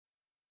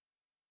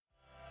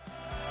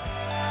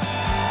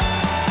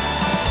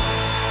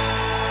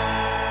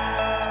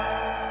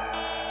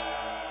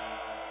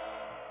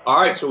All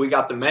right, so we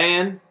got the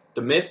man,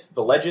 the myth,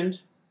 the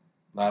legend.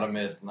 Not a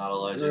myth, not a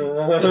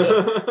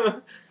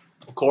legend.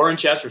 Corin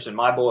Chesterton,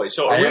 my boy.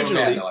 So I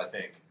originally, am a man, though, I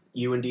think.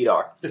 You indeed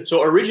are.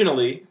 So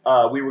originally,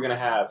 we were going to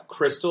have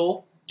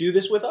Crystal do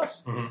this with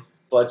us. Mm-hmm.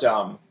 But,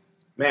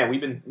 man, we've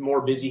been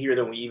more busy here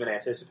than we even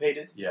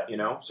anticipated. Yeah. You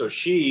know? So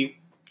she's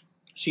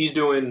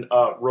doing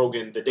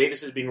Rogan. The day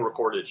this is being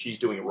recorded, she's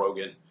doing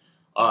Rogan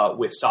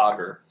with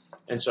Sagar.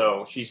 And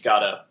so she's got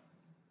to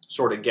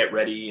sort of get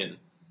ready, and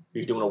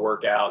she's doing a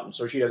workout. And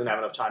so she doesn't have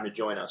enough time to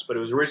join us. But it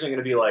was originally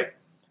going to be like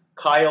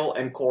Kyle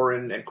and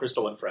Corin and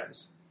Crystal and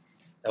friends.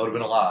 That would have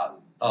been a lot.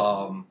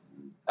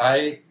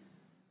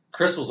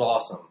 Crystal's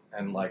awesome.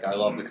 And, like, I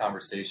love the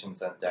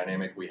conversations and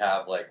dynamic we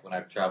have, like, when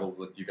I've traveled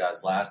with you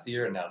guys last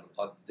year and now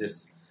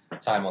this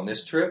time on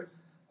this trip.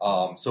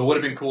 So it would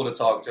have been cool to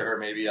talk to her.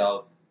 Maybe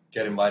I'll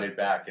get invited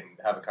back and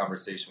have a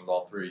conversation with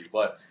all three of you.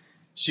 But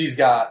she's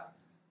got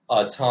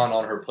a ton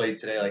on her plate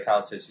today. Like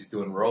Kyle said, she's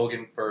doing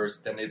Rogan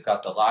first. Then they've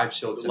got the live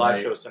show tonight. The live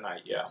show's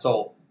tonight, yeah.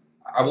 So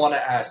I want to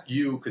ask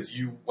you, because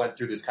you went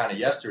through this kind of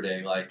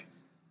yesterday, like,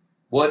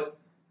 what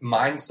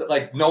mindset,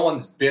 like, no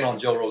one's been on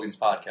Joe Rogan's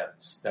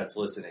podcast that's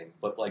listening,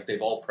 but, like,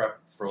 they've all prepped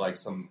for, like,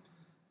 some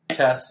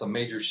tests, some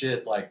major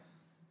shit. Like,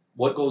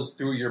 what goes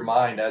through your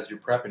mind as you're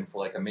prepping for,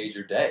 like, a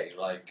major day?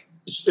 Like,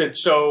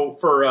 so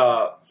for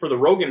the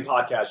Rogan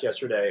podcast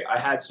yesterday, I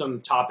had some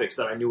topics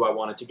that I knew I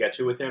wanted to get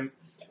to with him.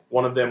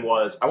 One of them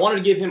was I wanted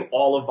to give him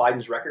all of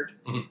Biden's record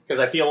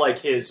because I feel like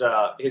his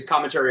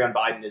commentary on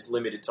Biden is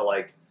limited to,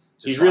 like,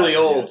 he's really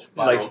old,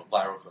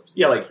 viral clips.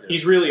 Yeah, like,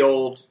 he's really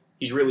old.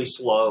 He's really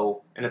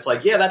slow. And it's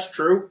like, yeah, that's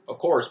true, of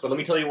course. But let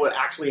me tell you what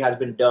actually has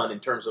been done in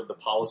terms of the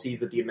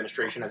policies that the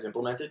administration has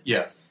implemented.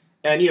 Yeah.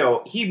 And, you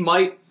know, he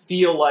might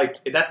feel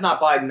like that's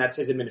not Biden, that's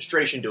his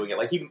administration doing it.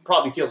 Like, he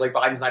probably feels like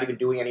Biden's not even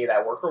doing any of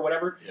that work or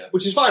whatever,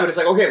 which is fine. But it's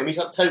like, okay, let me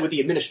tell you what the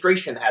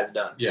administration has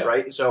done,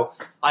 right? And so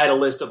I had a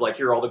list of, like,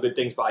 here are all the good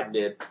things Biden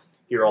did.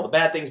 Here are all the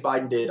bad things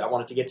Biden did. I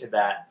wanted to get to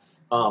that.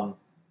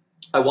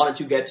 I wanted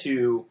to get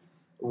to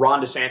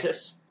Ron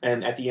DeSantis.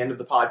 And at the end of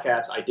the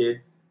podcast, I did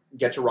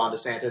get to Ron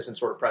DeSantis and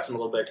sort of press him a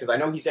little bit because I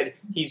know he said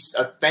he's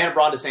a fan of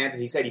Ron DeSantis.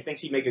 He said he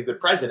thinks he'd make a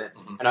good president.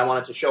 And I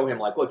wanted to show him,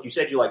 like, look, you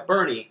said you like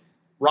Bernie.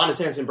 Ron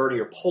DeSantis and Bernie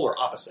are polar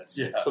opposites.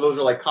 Yeah. So those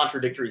are, like,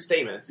 contradictory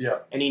statements. Yeah.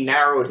 And he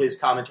narrowed his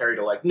commentary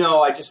to, like,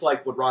 no, I just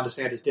like what Ron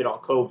DeSantis did on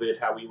COVID,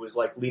 how he was,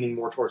 like, leaning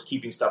more towards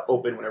keeping stuff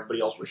open when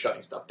everybody else was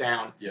shutting stuff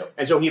down. Yep.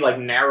 And so he, like,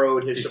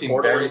 narrowed his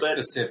support a little bit.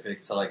 Very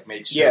specific to, like,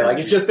 make sure. Yeah, like,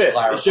 it's just this.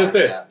 It's just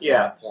this.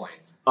 Yeah. Point.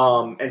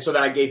 And so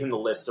then I gave him the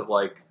list of,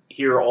 like,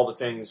 here are all the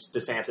things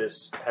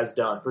DeSantis has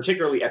done,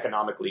 particularly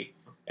economically,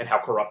 and how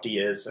corrupt he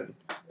is, and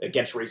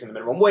against raising the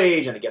minimum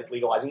wage, and against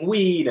legalizing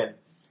weed, and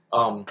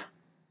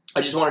I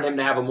just wanted him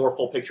to have a more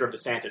full picture of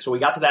DeSantis. So we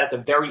got to that at the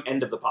very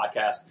end of the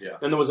podcast. Yeah.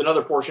 Then there was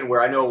another portion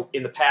where I know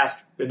in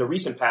the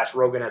recent past,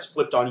 Rogan has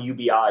flipped on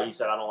UBI. He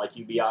said, I don't like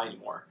UBI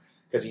anymore.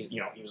 Because he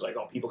was like,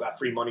 oh, people got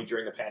free money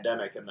during the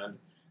pandemic, and then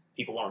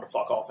people wanted to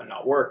fuck off and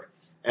not work.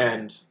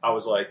 And I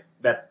was like,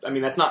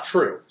 that's not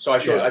true. So I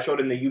showed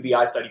him the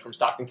UBI study from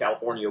Stockton,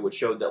 California, which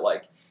showed that,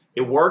 like,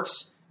 it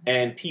works,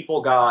 and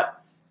people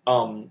got,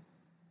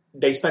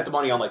 they spent the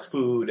money on, like,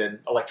 food and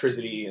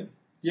electricity and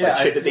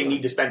shit that they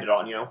need to spend it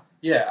on, you know?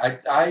 Yeah,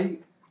 I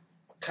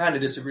kind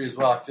of disagree as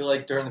well. I feel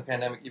like during the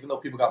pandemic, even though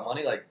people got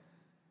money, like,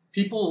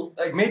 people,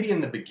 like, maybe in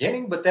the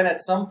beginning, but then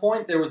at some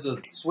point there was a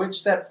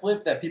switch that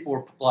flipped that people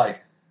were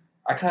like,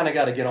 I kind of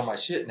got to get on my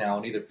shit now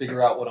and either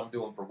figure out what I'm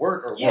doing for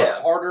work or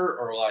work harder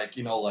or, like,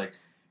 you know, like,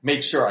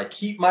 make sure I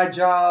keep my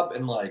job.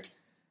 And, like,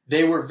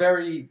 they were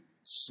very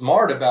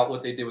smart about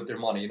what they did with their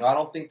money. You know, I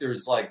don't think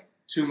there's, like,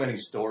 too many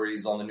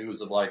stories on the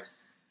news of, like,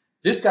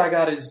 this guy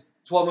got his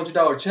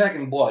 $1,200 check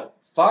and bought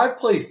 5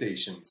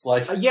 PlayStations.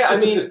 Like, I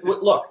mean,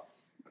 look,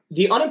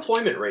 the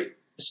unemployment rate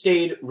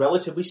stayed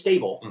relatively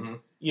stable,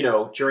 you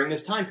know, during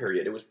this time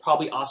period. It was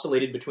probably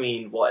oscillated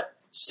between,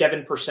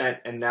 7%,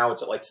 and now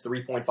it's at, like,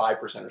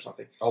 3.5% or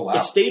something. Oh, wow.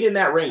 It stayed in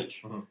that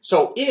range.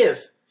 So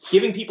if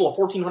giving people a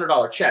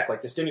 $1,400 check,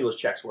 like the stimulus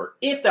checks were,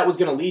 if that was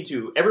going to lead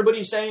to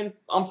everybody's saying,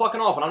 I'm fucking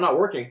off and I'm not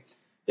working,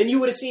 then you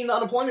would have seen the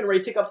unemployment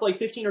rate tick up to, like,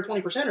 15 or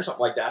 20% or something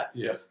like that.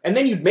 Yeah. And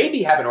then you'd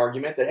maybe have an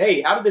argument that,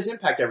 hey, how did this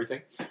impact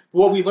everything?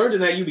 What we learned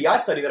in that UBI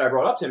study that I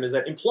brought up to him is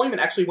that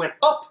employment actually went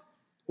up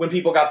when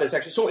people got this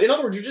extra. So, in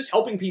other words, you're just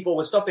helping people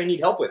with stuff they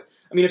need help with.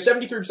 I mean, if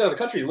 73% of the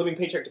country is living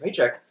paycheck to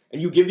paycheck,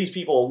 and you give these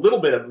people a little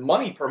bit of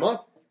money per month,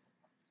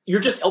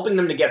 you're just helping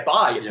them to get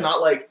by. It's not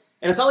like,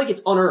 and it's not like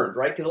it's unearned,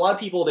 right? Because a lot of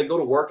people, they go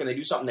to work and they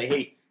do something they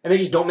hate, and they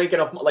just don't make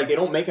enough, like, they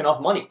don't make enough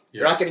money.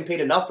 They're not getting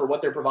paid enough for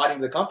what they're providing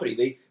to the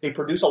company. They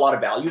produce a lot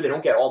of value. They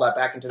don't get all that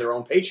back into their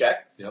own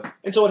paycheck.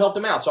 And so it helped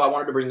them out. So I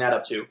wanted to bring that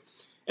up too.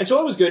 And so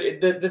it was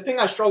good. The thing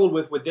I struggled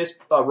with this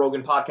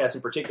Rogan podcast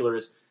in particular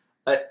is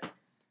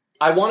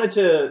I wanted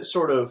to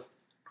sort of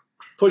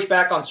push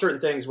back on certain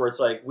things where it's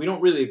like, we don't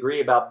really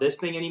agree about this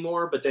thing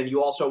anymore, but then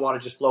you also want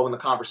to just flow in the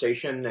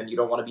conversation and you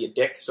don't want to be a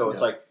dick. So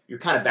it's like, you're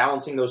kind of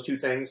balancing those two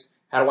things.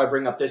 How do I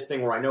bring up this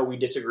thing where I know we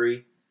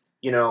disagree?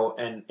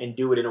 and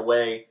do it in a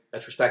way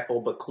that's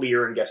respectful but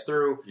clear and gets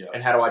through? Yeah.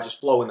 And how do I just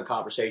flow in the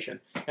conversation?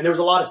 And there was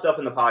a lot of stuff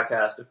in the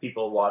podcast. If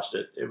people watched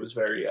it, it was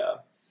very.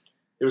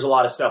 There was a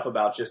lot of stuff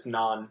about just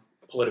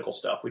non-political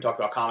stuff. We talked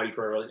about comedy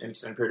for an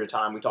extended period of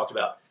time. We talked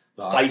about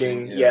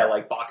fighting,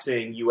 like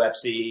boxing,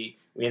 UFC.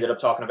 We ended up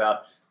talking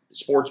about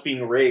sports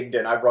being rigged,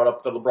 and I brought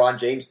up the LeBron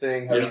James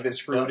thing, how he's been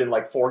screwed in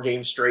like 4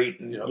 games straight.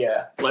 And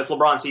well, if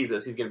LeBron sees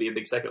this, he's going to be a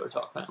big secular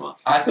talk fan.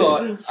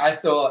 I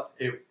thought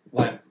it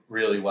went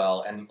really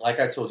well, and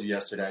like I told you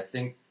yesterday, I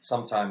think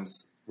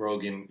sometimes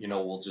Rogan,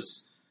 will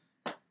just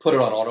put it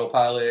on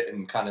autopilot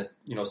and kind of,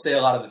 say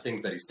a lot of the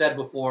things that he said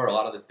before, a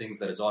lot of the things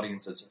that his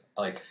audience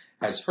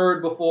has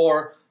heard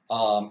before,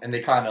 and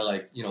they kind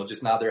of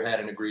just nod their head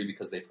and agree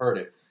because they've heard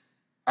it.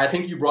 I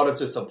think you brought it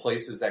to some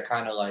places that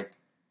kind of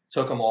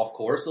took him off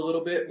course a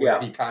little bit,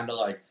 where he kind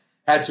of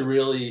had to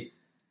really,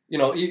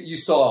 you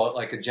saw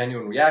a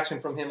genuine reaction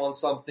from him on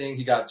something.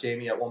 He got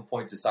Jamie at one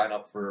point to sign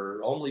up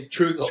for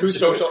True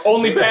Social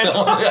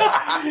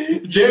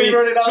OnlyFans. Jamie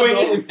running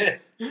on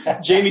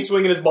OnlyFans. Jamie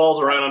swinging his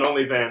balls around on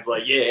OnlyFans,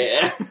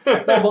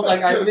 No, but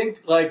I think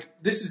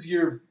this is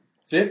your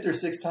 5th or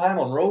 6th time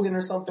on Rogan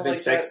or something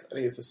like that. I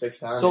think it's the 6th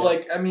time. So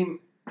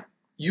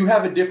you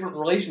have a different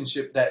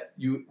relationship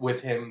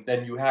with him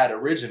than you had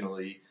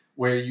originally,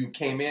 where you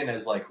came in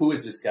as who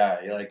is this guy?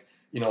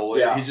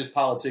 He's just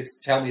politics.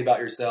 Tell me about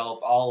yourself.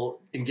 I'll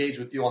engage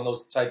with you on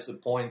those types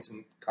of points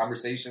and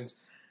conversations.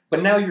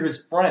 But now you're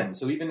his friend.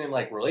 So even in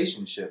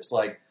relationships,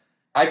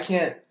 I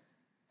can't,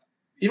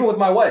 even with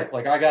my wife,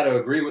 I got to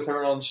agree with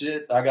her on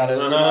shit. I got to,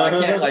 I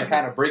can't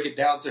kind of break it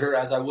down to her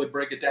as I would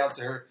break it down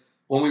to her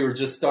when we were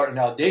just starting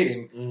out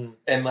dating. Mm.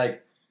 And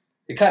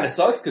it kind of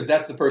sucks because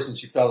that's the person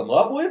she fell in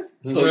love with.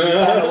 So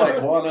you kind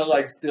of want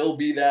to still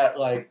be that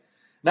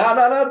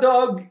no,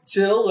 dog,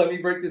 chill. Let me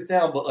break this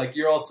down. But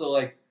you're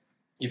also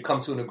you've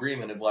come to an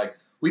agreement of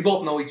we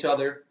both know each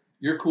other.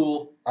 You're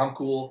cool. I'm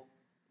cool.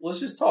 Let's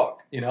just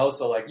talk.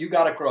 So you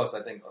got across.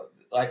 I think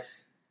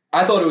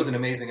I thought it was an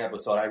amazing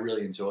episode. I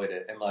really enjoyed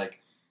it. And I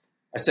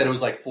said, it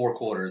was 4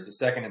 quarters. The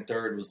second and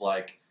third was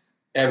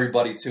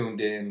everybody tuned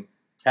in.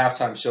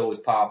 Halftime show was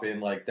popping.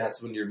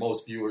 That's when your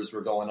most viewers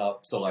were going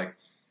up. So I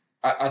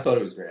thought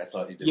it was great. I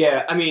thought he did.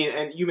 Yeah, I mean,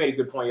 and you made a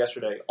good point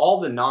yesterday. All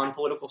the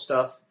non-political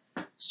stuff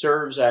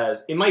serves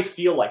as, it might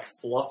feel like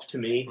fluff to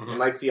me. Mm-hmm. It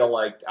might feel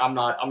like I'm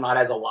not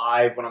as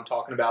alive when I'm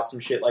talking about some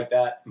shit like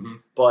that. Mm-hmm.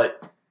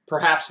 But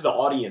perhaps to the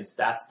audience,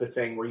 that's the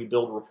thing where you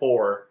build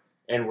rapport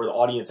and where the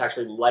audience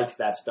actually likes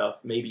that stuff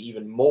maybe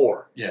even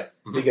more. Yeah.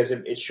 Mm-hmm. Because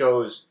it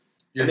shows...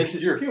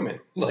 You're human.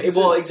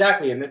 Well,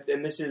 exactly. And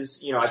this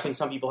is, I think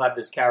some people have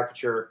this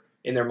caricature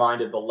in their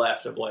mind of the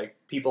left of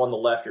people on the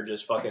left are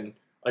just fucking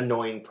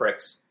annoying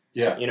pricks.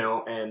 Yeah.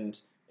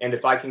 And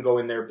if I can go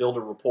in there, build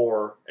a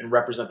rapport, and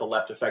represent the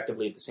left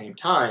effectively at the same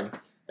time,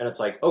 then it's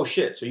oh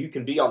shit, so you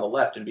can be on the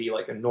left and be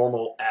a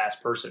normal ass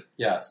person.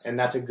 Yes. And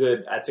that's a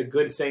good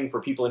thing for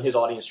people in his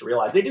audience to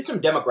realize. They did some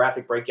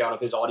demographic breakdown of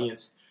his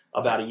audience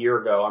about a year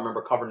ago. I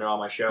remember covering it on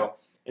my show.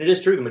 And it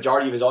is true, the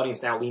majority of his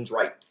audience now leans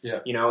right. Yeah.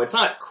 It's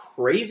not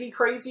crazy.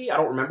 I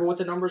don't remember what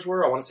the numbers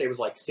were. I want to say it was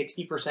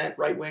 60%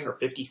 right wing or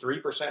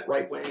 53%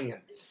 right wing,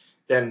 and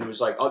then it was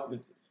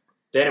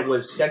then it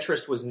was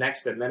centrist was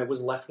next, and then it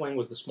was left wing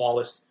was the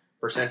smallest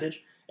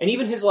percentage. And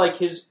even his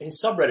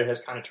subreddit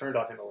has kind of turned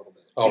on him a little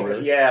bit. Oh,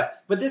 really? Yeah.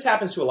 But this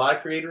happens to a lot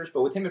of creators,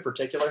 but with him in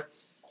particular,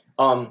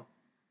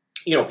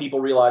 people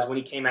realize when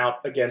he came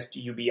out against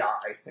UBI,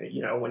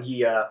 when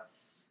he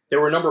there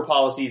were a number of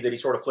policies that he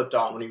sort of flipped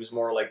on when he was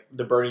more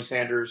the Bernie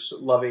Sanders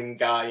loving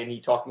guy, and he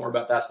talked more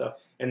about that stuff.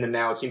 And then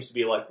now it seems to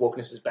be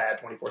wokeness is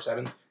bad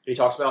 24/7 that he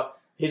talks about.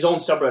 His own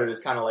subreddit is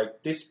kind of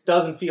this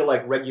doesn't feel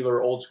like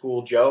regular old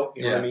school Joe.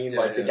 You know what I mean?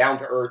 The down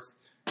to earth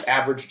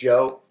average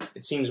Joe.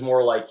 It seems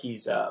more like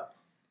he's gone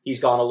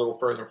a little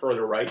further and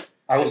further right.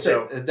 I would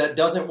say that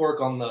doesn't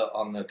work on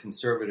the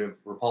conservative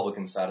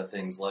Republican side of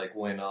things.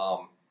 When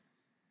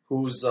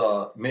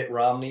Mitt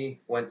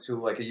Romney went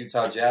to a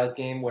Utah Jazz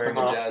game wearing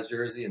a Jazz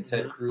jersey, and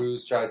Ted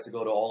Cruz tries to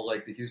go to all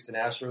the Houston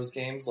Astros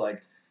games,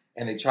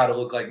 and they try to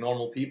look like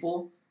normal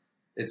people.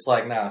 It's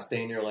nah,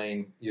 stay in your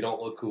lane. You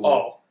don't look cool.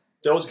 Oh,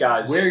 those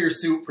guys wear your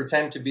suit,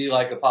 pretend to be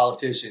a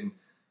politician.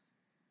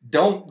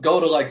 Don't go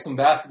to some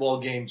basketball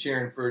game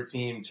cheering for a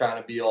team,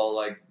 trying to be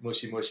all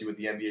mushy with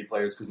the NBA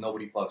players because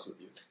nobody fucks with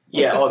you.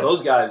 Yeah,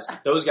 those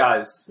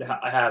guys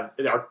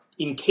are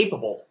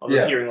incapable of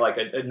appearing like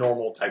a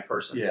normal type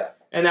person. Yeah.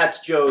 And that's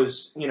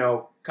Joe's,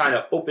 kind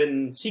of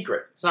open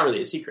secret. It's not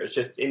really a secret. It's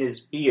just in his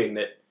being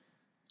that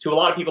to a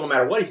lot of people, no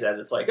matter what he says,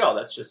 it's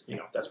that's just,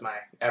 that's my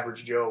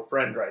average Joe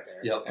friend right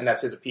there. Yep. And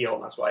that's his appeal,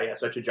 and that's why he has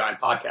such a giant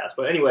podcast.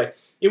 But anyway,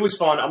 it was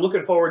fun. I'm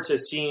looking forward to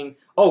seeing,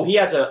 he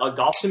has a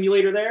golf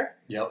simulator there.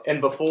 Yep. And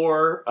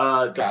before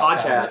the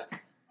podcast,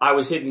 I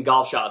was hitting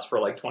golf shots for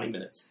 20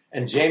 minutes.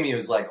 And Jamie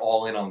was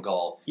all in on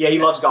golf. Yeah, he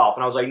loves golf.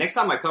 And I was next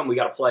time I come, we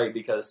got to play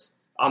because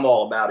I'm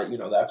all about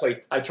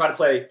it. I try to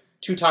play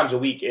 2 times a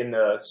week in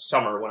the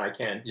summer when I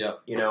can.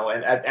 Yep.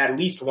 And at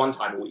least 1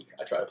 time a week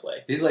I try to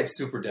play. He's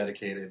super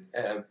dedicated.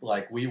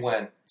 We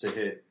went to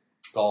hit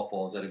golf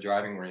balls at a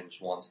driving range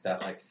once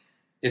that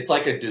it's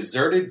like a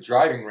deserted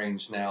driving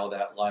range now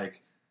that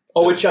like.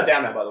 Oh, it's shut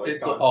down now, by the way.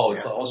 It's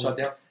all shut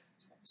down.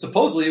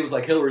 Supposedly it was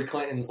like Hillary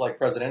Clinton's like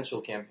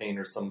presidential campaign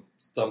or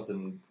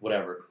something,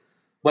 whatever.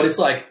 But it's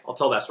like I'll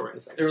tell that story in a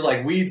second. There were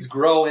like weeds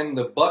growing.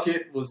 The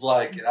bucket was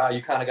like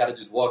you kind of got to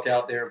just walk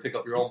out there and pick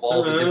up your own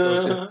balls and get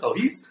those shits. So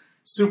he's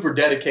super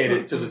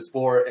dedicated to the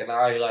sport, and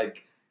I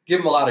like give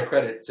him a lot of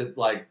credit to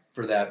like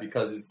for that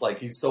because it's like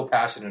he's so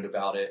passionate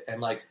about it.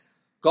 And like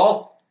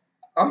golf,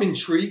 I'm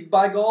intrigued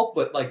by golf,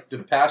 but like the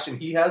passion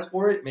he has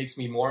for it makes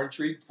me more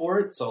intrigued for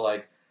it. So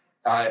like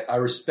I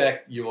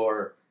respect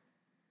your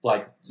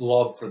like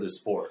love for the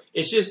sport.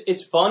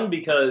 It's fun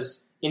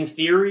because. In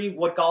theory,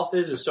 what golf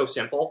is so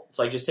simple. It's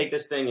like, just take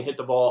this thing and hit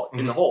the ball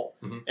in the hole.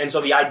 Mm-hmm. And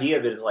so the idea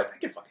of it is like, I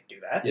can fucking do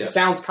that. Yeah. It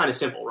sounds kind of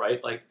simple, right?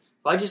 Like,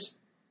 if I just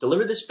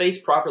deliver this face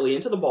properly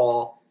into the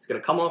ball, it's going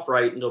to come off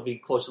right and it'll be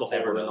close to the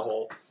hole or in the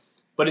hole.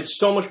 But it's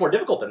so much more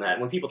difficult than that.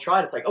 When people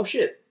try it, it's like, oh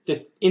shit,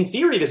 in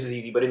theory this is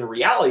easy, but in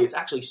reality it's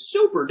actually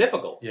super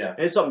difficult. Yeah. And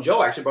it's something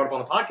Joe actually brought up on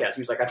the podcast.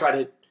 He was like, I tried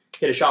to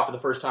hit a shot for the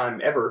first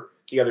time ever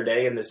the other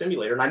day in the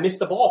simulator, and I missed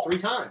the ball 3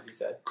 times, he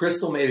said.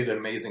 Crystal made an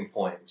amazing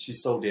point.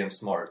 She's so damn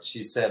smart.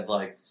 She said,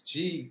 like,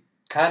 she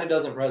kind of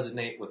doesn't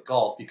resonate with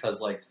golf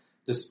because, like,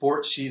 the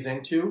sport she's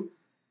into,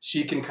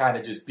 she can kind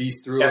of just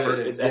beast through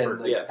it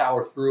and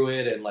power through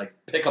it and, like,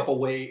 pick up a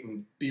weight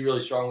and be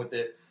really strong with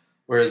it.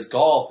 Whereas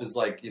golf is,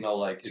 like, you know,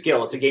 like...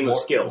 Skill. It's a game of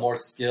skill. More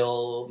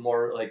skill,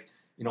 more, like,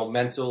 you know,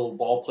 mental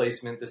ball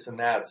placement, this and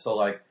that. So,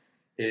 like...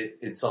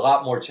 It's a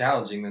lot more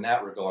challenging in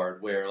that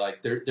regard where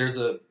like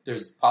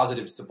there's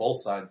positives to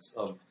both sides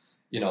of,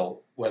 you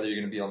know, whether you're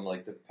going to be on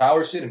like the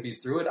power shit and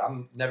beast through it.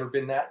 I've never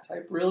been that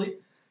type really,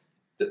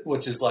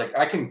 which is like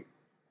I'm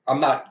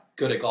not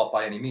good at golf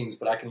by any means,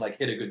 but I can like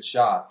hit a good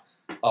shot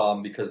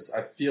because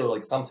I feel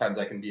like sometimes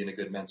I can be in a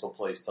good mental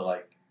place to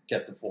like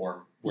get the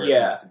form where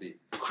it needs to be.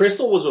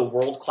 Crystal was a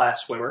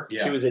world-class swimmer.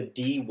 Yeah. She was a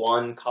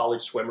D1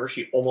 college swimmer.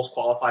 She almost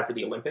qualified for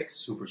the Olympics.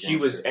 Super gangster. She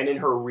was, and in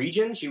her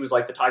region, she was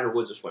like the Tiger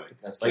Woods of swimming.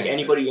 That's like gangster.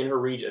 Anybody in her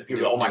region,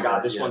 people go, oh my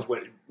god, this one's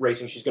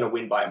racing, she's going to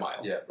win by a mile.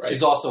 Yeah, right?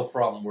 She's also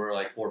from where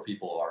like 4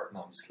 people are.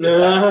 No, I'm just kidding.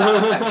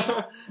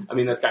 I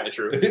mean, that's kind of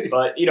true.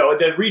 But, you know,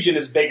 the region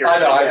is bigger.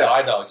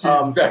 I know.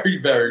 She's very,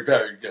 very,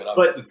 very good. I'm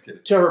just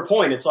kidding. To her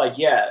point, it's like,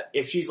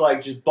 if she's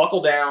like, just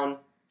buckle down,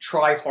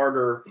 try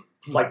harder,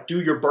 like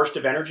do your burst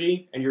of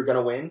energy, and you're going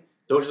to win.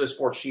 Those are the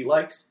sports she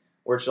likes,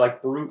 where it's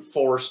like brute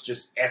force,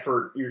 just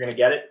effort, you're going to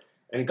get it.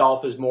 And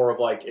golf is more of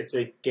like, it's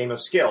a game of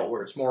skill,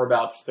 where it's more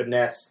about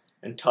finesse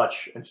and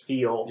touch and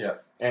feel. Yeah.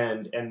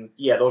 And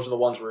those are the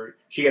ones where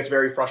she gets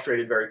very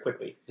frustrated very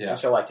quickly. Yeah. And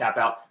she'll like tap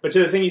out. But to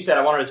the thing you said,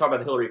 I wanted to talk about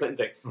the Hillary Clinton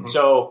thing. Mm-hmm.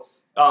 So,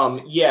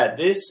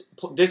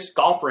 this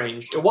golf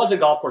range, it was a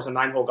golf course, a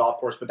 9-hole golf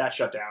course, but that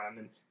shut down. And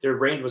then their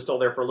range was still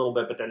there for a little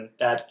bit, but then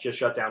that just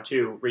shut down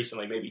too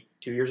recently, maybe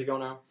 2 years ago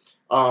now.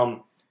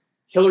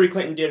 Hillary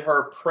Clinton did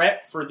her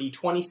prep for the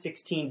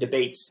 2016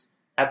 debates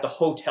at the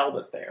hotel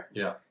that's there.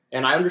 Yeah.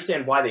 And I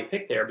understand why they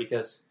picked there,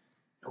 because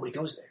nobody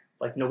goes there.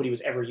 Like, nobody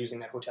was ever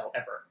using that hotel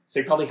ever. So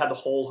they probably had the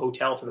whole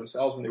hotel to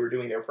themselves when they were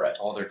doing their prep.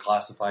 All their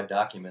classified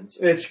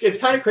documents. It's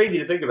kind of crazy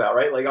to think about,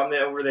 right? Like, I'm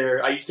over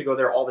there. I used to go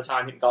there all the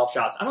time hitting golf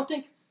shots.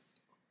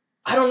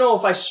 I don't know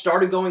if I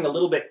started going a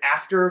little bit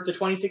after the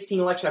 2016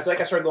 election. I feel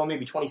like I started going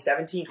maybe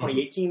 2017,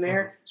 2018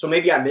 there. Mm-hmm. So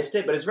maybe I missed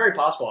it, but it's very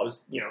possible. I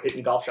was,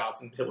 hitting golf shots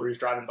and Hillary was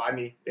driving by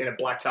me in a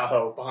black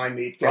Tahoe behind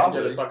me, getting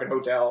to the fucking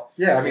hotel.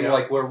 Yeah, I mean,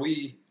 like where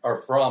we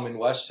are from in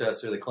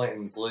Westchester, the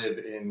Clintons live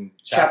in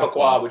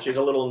Chappaqua, which is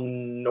a little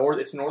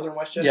it's northern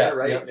Westchester,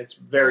 right? Yeah. It's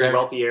very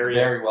wealthy area.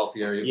 Very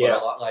wealthy area. Yeah.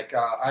 But a lot,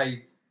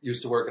 I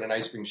used to work in an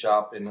ice cream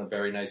shop in a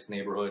very nice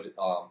neighborhood.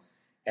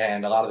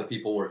 And a lot of the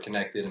people were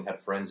connected and had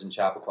friends in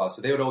Chappaqua.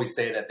 So they would always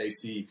say that they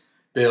see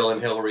Bill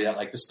and Hillary at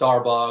like the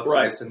Starbucks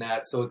and this and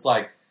that. So it's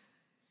like,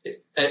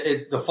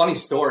 the funny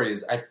story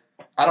is,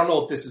 I don't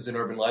know if this is an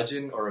urban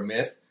legend or a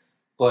myth,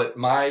 but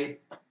my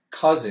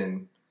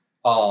cousin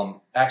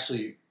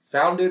actually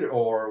founded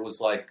or was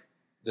like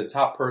the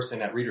top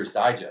person at Reader's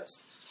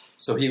Digest.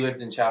 So he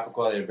lived in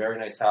Chappaqua. They had a very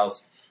nice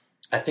house.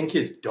 I think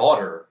his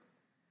daughter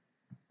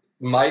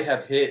might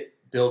have hit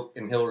Bill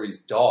and Hillary's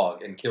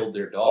dog and killed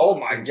their dog. Oh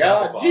my God,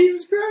 Chappaqua.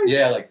 Jesus Christ.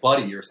 Yeah, like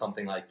Buddy or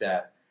something like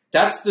that.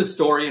 That's the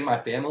story in my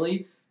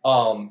family.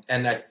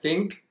 And I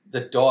think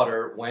the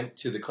daughter went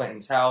to the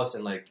Clintons' house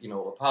and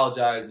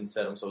apologized and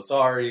said, I'm so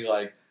sorry.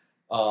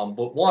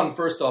 But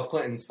first off,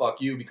 Clintons,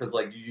 fuck you, because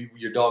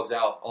your dog's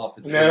out off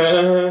its leash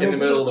in the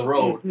middle of the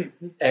road.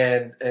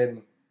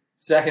 And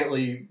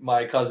secondly,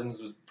 my cousins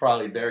was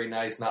probably very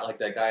nice, not like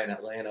that guy in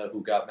Atlanta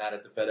who got mad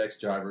at the FedEx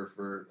driver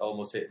for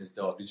almost hitting his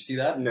dog. Did you see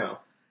that? No.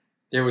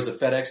 There was a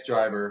FedEx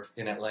driver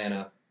in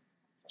Atlanta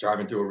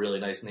driving through a really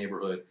nice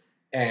neighborhood,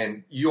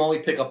 and you only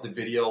pick up the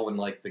video when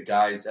the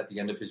guy's at the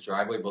end of his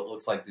driveway, but it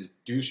looks like this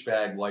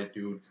douchebag white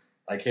dude,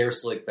 hair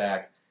slicked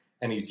back,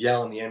 and he's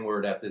yelling the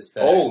N-word at this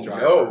FedEx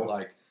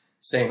driver,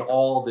 saying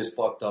all this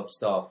fucked up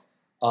stuff.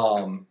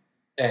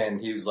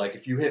 And he was like,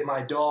 if you hit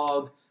my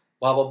dog,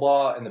 blah, blah,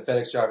 blah, and the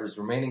FedEx driver's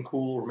remaining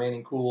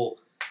cool.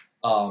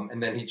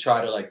 And then he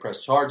tried to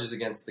press charges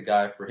against the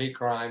guy for hate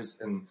crimes,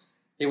 and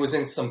it was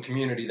in some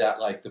community that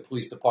like the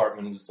police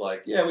department was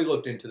like, yeah, we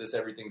looked into this,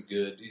 everything's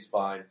good, he's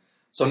fine.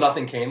 So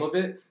nothing came of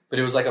it, but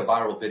it was like a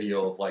viral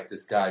video of like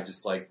this guy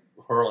just like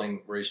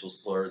hurling racial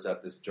slurs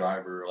at this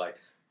driver, like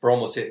for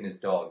almost hitting his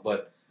dog.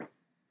 But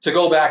to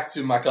go back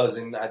to my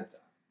cousin,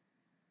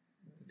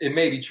 it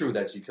may be true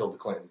that she killed the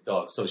Clinton's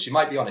dog, so she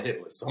might be on a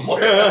hit list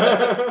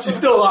somewhere. She's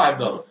still alive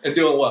though and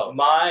doing well.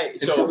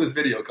 Until this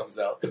video comes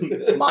out.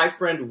 My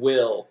friend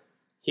Will,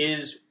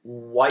 his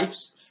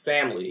wife's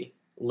family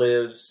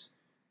lives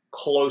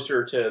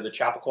closer to the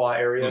Chappaqua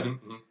area,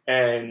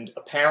 and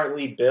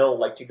apparently Bill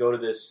liked to go to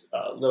this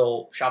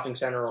little shopping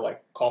center or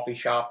like coffee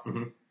shop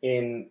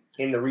in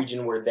the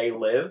region where they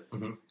live.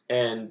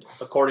 And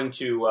according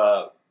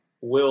to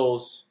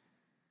Will's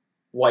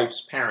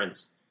wife's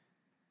parents,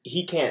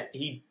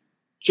 he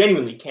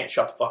genuinely can't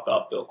shut the fuck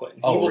up, Bill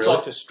Clinton. He will really?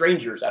 talk to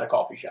strangers at a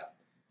coffee shop.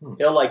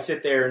 He'll like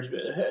sit there and just be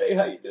like, hey,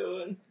 how you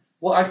doing?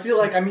 Well, I feel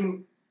like, I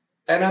mean,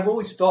 and I've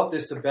always thought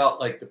this about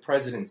like the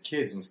president's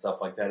kids and stuff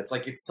like that. It's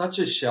like it's such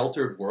a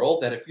sheltered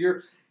world that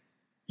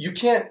you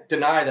can't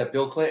deny that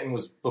Bill Clinton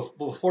was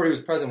before he was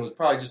president was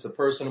probably just a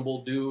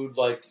personable dude,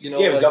 like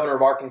like, governor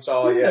of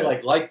Arkansas,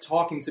 like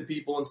talking to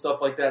people and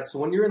stuff like that. So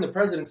when you're in the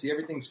presidency,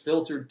 everything's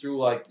filtered through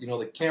like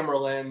the camera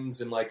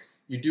lens, and like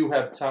you do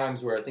have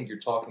times where I think you're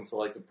talking to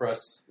like the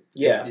press,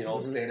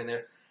 standing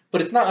there,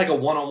 but it's not like a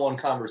one-on-one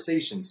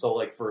conversation. So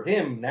like for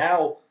him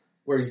now,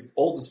 where he's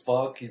old as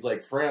fuck, he's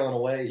like frailing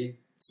away. He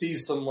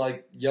sees some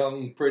like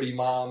young pretty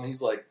mom.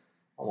 He's like,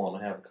 I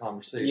want to have a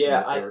conversation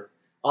with her.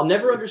 I'll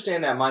never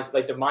understand that mindset.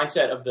 Like the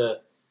mindset of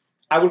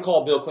I would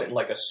call Bill Clinton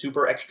like a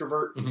super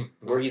extrovert,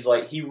 where he's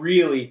like he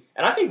really,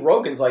 and I think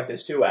Rogan's like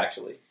this too,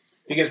 actually.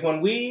 Because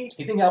when you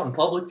think out in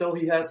public though,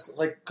 he has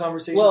like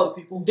conversations with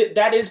people.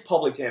 That is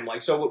public to him.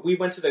 Like so, we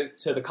went to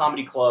the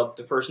comedy club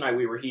the first night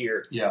we were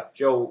here. Yeah,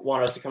 Joe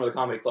wanted us to come to the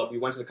comedy club. We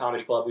went to the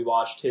comedy club. We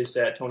watched his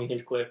set, Tony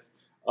Hinchcliffe.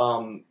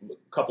 A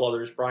couple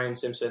others, Brian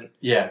Simpson.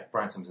 Yeah,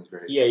 Brian Simpson's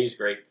great. Yeah, he's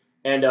great.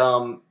 And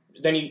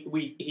then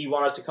he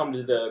wanted us to come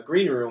to the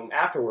green room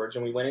afterwards,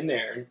 and we went in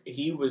there, and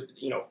he was,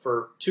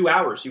 for 2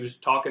 hours, he was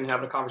talking,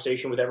 having a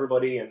conversation with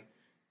everybody, and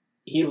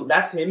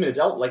that's him and his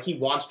elbow. Like, he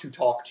wants to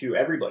talk to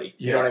everybody.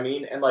 You know what I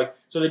mean? And like,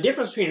 so the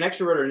difference between an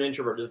extrovert and an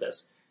introvert is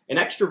this. An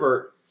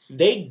extrovert,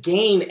 they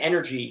gain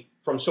energy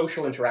from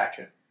social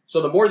interaction.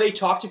 So the more they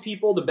talk to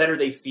people, the better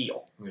they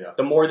feel. Yeah.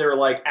 The more they're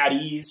like at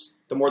ease,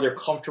 the more they're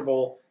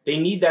comfortable. They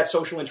need that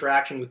social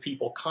interaction with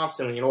people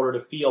constantly in order to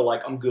feel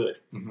like I'm good.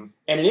 And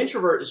an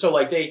introvert, so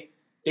like they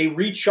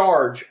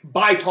recharge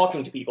by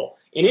talking to people.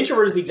 An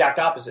introvert is the exact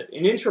opposite.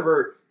 An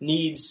introvert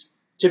needs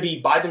to be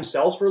by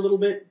themselves for a little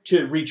bit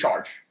to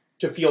recharge,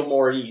 to feel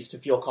more at ease, to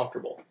feel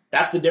comfortable.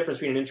 That's the difference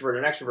between an introvert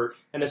and an extrovert.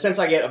 And the sense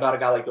I get about a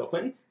guy like Bill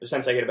Clinton, the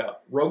sense I get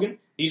about Rogan,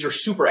 these are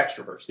super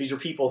extroverts. These are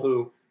people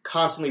who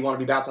constantly want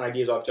to be bouncing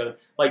ideas off each other.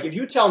 Like if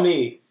you tell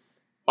me,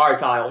 all right,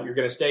 Kyle, you're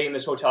going to stay in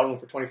this hotel room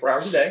for 24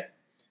 hours a day,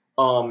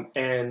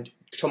 and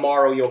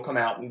tomorrow you'll come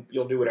out and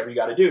you'll do whatever you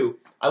got to do.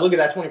 I look at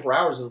that 24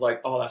 hours as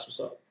like, oh, that's what's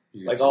up.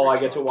 Like, oh, I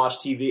get to watch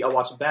TV. I'll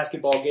watch a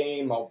basketball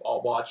game.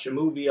 I'll watch a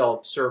movie.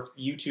 I'll surf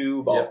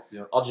YouTube.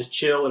 I'll just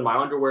chill in my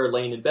underwear,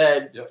 laying in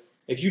bed.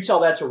 If you tell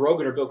that to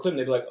Rogan or Bill Clinton,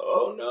 they'd be like,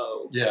 oh,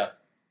 no. Yeah.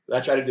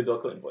 I tried to do Bill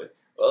Clinton voice.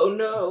 Oh,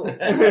 no.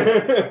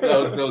 That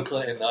was Bill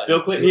Clinton. Not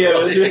Bill Clinton, yeah.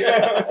 Oh,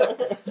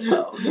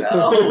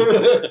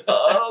 no.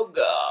 Oh,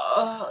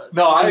 God.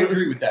 No, I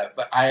agree with that.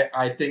 But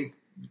I think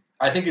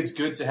it's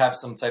good to have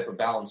some type of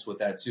balance with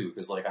that, too.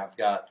 Because, like, I've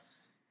got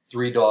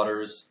 3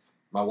 daughters,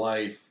 my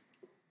wife.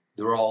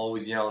 They're all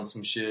always yelling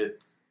some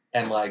shit.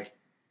 And, like,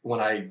 when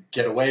I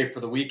get away for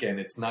the weekend,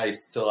 it's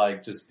nice to,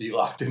 like, just be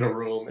locked in a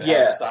room and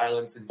have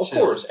silence and chill. Of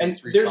course. And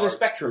there's a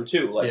spectrum,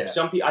 too. Like,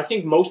 some people, I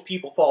think most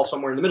people fall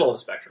somewhere in the middle of the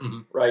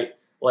spectrum, right?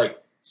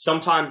 Like,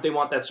 sometimes they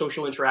want that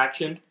social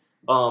interaction.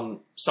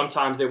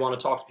 Sometimes they want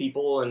to talk to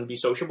people and be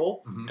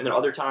sociable. And then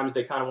other times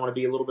they kind of want to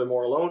be a little bit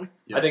more alone.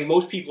 I think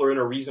most people are in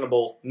a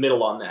reasonable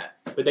middle on that.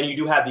 But then you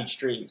do have the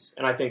extremes.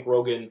 And I think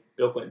Rogan,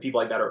 Bill Clinton,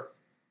 people like that are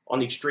on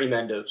the extreme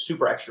end of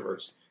super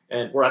extroverts.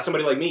 And whereas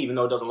somebody like me, even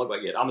though it doesn't look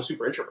like it, I'm a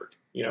super introvert.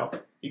 You know,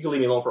 you can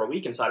leave me alone for a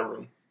week inside a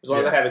room. As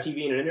long as I have a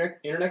TV and an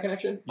internet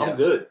connection, I'm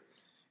good.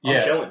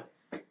 I'm chilling.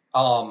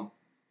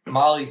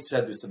 Molly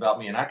said this about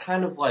me, and I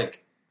kind of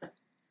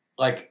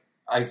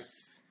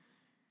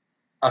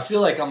I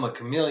feel like I'm a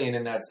chameleon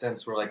in that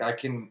sense where, like, I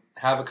can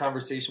have a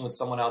conversation with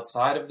someone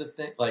outside of the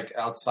thing, like,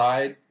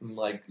 outside, and,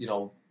 like,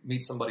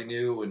 meet somebody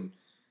new,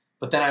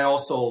 but then I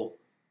also,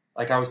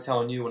 like I was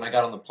telling you when I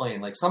got on the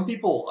plane, like, some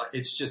people,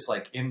 it's just,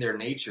 like, in their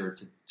nature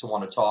to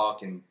want to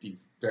talk and be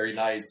very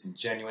nice and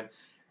genuine.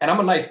 And I'm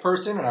a nice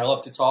person, and I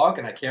love to talk,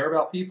 and I care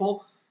about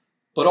people.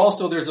 But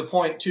also there's a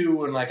point, too,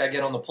 when, like, I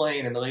get on the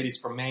plane, and the lady's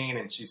from Maine,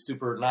 and she's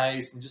super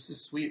nice, and just a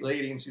sweet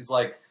lady, and she's,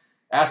 like,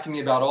 asking me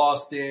about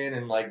Austin,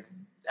 and, like,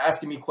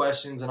 asking me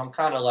questions, and I'm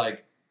kind of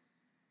like,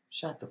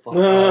 shut the fuck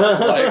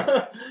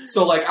up.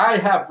 So, I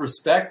have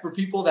respect for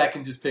people that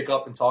can just pick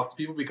up and talk to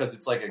people because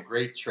it's, like, a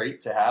great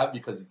trait to have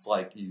because it's,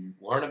 like, you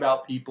learn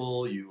about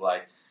people,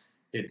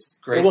 it's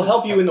great. It will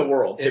help you in the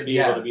world to be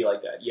able to be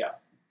like that, yeah.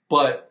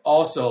 But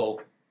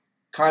also,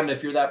 kind of,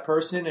 if you're that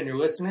person and you're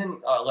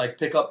listening, like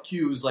pick up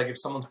cues, like if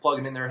someone's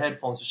plugging in their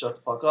headphones to shut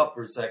the fuck up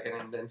for a second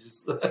and then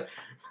just...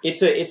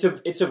 It's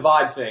a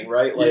vibe thing,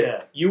 right? Like,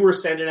 yeah. you were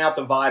sending out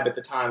the vibe at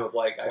the time of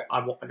like,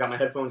 I got my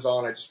headphones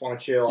on, I just want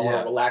to chill, I want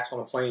to relax on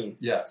a plane.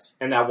 Yes.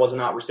 And that was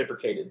not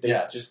reciprocated. They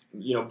yes. just,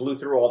 blew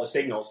through all the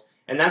signals.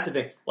 And that's the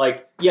thing.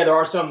 Like, yeah, there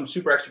are some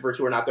super extroverts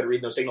who are not good at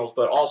reading those signals,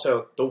 but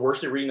also the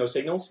worst at reading those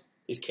signals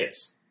is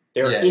kids.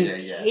 They're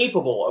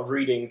incapable of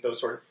reading those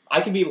sort of...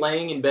 I could be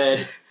laying in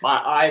bed, my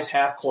eyes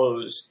half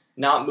closed,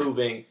 not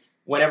moving.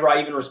 Whenever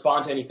I even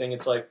respond to anything,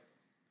 it's like,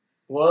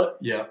 what?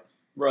 Yeah.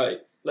 Right.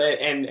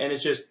 And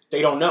it's just,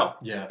 they don't know.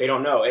 Yeah. They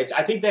don't know.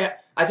 I think that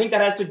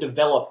has to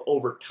develop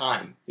over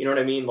time. You know what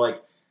I mean?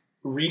 Like,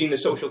 reading the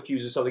social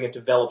cues is something that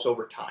develops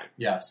over time.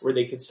 Yes. Where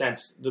they could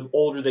sense, the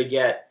older they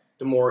get,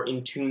 the more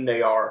in tune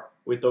they are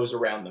with those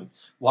around them.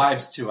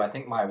 Wives, too. I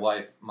think my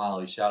wife,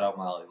 Molly, shout out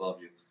Molly,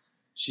 love you.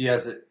 She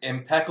has an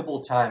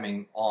impeccable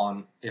timing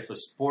on if a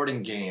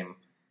sporting game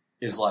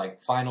is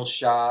like final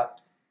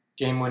shot,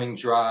 game-winning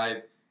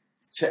drive,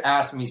 to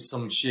ask me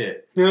some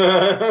shit.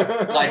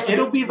 Like,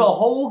 it'll be the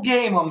whole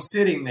game I'm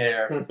sitting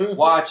there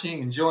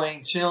watching,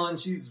 enjoying, chilling.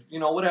 She's,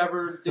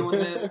 whatever, doing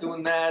this,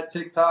 doing that,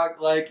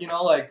 TikTok, like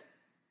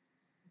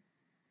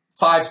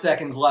 5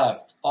 seconds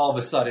left. All of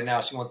a sudden now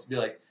she wants to be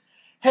like,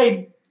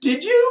 hey,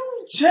 did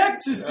you check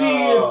to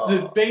see if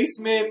the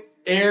basement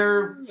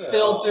air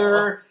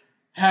filter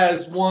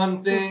has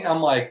one thing?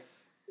 I'm like,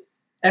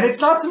 and it's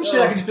not some shit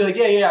I can just be like,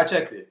 yeah, I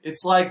checked it.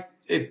 It's like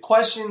a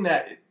question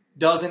that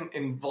doesn't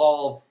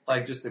involve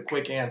like just a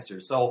quick answer.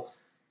 So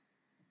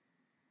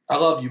I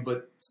love you,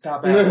 but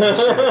stop asking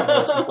shit at the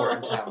most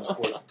important time in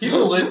sports.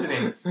 People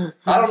listening,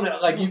 I don't know,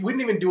 like you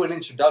wouldn't even do an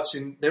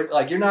introduction. They're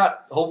like, you're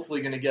not hopefully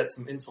going to get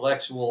some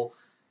intellectual,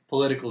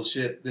 political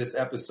shit this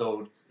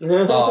episode.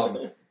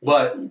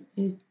 But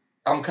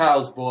I'm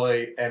Kyle's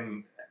boy,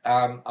 and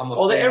I'm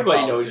a fan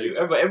everybody of politics.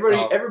 knows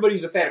you. Everybody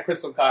who's a fan of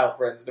Crystal Kyle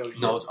Friends knows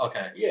you.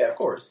 Okay. Yeah, of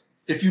course.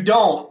 If you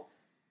don't,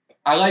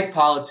 I like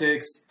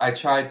politics. I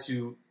try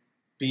to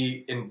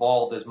be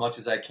involved as much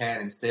as I can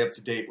and stay up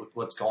to date with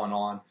what's going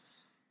on.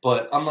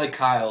 But unlike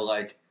Kyle,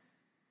 like,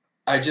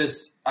 I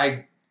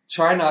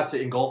try not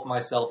to engulf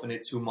myself in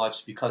it too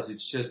much because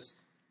it's just,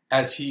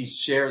 as he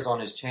shares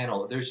on his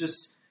channel,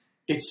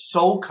 it's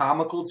so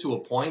comical to a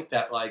point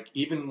that, like,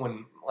 even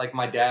when, like,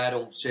 my dad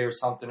will share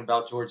something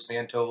about George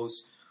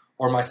Santos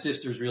or my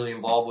sister's really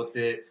involved with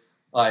it,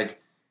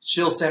 like,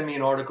 she'll send me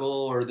an article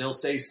or they'll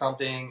say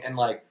something and,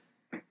 like,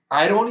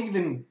 I don't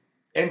even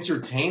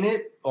entertain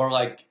it or,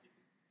 like,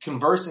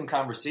 converse in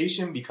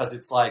conversation because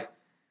it's, like,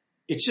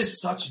 it's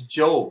just such a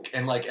joke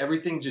and, like,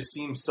 everything just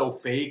seems so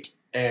fake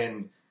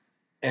and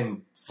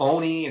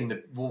phony and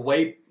the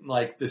way,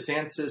 like,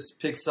 DeSantis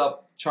picks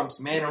up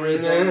Trump's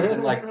mannerisms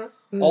and, like,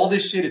 all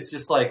this shit. It's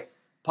just, like,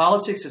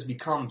 politics has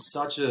become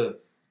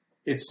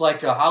it's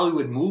like a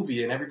Hollywood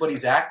movie and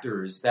everybody's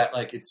actors that,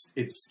 like, it's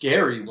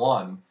scary,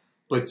 one.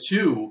 But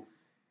two,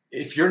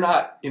 if you're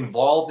not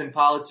involved in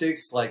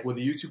politics, like with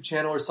a YouTube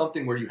channel or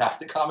something where you have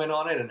to comment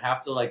on it and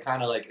have to like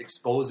kind of like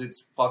expose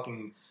its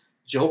fucking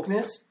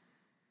jokeness,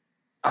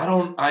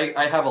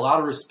 I have a lot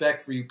of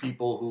respect for you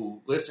people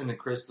who listen to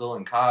Crystal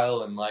and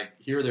Kyle and like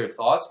hear their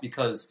thoughts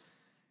because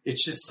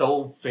it's just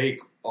so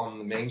fake on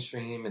the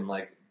mainstream and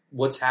like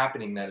what's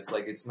happening that it's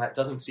like it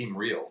doesn't seem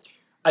real.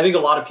 I think a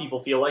lot of people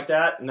feel like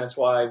that, and that's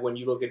why when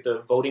you look at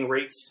the voting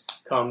rates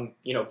come,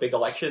 big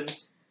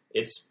elections,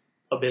 it's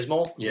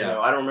abysmal. Yeah.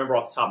 I don't remember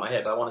off the top of my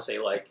head, but I want to say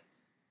like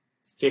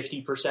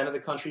 50% of the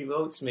country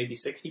votes, maybe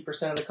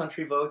 60% of the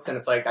country votes, and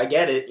it's like, I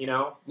get it,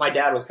 My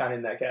dad was kind of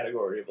in that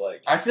category of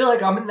like... I feel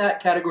like I'm in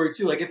that category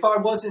too. Like, if I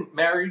wasn't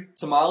married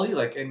to Molly,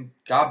 like, and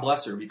God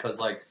bless her, because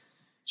like,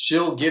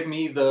 she'll give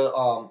me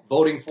the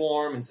voting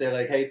form and say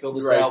like, hey, fill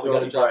this out, we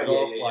gotta drop it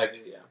off.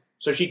 Yeah.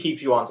 So she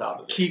keeps you on top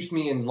of it. Keeps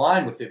me in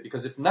line with it,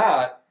 because if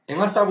not,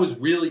 unless I was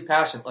really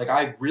passionate, like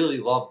I really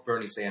love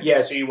Bernie Sanders. Yeah,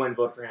 so you went and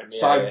vote for him. Yeah,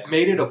 so I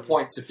made it a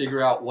point to figure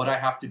out what I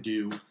have to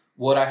do,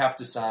 what I have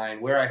to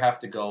sign, where I have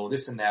to go,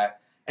 this and that.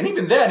 And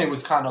even then, it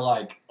was kind of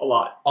like... A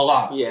lot.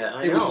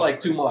 Yeah, It was like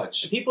too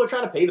much. People are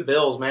trying to pay the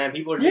bills, man.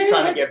 People are just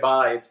trying to get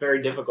by. It's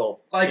very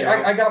difficult. Like,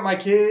 I got my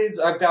kids,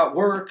 I've got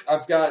work,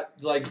 I've got,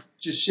 like,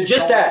 just shit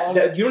just going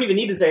that. on. You don't even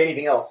need to say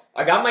anything else.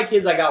 I got my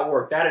kids, I got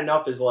work. That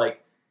enough is like...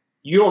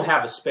 You don't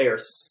have a spare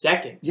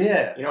second.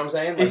 Yeah. You know what I'm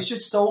saying? Like, it's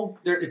just so...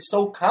 It's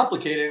so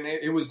complicated, and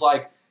it was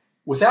like,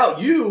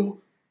 without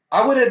you,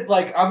 I would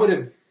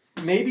have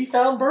maybe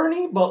found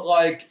Bernie, but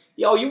like...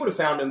 Yeah, you would have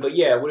found him, but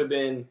yeah, it would have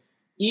been...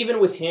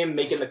 Even with him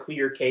making the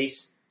clear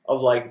case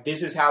of like,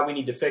 this is how we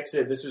need to fix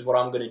it, this is what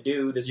I'm going to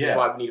do, this is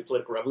why we need a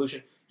political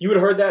revolution, you would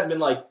have heard that and been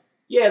like,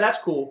 yeah, that's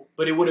cool,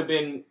 but it would have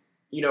been,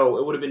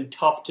 it would have been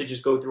tough to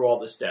just go through all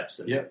the steps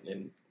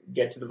and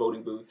get to the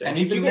voting booth. And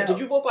even did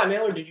you vote by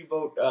mail or did you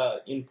vote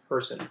in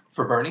person?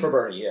 For Bernie? For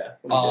Bernie, yeah.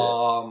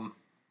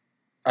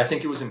 I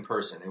think it was in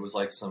person. It was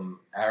like some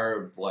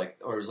Arab, or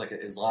it was like an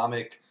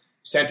Islamic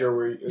center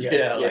where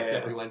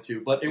that we went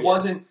to. But it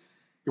wasn't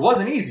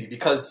easy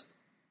because...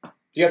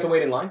 Do you have to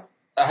wait in line?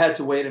 I had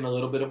to wait in a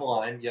little bit of a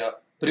line,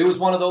 yep. But it was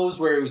one of those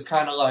where it was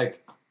kind of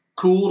like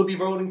cool to be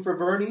voting for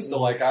Bernie.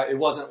 So like, it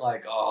wasn't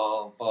like,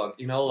 oh fuck,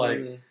 you know,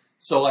 like.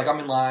 So like, I'm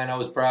in line. I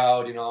was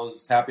proud. You know, I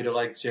was happy to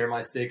like share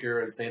my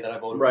sticker and say that I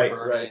voted for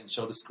Bernie and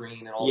show the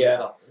screen and all this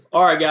stuff.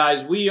 All right,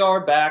 guys, we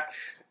are back.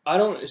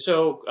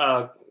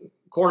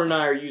 Corin and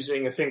I are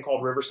using a thing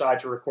called Riverside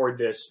to record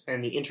this,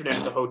 and the internet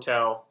at the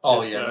hotel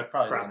probably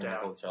crapped the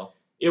out. Hotel.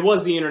 It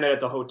was the internet at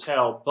the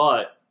hotel,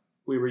 but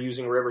we were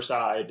using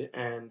Riverside,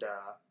 and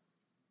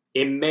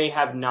it may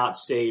have not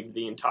saved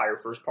the entire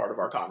first part of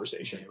our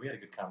conversation. Yeah, we had a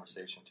good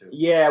conversation, too.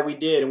 Yeah, we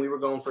did, and we were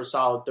going for a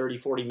solid 30,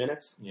 40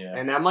 minutes. Yeah.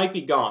 And that might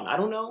be gone. I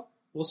don't know.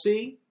 We'll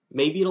see.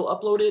 Maybe it'll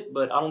upload it,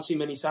 but I don't see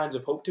many signs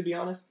of hope, to be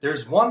honest.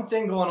 There's one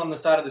thing going on the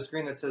side of the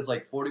screen that says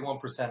like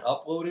 41%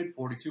 uploaded,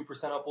 42%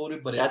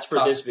 uploaded, but that's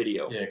for this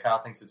video. Yeah, Kyle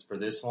thinks it's for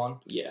this one.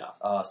 Yeah.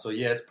 So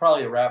yeah, it's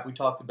probably a wrap. We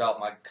talked about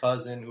my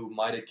cousin who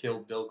might have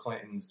killed Bill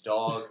Clinton's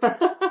dog.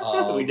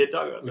 We did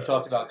talk about that. We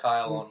talked about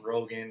Kyle on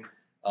Rogan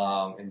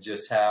and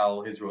just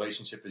how his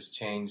relationship has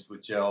changed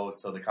with Joe.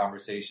 So the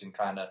conversation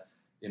kind of,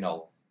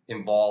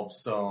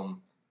 involves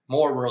some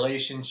more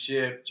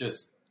relationship,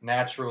 just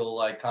natural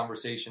like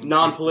conversation,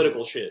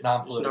 non-political shit,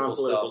 non-political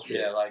stuff. Shit.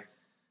 Yeah, like,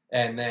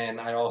 and then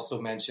I also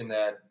mentioned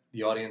that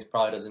the audience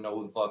probably doesn't know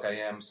who the fuck I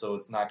am, so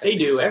it's not going to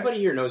be. They do. Everybody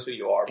here knows who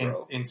you are,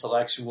 bro.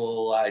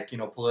 Intellectual, like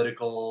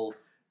political,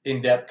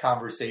 in-depth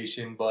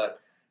conversation. But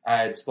I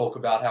had spoke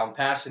about how I'm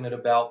passionate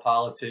about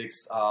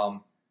politics. I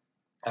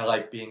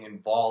like being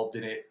involved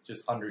in it,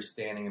 just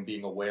understanding and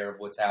being aware of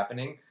what's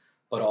happening,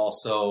 but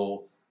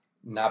also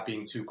not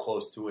being too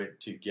close to it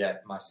to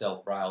get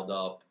myself riled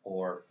up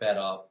or fed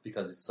up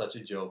because it's such a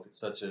joke. It's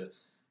such a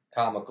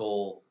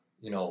comical,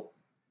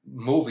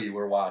 movie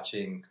we're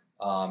watching.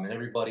 And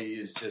everybody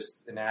is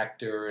just an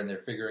actor and they're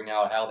figuring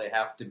out how they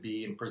have to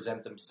be and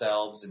present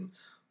themselves and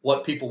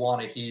what people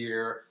want to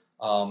hear.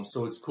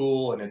 So it's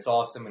cool and it's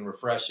awesome and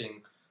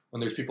refreshing when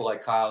there's people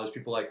like Kyle, there's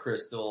people like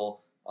Crystal,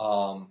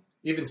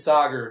 even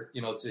Sagar,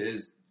 to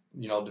his,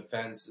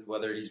 defense,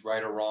 whether he's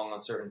right or wrong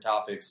on certain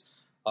topics,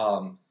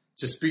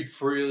 to speak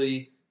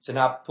freely, to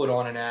not put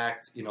on an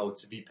act,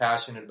 to be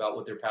passionate about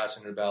what they're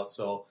passionate about.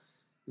 So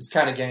it's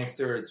kind of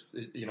gangster. It's,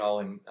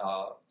 I'm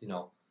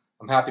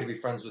happy to be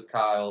friends with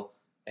Kyle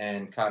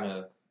and kind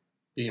of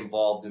be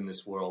involved in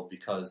this world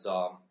because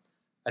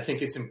I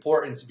think it's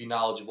important to be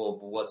knowledgeable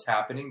of what's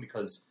happening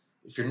because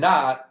if you're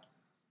not,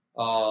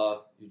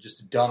 you're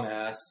just a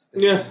dumbass.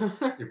 Yeah.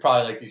 You're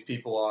probably like these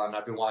people on,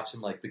 I've been watching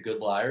like The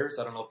Good Liars.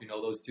 I don't know if you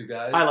know those two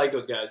guys. I like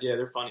those guys. Yeah,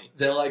 they're funny.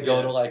 They'll like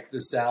go to like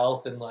the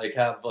South and like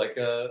have like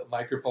a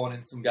microphone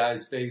in some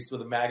guy's face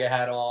with a MAGA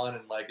hat on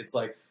and like, it's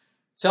like,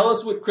 tell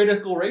us what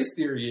critical race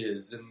theory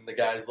is. And the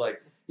guy's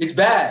like, it's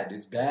bad.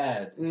 It's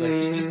bad. It's like,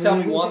 can you just tell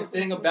me one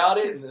thing about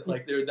it? And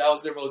like, that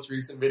was their most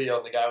recent video.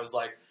 And the guy was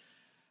like,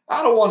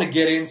 I don't want to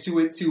get into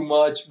it too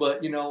much,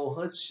 but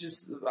let's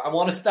just. I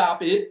want to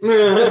stop it.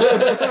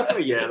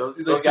 Yeah, those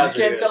guys. So you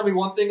can't tell me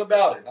one thing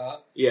about it, huh?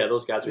 Yeah,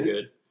 those guys are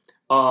good.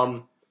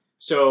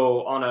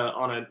 So on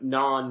a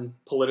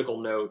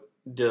non-political note,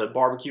 the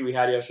barbecue we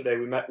had yesterday,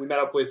 we met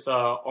up with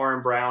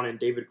Aaron Brown and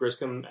David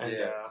Griscom,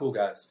 and cool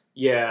guys.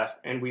 Yeah,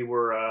 and we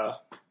were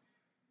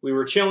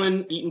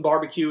chilling, eating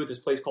barbecue at this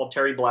place called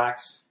Terry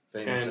Black's,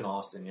 famous in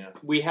Austin. Yeah,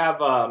 we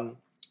have.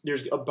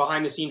 There's a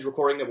behind-the-scenes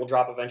recording that will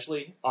drop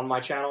eventually on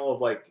my channel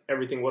of, like,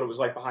 everything, what it was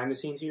like behind the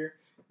scenes here.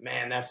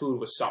 Man, that food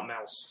was something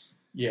else.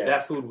 Yeah.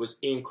 That food was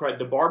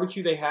incredible. The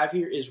barbecue they have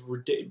here is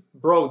ridiculous.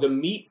 Bro, the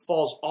meat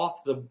falls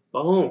off the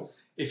bone.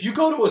 If you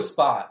go to a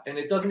spot, and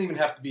it doesn't even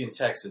have to be in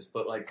Texas,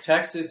 but, like,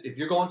 Texas, if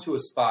you're going to a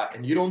spot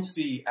and you don't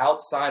see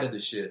outside of the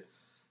shit,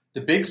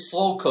 the big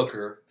slow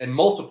cooker and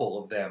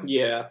multiple of them.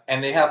 Yeah.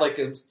 And they have, like,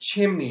 a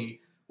chimney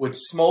with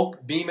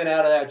smoke beaming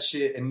out of that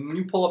shit, and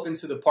you pull up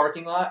into the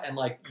parking lot, and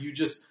like you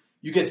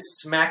get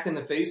smacked in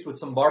the face with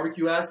some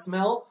barbecue ass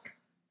smell.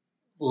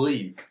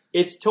 Leave.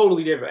 It's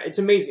totally different. It's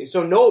amazing.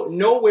 So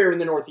nowhere in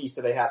the Northeast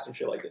do they have some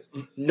shit like this.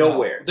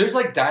 Nowhere. No. There's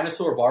like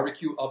Dinosaur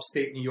Barbecue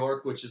upstate New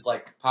York, which is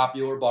like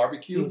popular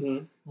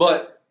barbecue.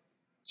 But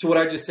to what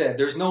I just said,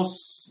 there's no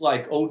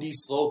like OD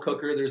slow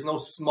cooker. There's no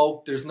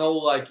smoke. There's no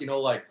like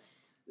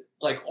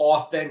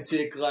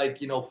authentic,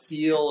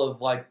 feel of,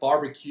 like,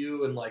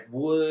 barbecue and, like,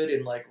 wood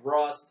and, like,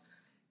 rust.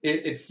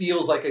 It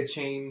feels like a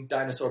chain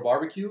Dinosaur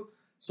Barbecue.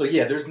 So,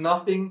 yeah, there's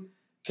nothing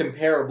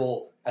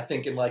comparable, I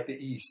think, in, like,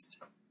 the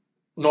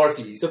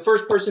Northeast. The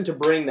first person to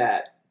bring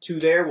that to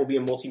there will be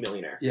a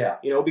multimillionaire. Yeah.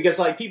 Because,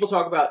 like, people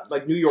talk about,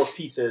 like, New York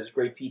pizza is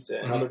great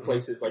pizza, and other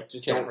places, like,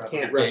 just can't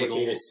replicate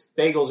it.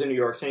 Bagels in New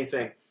York, same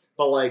thing.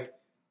 But, like,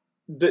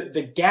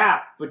 the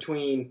gap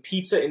between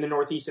pizza in the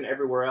Northeast and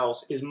everywhere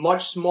else is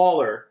much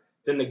smaller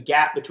than the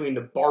gap between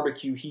the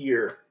barbecue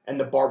here and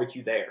the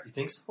barbecue there. You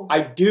think so?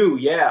 I do,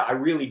 yeah, I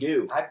really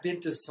do. I've been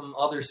to some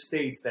other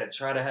states that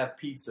try to have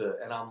pizza,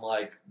 and I'm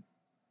like,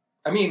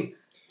 I mean,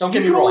 don't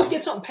get me wrong. You can always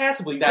get something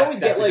passable. You can always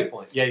get, like, a good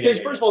point. Yeah.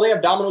 Because first of all, they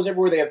have Domino's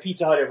everywhere, they have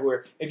Pizza Hut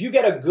everywhere. If you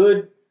get a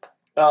good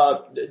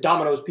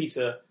Domino's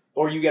pizza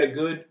or you get a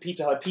good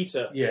Pizza Hut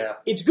pizza. Yeah.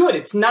 It's good.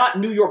 It's not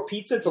New York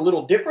pizza. It's a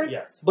little different.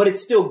 Yes. But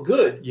it's still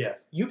good. Yeah.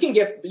 You can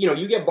get,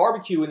 you get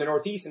barbecue in the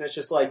Northeast, and it's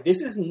just like,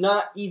 this is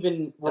not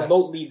even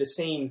remotely the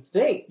same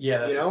thing. Yeah,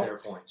 that's a fair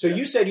point. So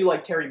you said you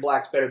like Terry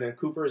Black's better than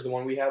Cooper's, the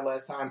one we had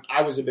last time.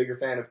 I was a bigger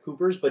fan of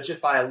Cooper's, but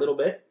just by a little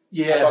bit.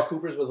 Yeah. I thought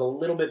Cooper's was a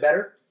little bit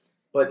better.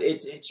 But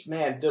it's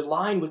man, the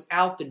line was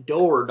out the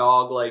door,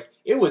 dog. Like,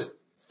 it was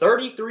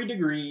 33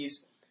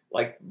 degrees,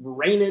 like,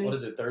 raining. What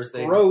is it,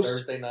 Thursday? Gross.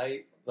 Thursday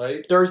night,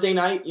 right? Thursday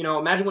night.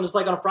 Imagine what it's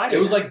like on a Friday. It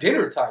was like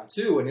dinner time,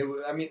 too.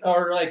 And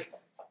or like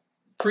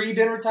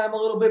pre-dinner time a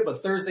little bit,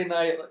 but Thursday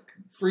night, like,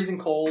 freezing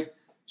cold,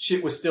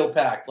 shit was still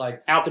packed.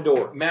 Like, out the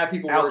door. Mad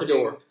people out working. the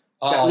door.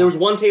 There was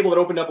one table that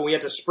opened up and we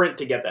had to sprint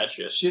to get that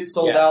shit. Shit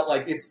sold out.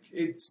 Like,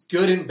 it's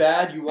good and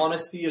bad. You want to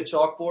see a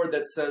chalkboard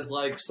that says,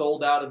 like,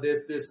 sold out of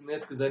this, this, and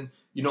this, because then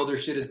their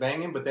shit is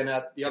banging. But then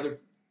at the other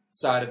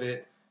side of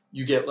it,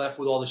 you get left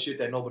with all the shit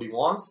that nobody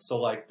wants. So,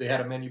 like, they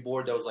had a menu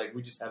board that was like,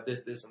 we just have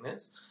this, this, and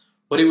this.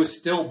 But it was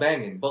still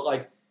banging. But,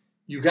 like,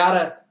 you got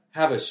to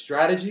have a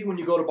strategy when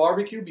you go to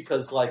barbecue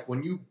because, like,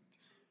 one,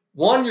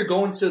 you're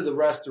going to the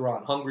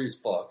restaurant hungry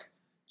as fuck.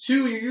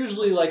 Two, you're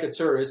usually like a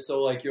tourist,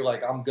 so like you're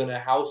like, I'm gonna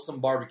house some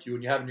barbecue,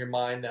 and you have in your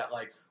mind that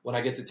like when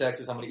I get to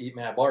Texas, I'm gonna eat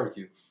mad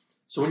barbecue.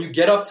 So when you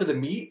get up to the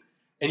meat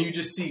and you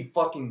just see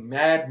fucking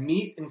mad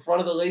meat in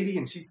front of the lady,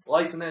 and she's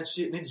slicing that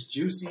shit, and it's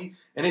juicy,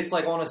 and it's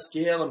like on a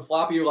scale and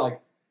floppy, you're like,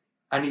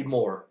 I need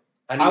more.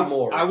 I need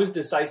more. I was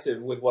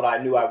decisive with what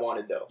I knew I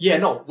wanted, though. Yeah,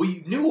 no,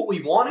 we knew what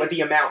we wanted, but the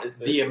amount is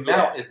the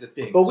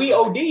thing. But we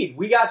OD'd.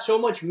 We got so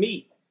much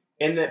meat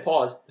in that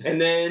pause,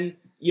 and then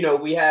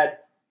we had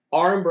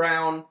Aaron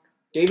Brown,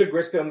 David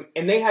Griscom,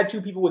 and they had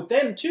two people with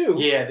them, too.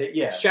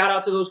 Yeah. Shout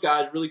out to those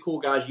guys, really cool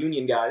guys,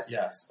 union guys.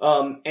 Yes.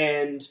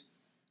 And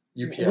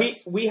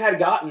UPS. we had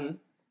gotten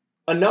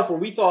enough where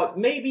we thought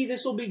maybe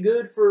this will be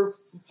good for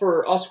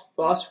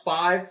us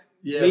five.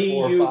 Yeah, me,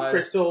 4 or you, 5.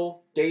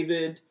 Crystal,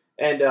 David,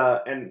 and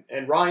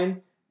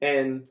Ryan.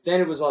 And then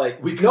it was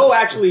like, we could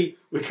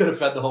have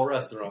fed the whole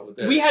restaurant with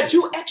that. We had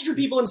 2 extra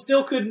people and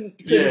still couldn't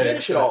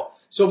finish it all.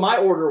 So my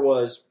order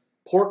was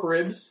pork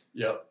ribs.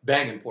 Yep,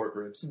 banging pork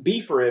ribs.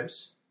 Beef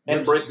ribs.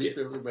 And brisket.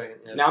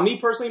 Yeah. Now, me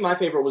personally, my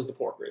favorite was the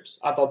pork ribs.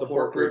 I thought the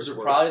pork ribs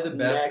were probably the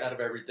best out of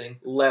everything.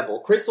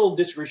 Level. Crystal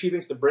disagrees. She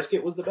thinks the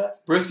brisket was the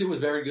best. Brisket was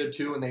very good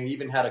too, and they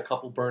even had a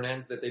couple burn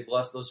ends that they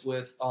blessed us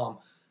with.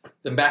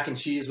 The mac and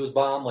cheese was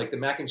bomb. Like the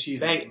mac and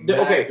cheese, is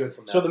good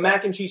from that. So the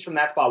mac and cheese from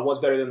that spot was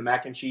better than the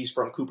mac and cheese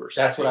from Cooper's.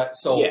 That's what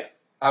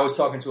I was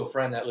talking to a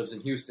friend that lives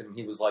in Houston, and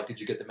he was like, "Did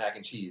you get the mac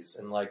and cheese?"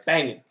 And like,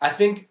 banging. I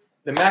think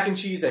the mac and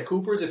cheese at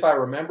Cooper's, if I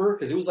remember,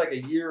 because it was like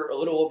a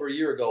little over a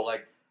year ago,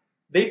 like.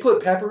 They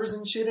put peppers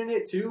and shit in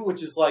it, too,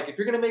 which is like, if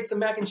you're going to make some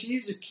mac and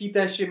cheese, just keep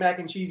that shit mac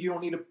and cheese. You don't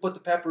need to put the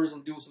peppers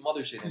and do some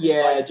other shit in it.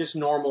 Yeah, like, just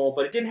normal.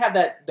 But it didn't have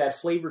that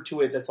flavor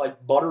to it that's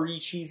like buttery,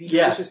 cheesy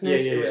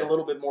deliciousness. It was a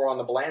little bit more on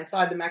the bland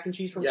side, the mac and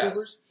cheese from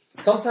Cooper's.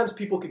 Sometimes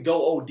people could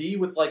go OD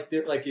with, like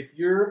if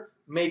you're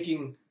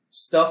making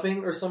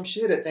stuffing or some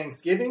shit at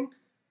Thanksgiving,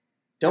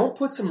 don't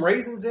put some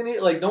raisins in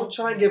it. Like, don't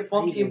try and get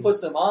funky and put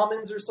some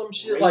almonds or some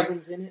shit.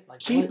 Raisins in it?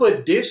 Keep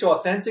a dish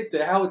authentic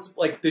to how it's,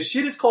 like, the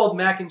shit is called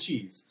mac and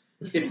cheese.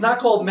 It's not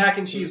called mac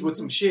and cheese with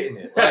some shit in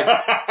it. Like,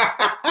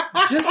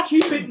 just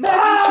keep it mac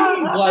and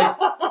cheese. Like,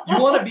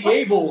 you want to be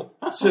able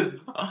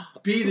to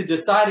be the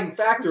deciding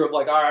factor of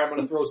like, all right, I'm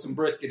going to throw some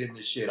brisket in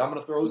this shit. I'm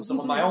going to throw some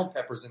of my own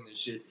peppers in this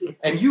shit.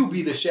 And you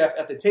be the chef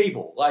at the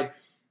table. Like,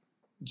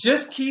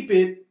 just keep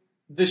it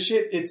the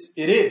shit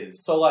it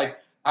is. So, like,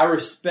 I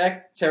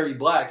respect Terry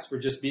Black's for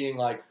just being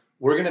like,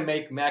 we're going to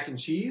make mac and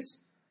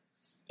cheese.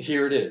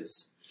 Here it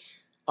is.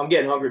 I'm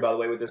getting hungry, by the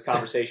way, with this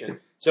conversation.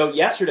 So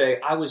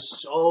yesterday, I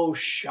was so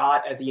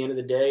shot at the end of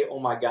the day. Oh,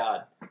 my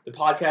God. The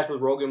podcast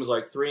with Rogan was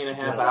like 3.5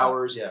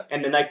 hours. Yeah.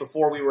 And the night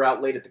before, we were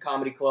out late at the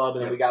comedy club,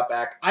 and then we got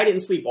back. I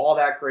didn't sleep all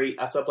that great.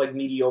 I slept like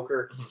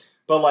mediocre.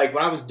 But like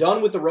when I was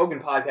done with the Rogan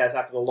podcast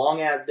after the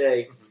long-ass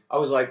day, I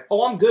was like,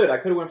 oh, I'm good. I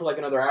could have went for like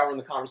another hour in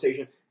the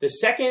conversation. The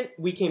second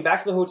we came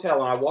back to the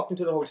hotel and I walked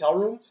into the hotel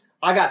room,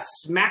 I got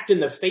smacked in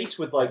the face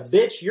with like,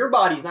 bitch, your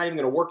body's not even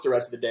going to work the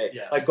rest of the day.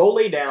 Yes. Like, go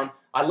lay down.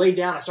 I laid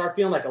down. I started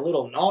feeling like a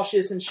little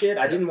nauseous and shit.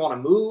 I didn't want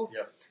to move.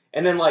 Yep.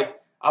 And then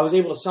like I was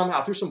able to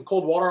somehow, through some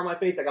cold water on my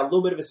face, I got a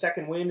little bit of a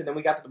second wind, and then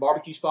we got to the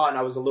barbecue spot and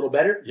I was a little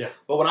better. Yeah.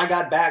 But when I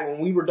got back, when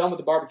we were done with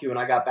the barbecue and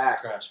I got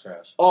back.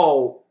 Crash.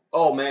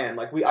 Oh man,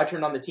 like I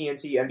turned on the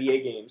TNT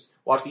NBA games,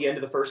 watched the end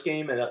of the first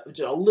game and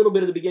a little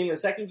bit of the beginning of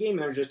the second game, and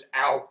they were just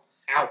out.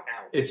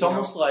 It's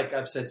almost like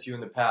I've said to you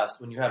in the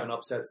past, when you have an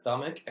upset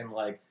stomach and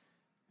like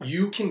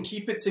you can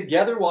keep it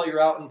together while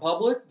you're out in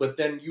public, but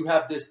then you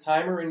have this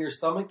timer in your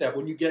stomach that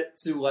when you get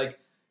to like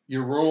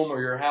your room or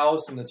your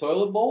house and the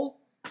toilet bowl,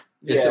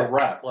 it's a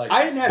wrap. Like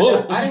I didn't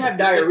have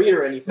diarrhea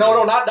or anything.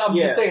 No, not. I'm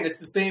just saying it's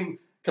the same.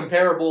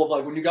 Comparable of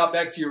like when you got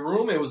back to your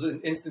room, it was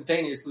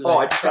instantaneously. Like,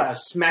 I just got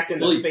smacked in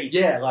the face.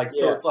 Yeah, like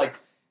so. It's like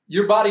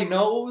your body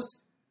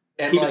knows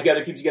and keep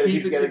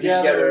it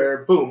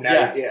together. Boom.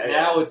 Now,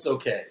 now it's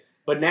okay.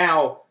 But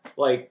now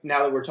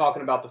that we're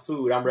talking about the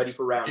food, I'm ready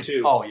for round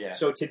 2. Oh yeah.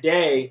 So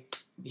today,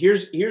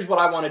 here's what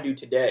I want to do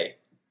today.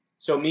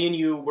 So me and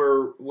you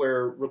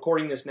we're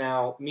recording this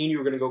now. Me and you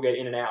are going to go get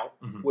In-N-Out,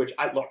 which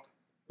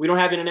we don't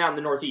have In-N-Out in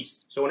the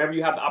Northeast. So whenever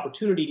you have the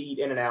opportunity to eat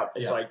In-N-Out,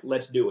 it's like,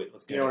 let's do it.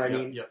 Let's get you know it. what I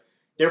mean? Yep.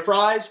 Their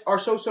fries are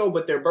so-so,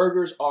 but their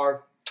burgers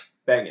are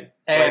banging.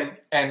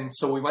 And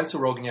so we went to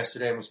Rogan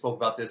yesterday and we spoke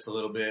about this a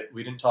little bit.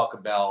 We didn't talk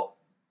about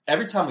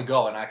every time we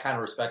go, and I kind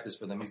of respect this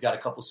for them. He's got a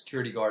couple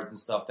security guards and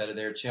stuff that are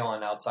there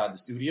chilling outside the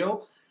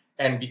studio.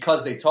 And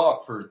because they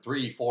talk for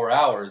 3-4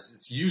 hours,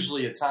 it's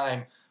usually a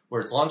time where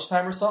it's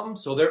lunchtime or something.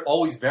 So they're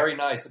always very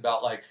nice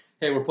about like,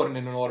 hey, we're putting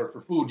in an order for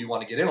food. Do you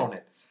want to get in on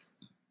it?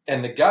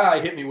 And the guy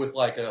hit me with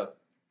like do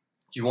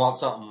you want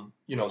something,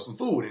 some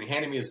food? And he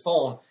handed me his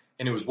phone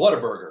and it was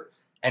Whataburger.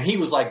 And he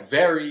was like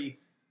very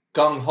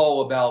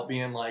gung-ho about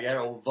being like,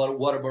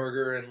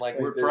 Whataburger and like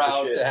we're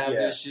proud to have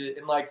this shit.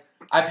 And like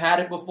I've had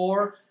it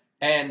before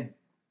and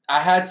I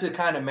had to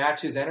kind of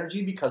match his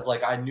energy because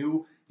like I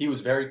knew he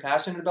was very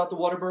passionate about the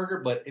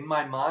Whataburger, but in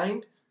my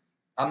mind,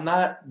 I'm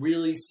not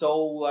really so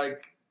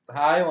like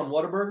high on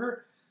Whataburger.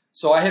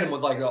 So I hit him with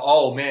like,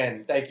 oh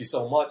man, thank you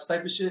so much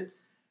type of shit.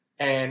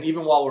 And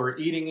even while we were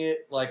eating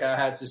it, like I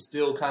had to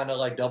still kind of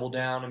like double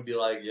down and be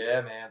like,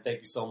 yeah, man, thank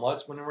you so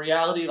much. When in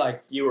reality,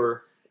 like you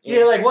were,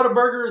 like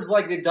Whataburger is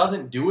like, it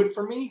doesn't do it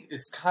for me.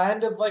 It's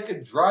kind of like a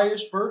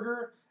dryish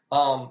burger.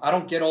 I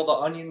don't get all the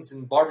onions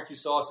and barbecue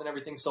sauce and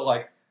everything. So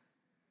like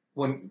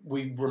when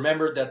we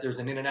remembered that there's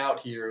an In-N-Out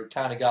here, it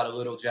kind of got a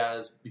little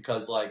jazzed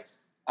because like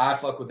I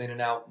fuck with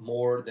In-N-Out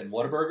more than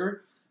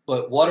Whataburger.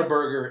 But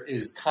Whataburger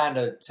is kind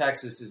of,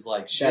 Texas is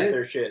like shit. That's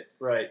their shit,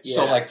 right. Yeah.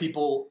 So like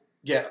people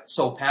get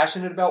so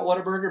passionate about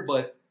Whataburger,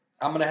 but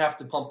I'm going to have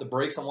to pump the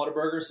brakes on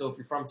Whataburger. So if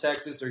you're from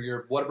Texas or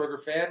you're a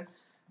Whataburger fan,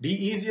 be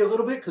easy a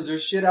little bit because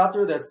there's shit out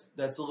there that's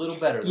a little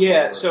better than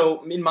Whataburger.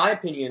 So in my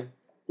opinion,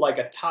 like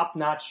a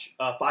top-notch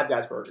Five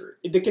Guys burger,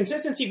 the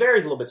consistency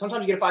varies a little bit.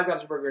 Sometimes you get a Five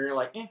Guys burger and you're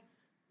like, eh.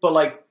 But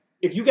like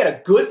if you get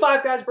a good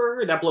Five Guys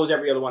burger, that blows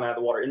every other one out of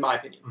the water, in my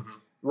opinion. Mm-hmm.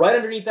 Right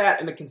underneath that,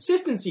 and the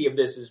consistency of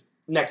this is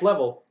next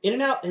level.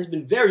 In-N-Out has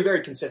been very,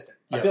 very consistent.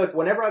 Yep. I feel like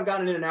whenever I've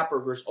gotten an In-N-Out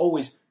burger, it's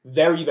always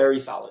very, very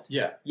solid.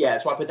 Yeah,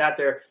 so I put that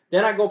there.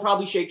 Then I go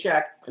probably Shake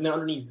Shack, and then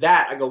underneath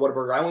that, I go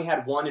Whataburger. I only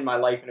had one in my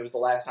life, and it was the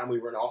last time we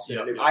were in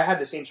Austin. Yep. I had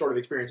the same sort of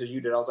experience as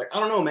you did. I was like, I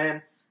don't know,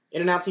 man.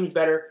 In-N-Out seems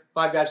better.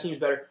 Five Guys seems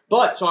better.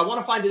 But, so I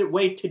want to find a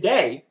way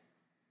today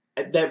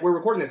that we're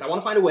recording this. I want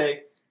to find a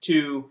way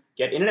to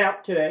get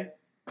In-N-Out today,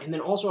 and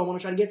then also I want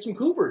to try to get some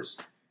Coopers.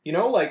 You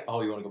know, like...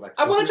 Oh, you want to go back to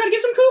Coopers? I want to try to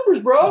get some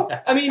Coopers, bro.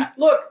 I mean,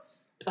 look...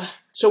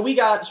 So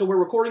we're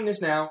recording this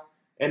now,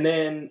 and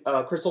then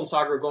Crystal and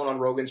Saga are going on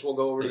Rogan, so we'll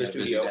go over to the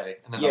studio. Busy day.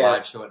 And then the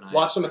live show at night.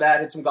 Watch some of that,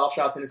 hit some golf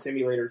shots in a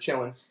simulator,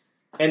 chilling.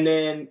 And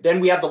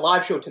then we have the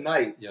live show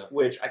tonight,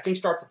 which I think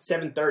starts at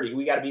 7:30.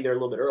 We got to be there a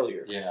little bit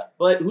earlier. Yeah.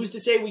 But who's to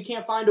say we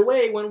can't find a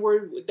way when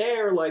we're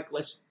there, like,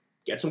 let's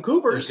get some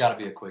Coopers. There's got to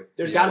be a quick...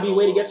 There's got to be a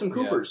way to get some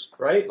Coopers,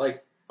 right?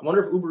 Like, I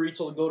wonder if Uber Eats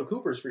will go to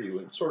Coopers for you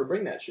and sort of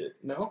bring that shit.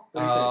 No? What do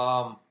you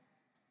think?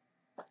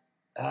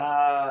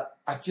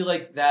 I feel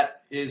like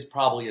that is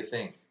probably a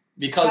thing.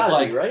 Because,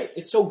 like... right?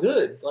 It's so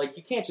good. Like,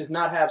 you can't just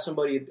not have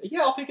somebody...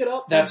 Yeah, I'll pick it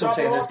up. That's what I'm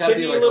saying. There's got to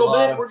be, like, a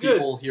lot of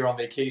people here on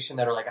vacation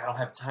that are like, I don't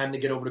have time to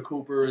get over to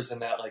Cooper's,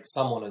 and that, like,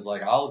 someone is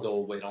like, I'll go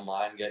wait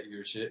online, get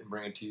your shit, and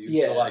bring it to you.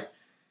 Yeah. So, like,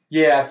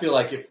 yeah, I feel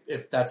like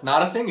if that's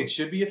not a thing, it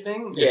should be a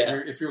thing.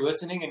 Yeah. If you're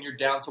listening and you're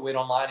down to wait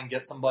online and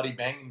get somebody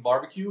banging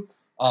barbecue,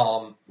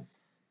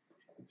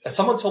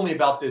 someone told me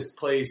about this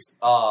place...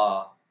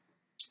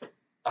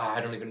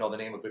 I don't even know the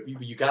name of it,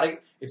 but you gotta,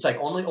 it's like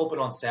only open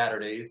on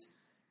Saturdays,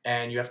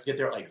 and you have to get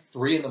there at like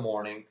 3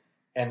 a.m,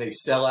 and they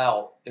sell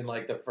out in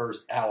like the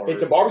first hour.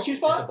 It's a barbecue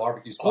spot? It's a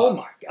barbecue spot. Oh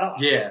my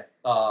God. Yeah.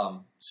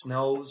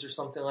 Snows or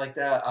something like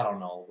that. I don't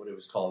know what it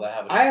was called.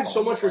 I have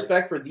so much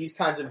respect for these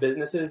kinds of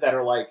businesses that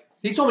are like...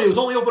 He told me it was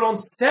only open on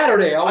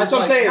Saturday. That's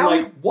what I'm saying.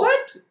 Like,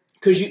 what?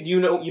 Because you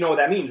know what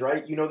that means,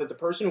 right? You know that the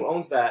person who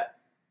owns that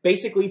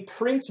basically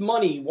prints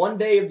money one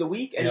day of the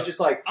week, and he's just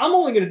like, I'm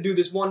only going to do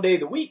this one day of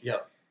the week.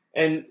 Yep.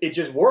 And it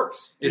just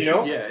works, you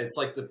know? Yeah, it's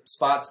like the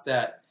spots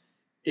that,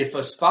 if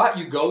a spot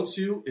you go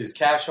to is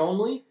cash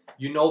only,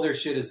 you know their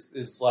shit is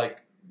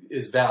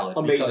valid.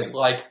 Amazing. Because,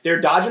 like... They're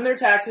dodging their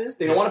taxes.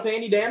 They don't want to pay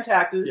any damn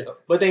taxes.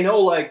 But they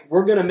know, like,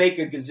 we're going to make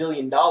 $1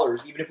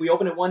 gazillion, even if we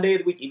open it one day of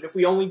the week, even if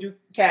we only do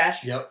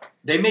cash. Yep.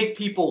 They make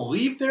people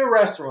leave their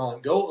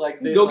restaurant,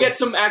 go get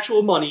some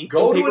actual money.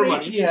 Go to an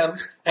ATM,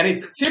 and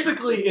it's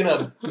typically in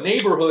a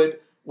neighborhood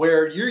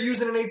where you're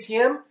using an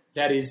ATM...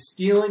 That is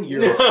stealing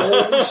your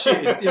own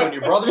shit. It's stealing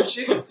your brother's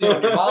shit. It's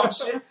stealing your mom's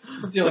shit.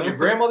 It's stealing your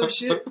grandmother's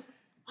shit.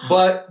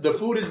 But the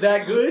food is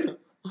that good.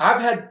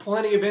 I've had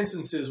plenty of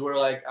instances where,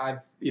 like,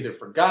 I've either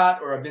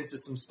forgot or I've been to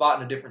some spot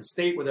in a different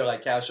state where they're,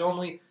 like, cash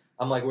only.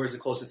 I'm like, where's the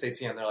closest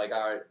ATM? They're like,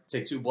 all right,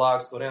 take 2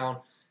 blocks, go down.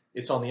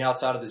 It's on the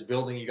outside of this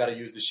building. You got to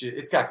use the shit.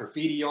 It's got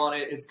graffiti on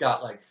it. It's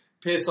got, like,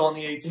 piss on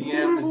the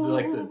ATM.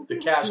 Like, the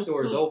cash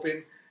store is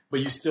open. But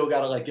you still got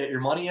to, like, get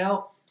your money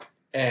out.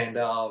 And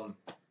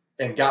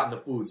gotten the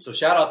food. So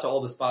shout out to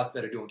all the spots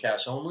that are doing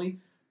cash only,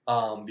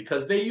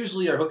 because they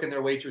usually are hooking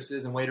their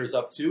waitresses and waiters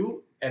up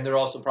too, and they're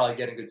also probably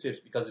getting good tips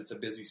because it's a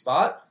busy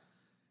spot.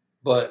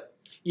 But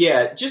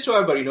Yeah, just so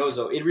everybody knows,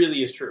 though, it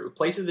really is true.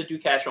 Places that do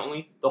cash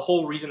only, the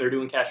whole reason they're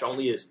doing cash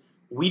only is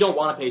we don't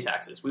want to pay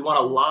taxes. We want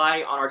to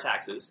lie on our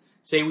taxes.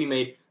 Say we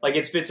made, like,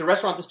 if it's a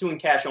restaurant that's doing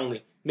cash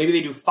only, maybe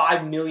they do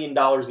 $5 million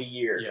a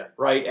year,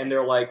 right? And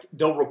they're like,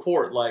 they'll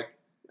report, like,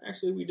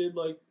 actually, we did,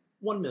 like,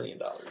 $1 million.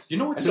 You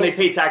know what's and so they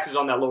pay taxes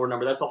on that lower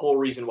number. That's the whole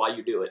reason why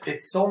you do it.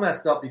 It's so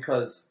messed up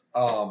because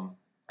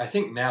I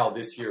think now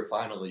this year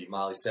finally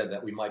Molly said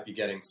that we might be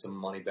getting some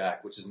money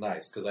back, which is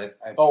nice because I've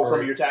heard,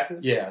 from your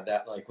taxes? Yeah,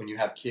 that like when you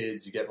have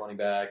kids, you get money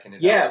back, and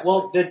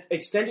the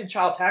extended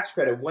child tax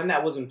credit when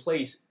that was in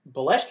place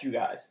blessed you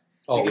guys.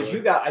 Oh, because really?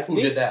 you got, I think,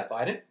 who did that?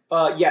 Biden?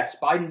 Yes,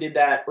 Biden did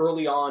that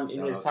early on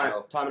in his time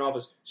in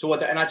office. So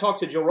and I talked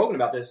to Joe Rogan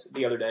about this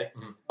the other day.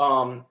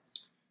 Mm-hmm.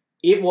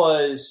 It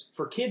was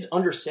for kids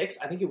under 6.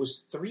 I think it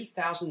was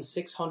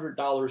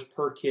 $3,600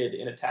 per kid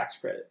in a tax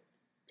credit.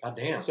 God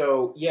damn.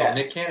 So yeah, so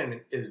Nick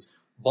Cannon is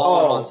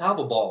balling on top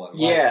of balling.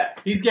 Like,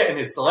 he's getting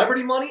his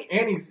celebrity money,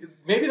 and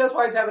maybe that's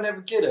why he's having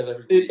every kid of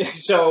every.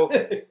 So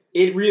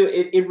it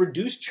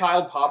reduced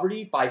child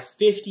poverty by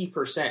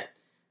 50%.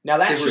 Now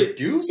that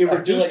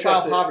reduced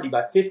child poverty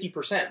by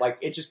 50%. Like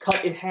it just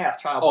cut in half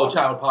child. Oh, poverty.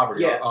 child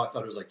poverty. Yeah. Oh, I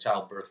thought it was like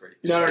child birth rate.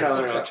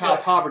 No.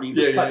 Child poverty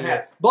was cut in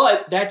half.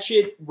 But that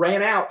shit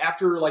ran out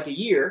after like a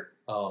year.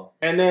 Oh.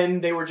 And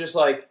then they were just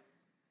like,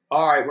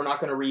 "All right, we're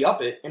not going to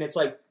re-up it." And it's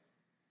like,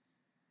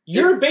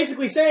 you're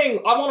basically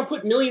saying I want to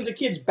put millions of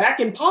kids back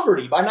in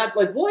poverty by not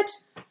like what?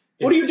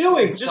 What are you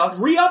doing?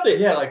 Just re-up it.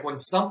 Yeah, like when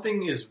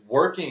something is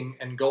working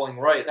and going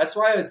right. That's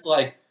why it's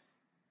like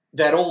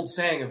that old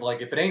saying of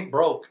like if it ain't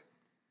broke,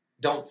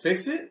 don't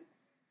fix it,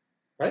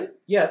 right?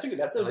 Yeah,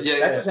 that's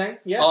a saying.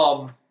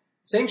 Yeah.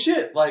 Same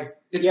shit. Like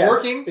it's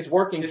working. It's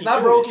working. It's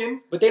not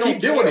broken. But they don't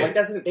keep doing it.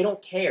 Like they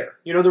don't care.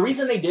 You know, the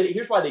reason they did it.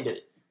 Here's why they did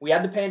it. We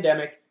had the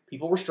pandemic.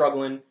 People were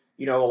struggling.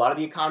 You know, a lot of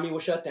the economy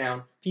was shut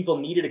down. People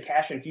needed a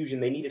cash infusion.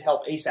 They needed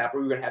help ASAP, or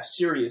we were going to have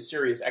serious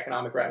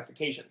economic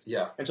ramifications.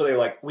 Yeah. And so they were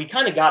like, we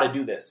kind of got to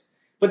do this.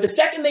 But the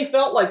second they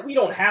felt like we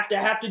don't have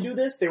to do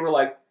this, they were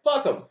like,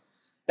 fuck them.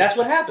 That's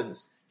what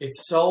happens.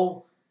 It's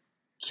so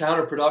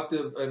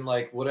counterproductive and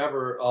like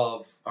whatever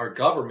of our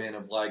government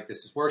of like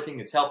this is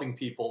working, it's helping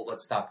people,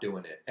 let's stop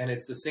doing it. And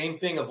it's the same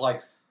thing of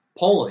like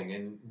polling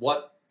and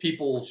what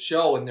people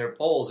show in their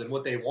polls and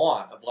what they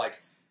want of like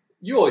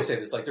you always say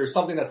this like there's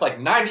something that's like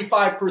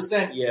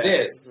 95%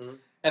 this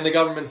and the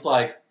government's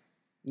like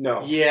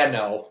no.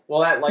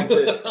 Well, that like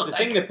the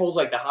thing that pulls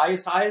like the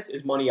highest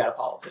is money out of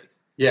politics.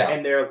 Yeah.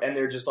 And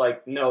they're just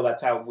like, no,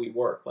 that's how we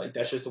work. Like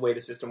that's just the way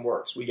the system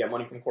works. We get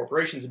money from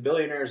corporations and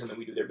billionaires and then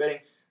we do their bidding.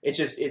 It's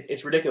just,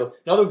 it's ridiculous.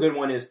 Another good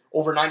one is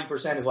over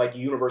 90% is like a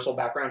universal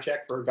background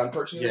check for gun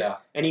purchases. Yeah.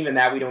 And even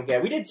that we don't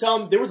get. We did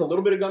there was a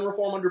little bit of gun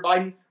reform under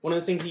Biden. One of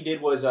the things he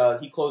did was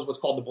he closed what's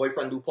called the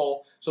boyfriend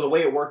loophole. So the way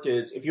it worked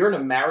is if you're in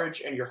a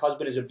marriage and your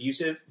husband is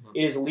abusive,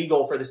 it is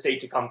legal for the state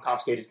to come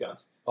confiscate his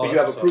guns. If you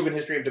have a proven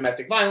history of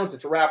domestic violence,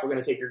 it's a wrap. We're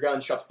going to take your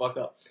guns. Shut the fuck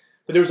up.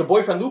 But there was a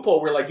boyfriend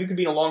loophole where like you could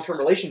be in a long-term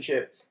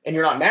relationship and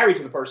you're not married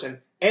to the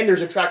person and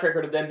there's a track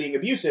record of them being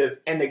abusive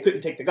and they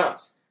couldn't take the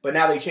guns. But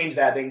now they changed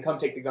that. They can come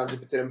take the guns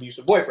if it's an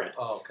abusive boyfriend.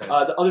 Oh, okay.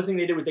 The other thing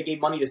they did was they gave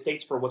money to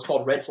states for what's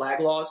called red flag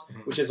laws,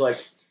 which is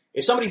like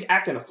if somebody's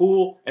acting a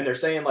fool and they're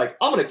saying like,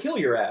 I'm going to kill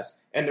your ass,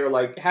 and they're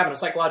like having a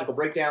psychological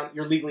breakdown,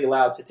 you're legally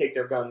allowed to take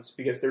their guns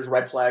because there's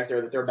red flags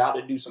there that they're about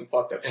to do some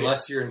fucked up shit.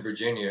 Unless you're in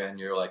Virginia and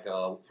you're like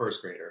a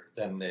first grader,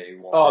 then they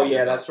won't. Oh,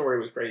 yeah, that story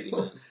was crazy,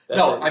 man.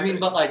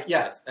 But like,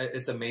 yes,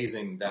 it's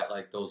amazing that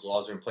like those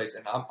laws are in place.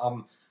 And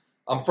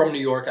I'm from New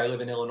York. I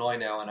live in Illinois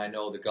now, and I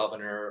know the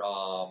governor,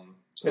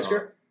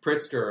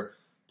 Pritzker,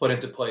 put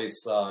into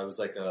place, it was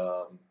like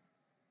a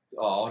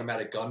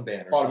automatic gun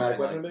ban or automatic something.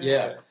 Weapon ban?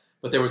 Yeah.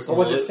 But there was some... Or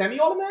was it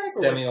semi-automatic?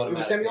 Semi-automatic. It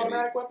was a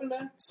semi-automatic weapon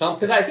ban? Something.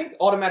 Because I think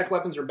automatic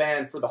weapons are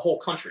banned for the whole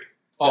country.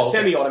 Oh, okay.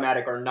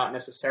 Semi-automatic are not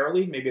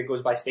necessarily. Maybe it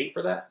goes by state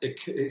for that.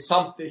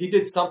 He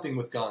did something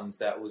with guns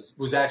that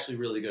was actually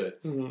really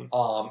good.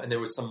 Mm-hmm. And there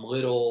was some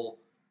little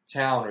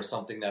town or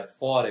something that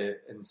fought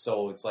it, and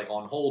so it's like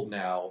on hold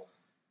now.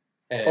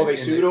 And they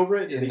sued over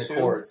it? In the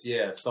courts,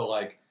 yeah. So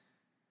like...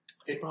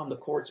 It's from the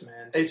courts,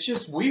 man. It's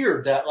just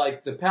weird that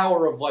like the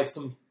power of like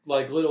some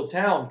like little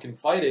town can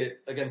fight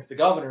it against the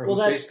governor who's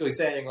basically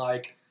saying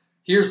like,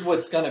 here's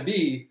what's gonna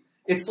be.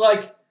 It's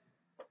like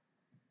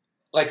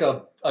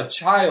a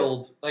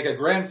child, like a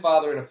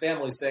grandfather in a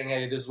family saying,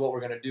 hey, this is what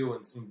we're gonna do,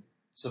 and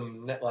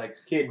some like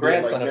kid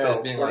grandson of his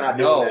being like,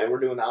 no,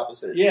 we're doing the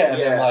opposite. Yeah,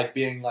 and then like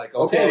being like,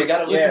 okay, we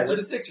gotta listen to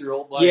the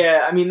 6-year-old. Like,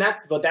 yeah, I mean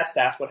that's what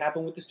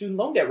happened with the student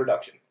loan debt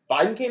reduction.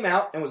 Biden came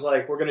out and was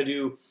like, we're gonna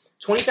do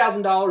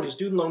 $20,000 of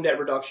student loan debt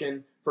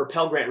reduction for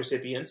Pell Grant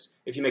recipients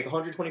if you make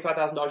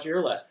 $125,000 a year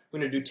or less. We're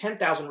going to do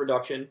 $10,000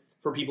 reduction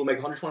for people who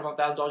make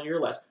 $125,000 a year or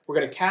less. We're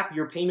going to cap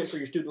your payment for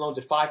your student loans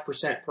at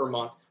 5% per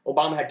month.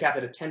 Obama had capped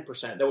it at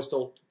 10%. That was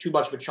still too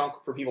much of a chunk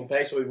for people to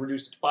pay, so he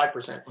reduced it to 5%.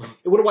 Mm-hmm.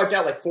 It would have wiped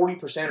out like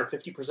 40% or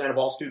 50% of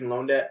all student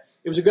loan debt.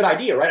 It was a good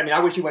idea, right? I mean, I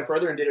wish he went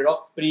further and did it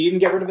all, but he didn't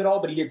get rid of it all,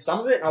 but he did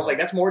some of it, and I was like,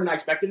 that's more than I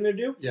expected him to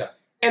do. Yeah.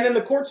 And then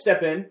the courts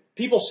step in,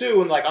 people sue,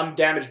 and like, I'm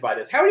damaged by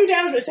this. How are you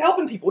damaged? It's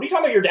helping people. What are you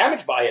talking about? You're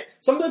damaged by it.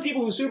 Some of the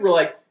people who sued were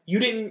like, you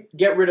didn't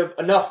get rid of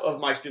enough of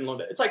my student loan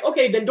debt. It's like,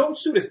 okay, then don't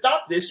sue to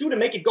stop this. Sue to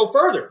make it go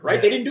further, right?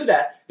 Yeah. They didn't do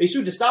that. They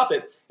sued to stop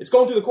it. It's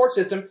going through the court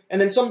system, and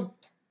then some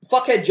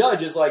fuckhead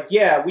judge is like,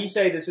 yeah, we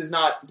say this is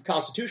not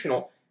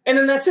constitutional. And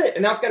then that's it.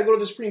 And now it's got to go to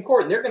the Supreme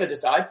Court, and they're going to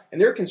decide,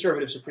 and they're a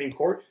conservative Supreme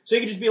Court. So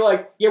you can just be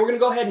like, yeah, we're going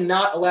to go ahead and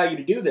not allow you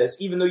to do this,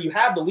 even though you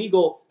have the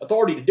legal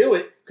authority to do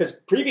it, because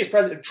previous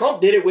President Trump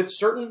did it with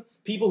certain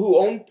people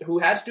who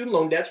had student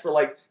loan debts for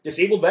like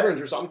disabled veterans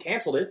or something,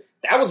 canceled it.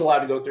 That was allowed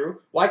to go through.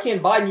 Why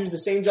can't Biden use the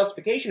same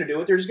justification to do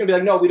it? They're just going to be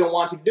like, no, we don't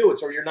want you to do it,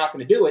 so you're not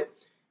going to do it.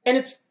 And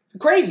it's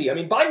crazy. I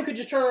mean, Biden could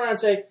just turn around and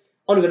say,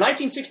 under the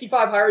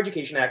 1965 Higher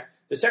Education Act,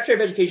 the Secretary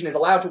of Education is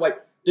allowed to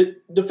wipe.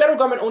 The federal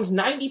government owns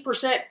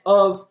 90%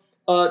 of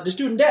the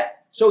student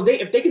debt. So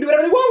if they can do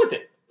whatever they want with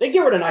it, they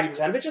get rid of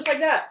 90% of it just like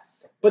that.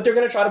 But they're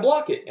going to try to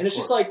block it. And it's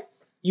just like,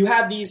 you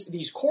have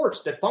these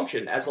courts that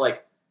function as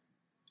like,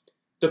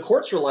 the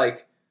courts are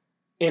like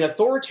an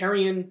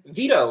authoritarian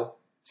veto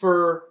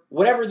for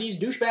whatever these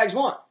douchebags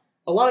want.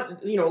 A lot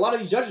of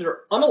these judges are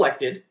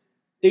unelected.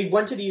 They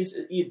went to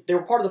they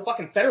were part of the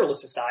fucking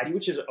Federalist Society,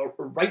 which is a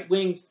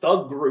right-wing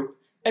thug group,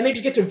 and they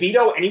just get to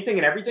veto anything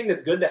and everything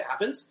that's good that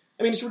happens.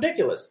 I mean, it's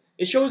ridiculous.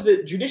 It shows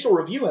that judicial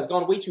review has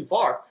gone way too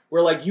far,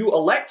 where like you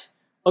elect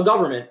a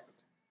government,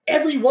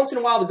 every once in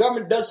a while the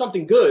government does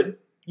something good,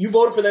 you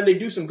voted for them, they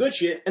do some good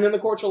shit, and then the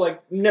courts are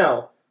like,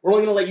 no, we're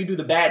only going to let you do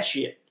the bad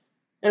shit.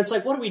 And it's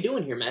like, what are we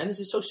doing here, man? This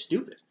is so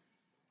stupid.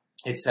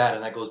 It's sad,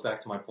 and that goes back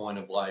to my point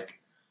of like,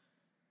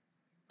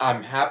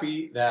 I'm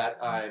happy that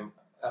I'm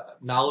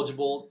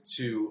knowledgeable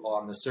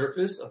on the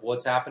surface of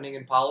what's happening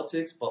in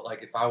politics, but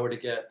like if I were to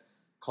get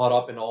caught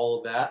up in all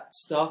of that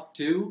stuff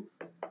too,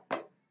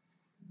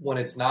 when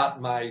it's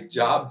not my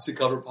job to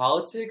cover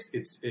politics,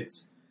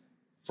 it's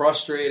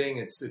frustrating,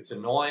 it's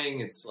annoying,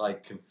 it's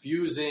like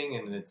confusing,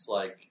 and it's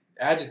like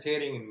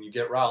agitating, and you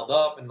get riled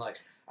up, and like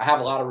I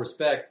have a lot of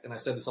respect, and I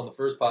said this on the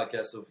first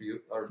podcast, so if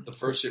you or the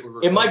first shit we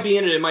recorded, it might be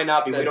in it might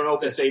not be. We don't know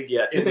if it's saved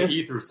yet. In the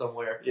ether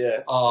somewhere. Yeah.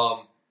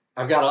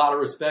 I've got a lot of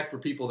respect for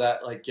people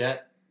that like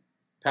get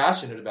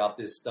passionate about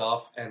this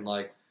stuff and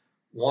like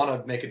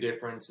want to make a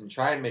difference and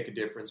try and make a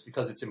difference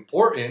because it's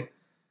important.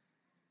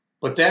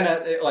 But then,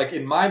 like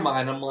in my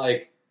mind, I'm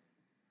like,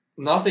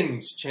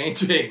 nothing's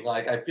changing.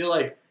 Like I feel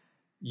like,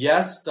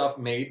 yes, stuff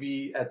may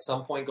be at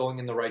some point going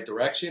in the right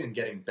direction and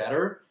getting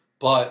better,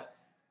 but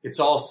it's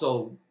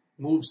also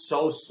moves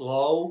so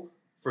slow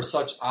for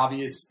such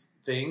obvious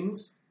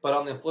things. But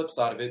on the flip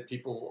side of it,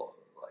 people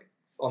like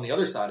on the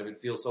other side of it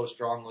feel so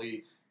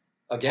strongly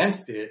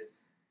against it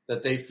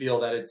that they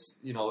feel that it's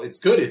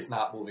good it's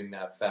not moving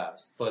that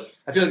fast. But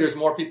I feel like there's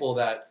more people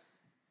that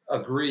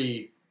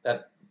agree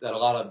that a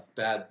lot of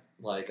bad,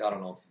 like, I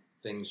don't know,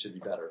 things should be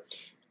better.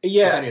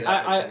 Yeah,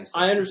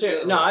 I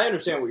understand. No, I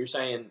understand what you're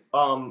saying.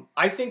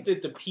 I think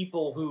that the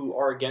people who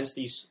are against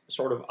these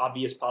sort of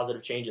obvious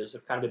positive changes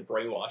have kind of been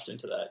brainwashed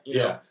into that. You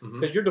know?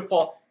 Because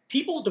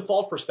people's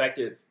default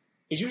perspective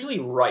is usually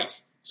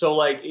right. So,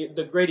 like,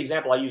 the great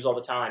example I use all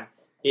the time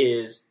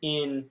is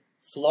in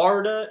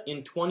Florida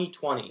in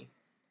 2020,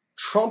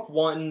 Trump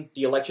won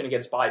the election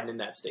against Biden in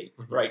that state,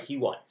 right? He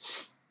won.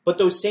 But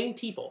those same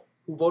people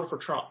who voted for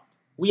Trump,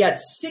 we had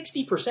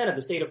 60% of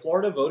the state of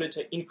Florida voted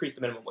to increase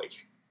the minimum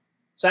wage.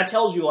 So that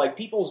tells you, like,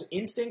 people's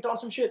instinct on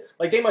some shit.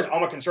 Like, they might,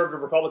 I'm a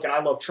conservative Republican,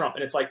 I love Trump.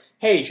 And it's like,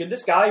 hey, should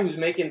this guy who's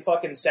making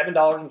fucking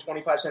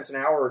 $7.25 an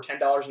hour or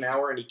 $10 an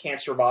hour and he can't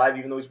survive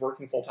even though he's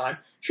working full time,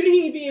 should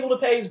he be able to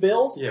pay his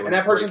bills? Yeah, and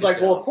that person's like,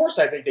 well, of course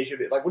I think they should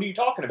be. Like, what are you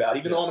talking about?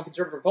 Even though I'm a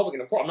conservative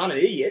Republican, of course, I'm not an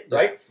idiot,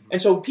 right? And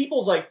so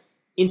people's, like,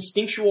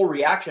 instinctual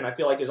reaction, I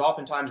feel like, is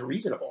oftentimes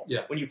reasonable.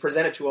 Yeah. When you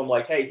present it to them,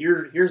 like, hey,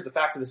 here's the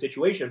facts of the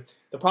situation.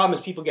 The problem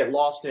is people get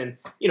lost in,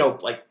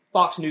 like,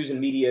 Fox News and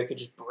media could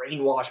just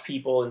brainwash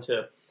people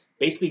into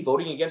basically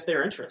voting against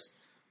their interests.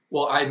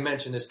 Well, I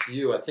mentioned this to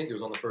you, I think it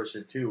was on the first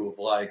shit too, of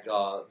like,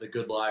 the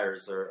good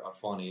liars are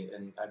funny,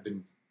 and I've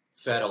been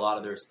fed a lot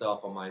of their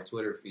stuff on my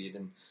Twitter feed,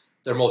 and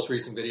their most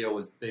recent video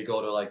was they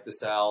go to like the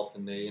South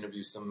and they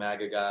interview some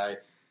MAGA guy,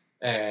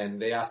 and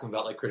they ask him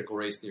about like critical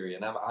race theory,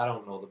 and I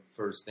don't know the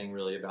first thing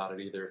really about it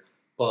either,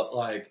 but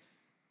like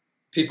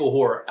people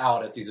who are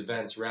out at these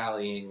events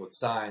rallying with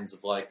signs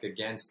of like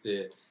against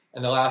it,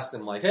 and they'll ask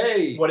them like,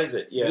 hey, what is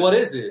it? Yeah. What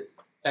is it?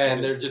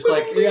 And they're just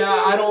like,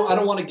 yeah, I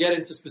don't want to get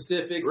into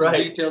specifics and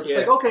details. It's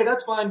like, okay,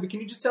 that's fine, but can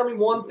you just tell me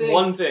one thing?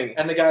 One thing.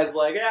 And the guy's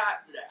like,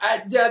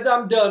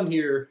 I'm done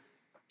here.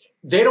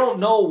 They don't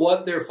know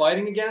what they're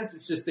fighting against.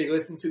 It's just they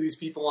listen to these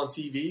people on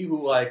TV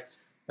who like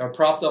are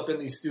propped up in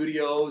these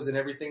studios and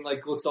everything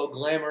like looks all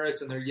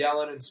glamorous, and they're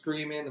yelling and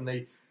screaming, and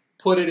they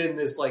put it in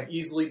this like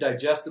easily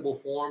digestible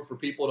form for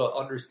people to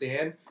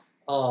understand.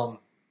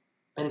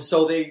 And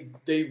so they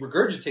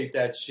regurgitate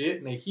that shit,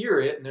 and they hear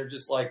it, and they're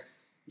just like,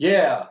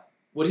 yeah,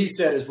 what he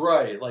said is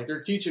right. Like,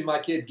 they're teaching my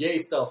kid gay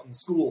stuff in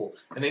school,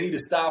 and they need to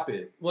stop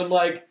it. When,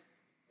 like,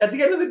 at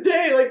the end of the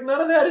day, like,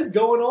 none of that is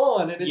going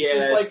on. And it's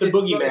just like... the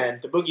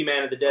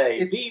boogeyman of the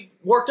day. He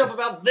worked up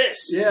about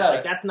this. Yeah.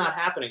 Like, that's not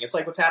happening. It's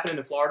like what's happening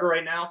in Florida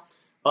right now.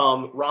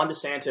 Ron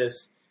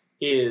DeSantis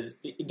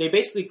they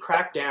basically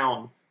cracked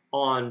down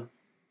on,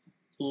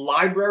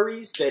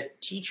 libraries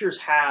that teachers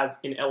have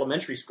in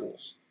elementary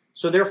schools.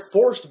 So they're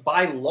forced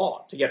by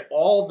law to get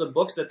all the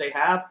books that they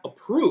have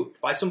approved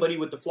by somebody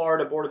with the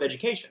Florida Board of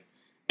Education.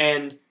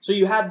 And so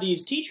you have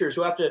these teachers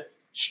who have to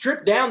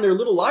strip down their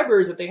little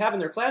libraries that they have in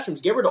their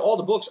classrooms, get rid of all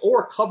the books,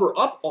 or cover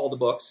up all the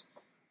books,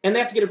 and they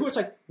have to get approved. It's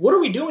like, what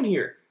are we doing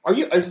here?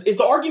 Is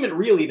the argument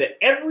really that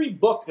every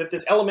book that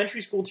this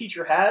elementary school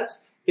teacher has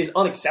is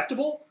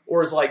unacceptable?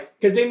 Or is like,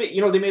 because they made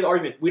the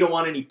argument, we don't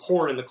want any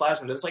porn in the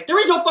classroom. And it's like, there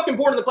is no fucking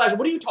porn in the classroom.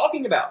 What are you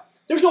talking about?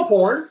 There's no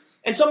porn.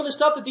 And some of the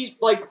stuff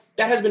that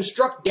that has been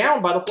struck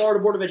down by the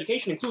Florida Board of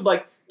Education include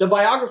like the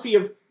biography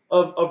of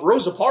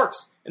Rosa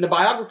Parks and the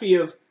biography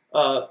of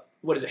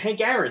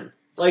Hank Aaron.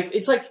 Like,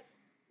 it's like,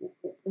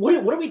 what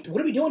are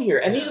we doing here?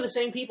 And these are the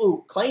same people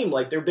who claim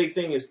like their big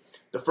thing is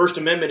the First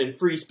Amendment and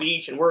free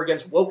speech, and we're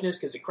against wokeness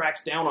because it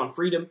cracks down on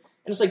freedom.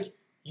 And it's like,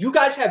 you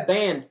guys have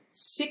banned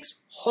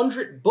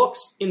 600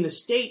 books in the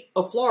state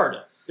of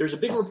Florida. There's a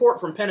big report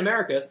from PEN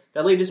America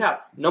that laid this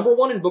out. Number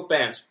one in book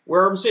bans,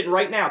 where I'm sitting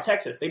right now,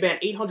 Texas. They banned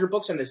 800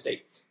 books in this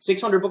state.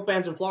 600 book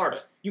bans in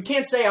Florida. You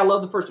can't say, I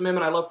love the First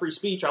Amendment, I love free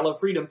speech, I love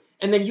freedom,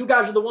 and then you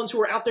guys are the ones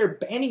who are out there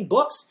banning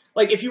books?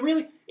 Like, if you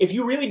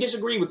really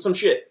disagree with some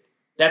shit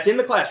that's in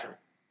the classroom,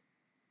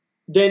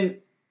 then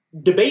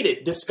debate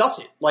it, discuss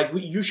it. Like,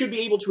 you should be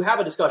able to have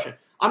a discussion.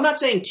 I'm not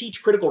saying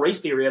teach critical race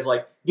theory as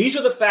like, these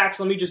are the facts,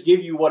 let me just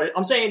give you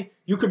I'm saying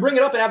you could bring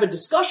it up and have a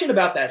discussion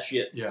about that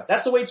shit. Yeah.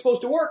 That's the way it's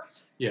supposed to work.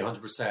 Yeah,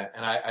 100%.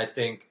 And I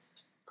think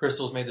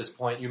Crystal's made this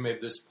point, you made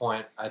this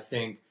point. I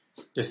think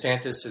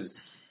DeSantis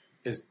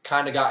has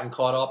kind of gotten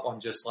caught up on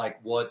just like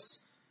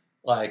what's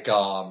like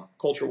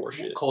culture war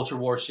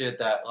shit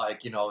that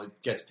like,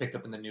 it gets picked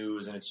up in the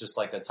news, and it's just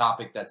like a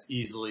topic that's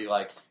easily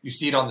like, you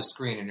see it on the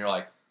screen and you're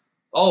like,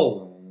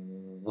 oh,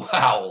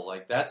 wow,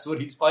 like that's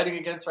what he's fighting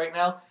against right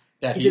now.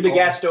 That he did the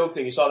gas stove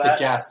thing. You saw that?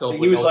 The gas stove.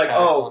 He was like,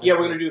 oh, yeah,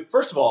 we're going to do,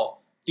 first of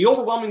all, the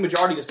overwhelming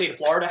majority of the state of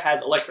Florida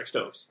has electric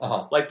stoves.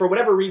 Uh-huh. Like, for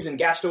whatever reason,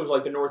 gas stoves,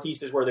 like, the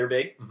Northeast is where they're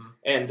big. Mm-hmm.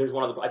 And there's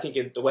one of the, I think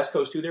in the West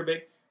Coast, too, they're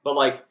big. But,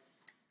 like,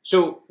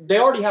 so they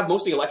already have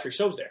mostly electric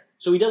stoves there.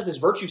 So he does this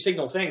virtue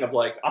signal thing of,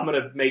 like, I'm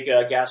going to make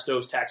gas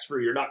stoves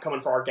tax-free. You're not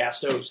coming for our gas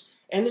stoves.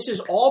 And this is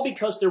all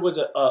because there was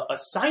a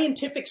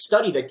scientific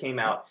study that came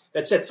out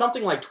that said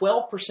something like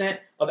 12%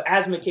 of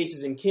asthma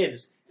cases in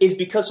kids is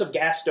because of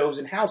gas stoves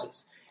in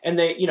houses. And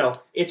they,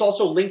 it's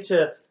also linked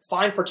to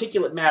fine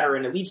particulate matter,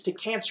 and it leads to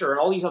cancer and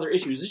all these other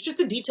issues. It's just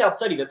a detailed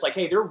study that's like,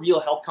 hey, there are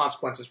real health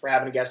consequences for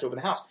having a gas stove in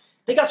the house.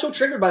 They got so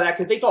triggered by that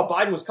because they thought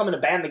Biden was coming to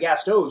ban the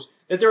gas stoves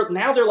that they're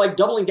like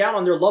doubling down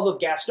on their love of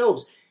gas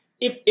stoves.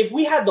 If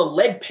we had the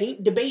lead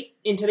paint debate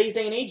in today's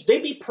day and age,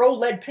 they'd be pro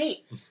lead paint.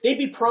 They'd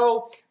be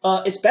pro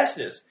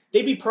asbestos.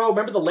 They'd be pro,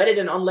 remember the leaded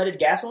and unleaded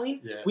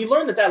gasoline? Yeah. We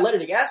learned that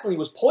leaded gasoline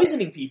was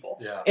poisoning people.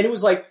 Yeah. And it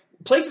was like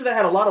places that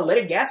had a lot of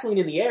leaded gasoline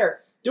in the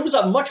air, there was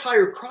a much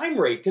higher crime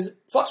rate because it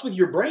fucks with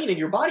your brain and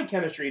your body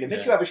chemistry, and it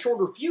makes you have a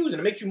shorter fuse, and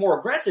it makes you more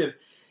aggressive.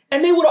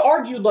 And they would have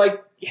argued,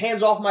 like,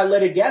 hands off my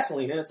leaded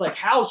gasoline. And it's like,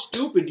 how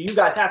stupid do you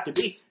guys have to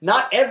be?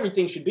 Not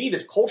everything should be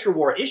this culture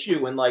war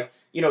issue and, like,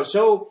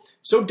 so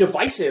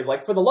divisive.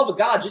 Like, for the love of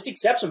God, just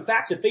accept some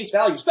facts at face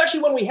value,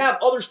 especially when we have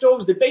other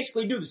stoves that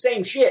basically do the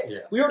same shit. Yeah.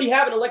 We already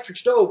have an electric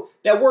stove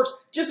that works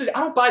just as... I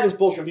don't buy this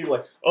bullshit when people are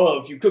like, oh,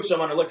 if you cook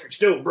something on an electric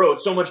stove, bro,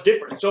 it's so much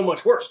different. It's so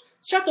much worse.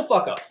 Shut the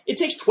fuck up. It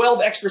takes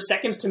 12 extra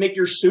seconds to make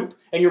your soup,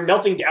 and you're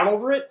melting down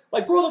over it.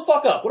 Like, grow the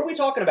fuck up. What are we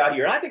talking about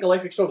here? And I think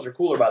electric stoves are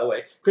cooler, by the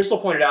way. Crystal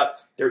pointed out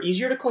they're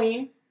easier to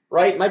clean,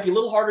 right? It might be a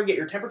little harder to get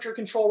your temperature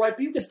control right,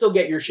 but you can still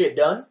get your shit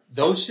done.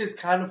 Those shits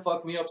kind of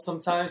fuck me up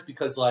sometimes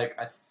because, like,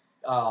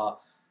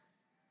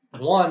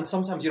 one,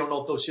 sometimes you don't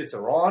know if those shits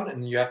are on,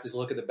 and you have to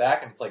look at the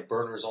back, and it's like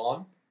burners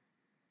on.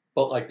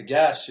 But, like, the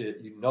gas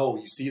shit,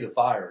 you see the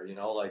fire,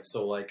 like,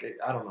 so, like,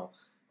 I don't know.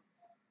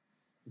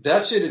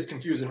 That shit is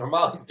confusing.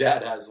 Normali's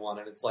dad has one,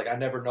 and it's like, I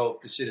never know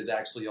if the shit is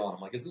actually on.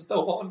 I'm like, is this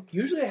stove on?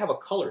 Usually they have a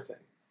color thing.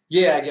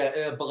 Yeah, I get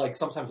it, but, like,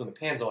 sometimes when the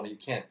pan's on, you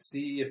can't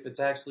see if it's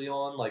actually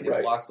on. Like,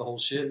 it blocks the whole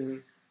shit. Mm-hmm.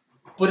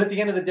 But at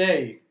the end of the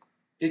day,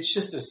 it's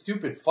just a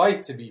stupid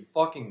fight to be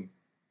fucking,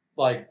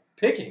 like,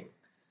 picking.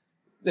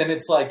 Then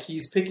it's like,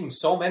 he's picking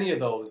so many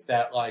of those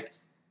that, like...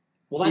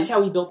 Well, that's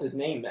how he built his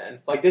name, man.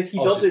 Like, this, he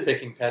built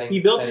petting. He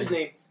built his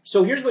name.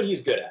 So here's what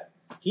he's good at.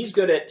 He's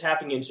good at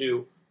tapping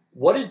into...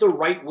 what is the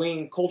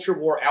right-wing culture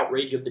war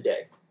outrage of the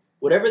day?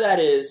 Whatever that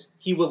is,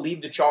 he will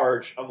lead the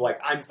charge of, like,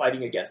 I'm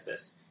fighting against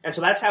this. And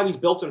so that's how he's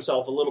built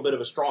himself a little bit of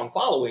a strong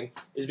following,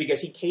 is because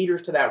he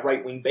caters to that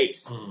right-wing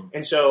base. Mm.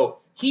 And so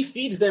he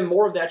feeds them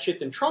more of that shit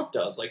than Trump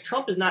does. Like,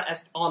 Trump is not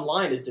as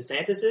online as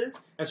DeSantis is,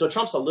 and so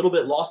Trump's a little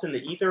bit lost in the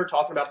ether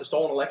talking about the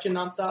stolen election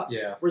nonstop.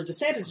 Yeah. Whereas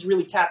DeSantis is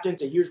really tapped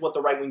into, here's what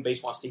the right-wing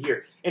base wants to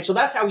hear. And so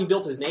that's how he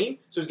built his name,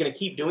 so he's going to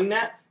keep doing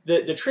that.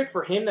 The trick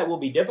for him that will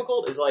be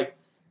difficult is, like,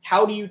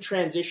 how do you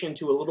transition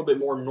to a little bit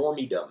more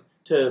normiedom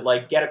to,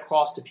 like, get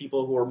across to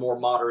people who are more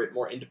moderate,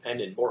 more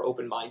independent, more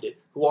open-minded,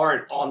 who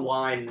aren't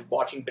online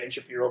watching Ben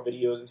Shapiro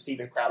videos and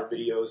Steven Crowder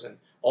videos and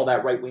all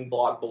that right-wing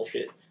blog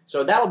bullshit.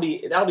 So that'll be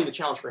the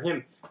challenge for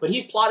him. But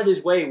he's plotted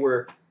his way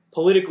where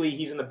politically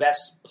he's in the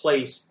best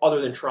place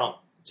other than Trump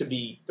to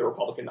be the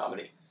Republican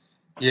nominee.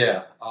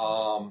 Yeah,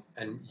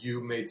 and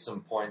you made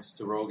some points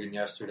to Rogan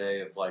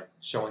yesterday of like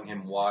showing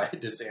him why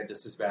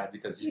DeSantis is bad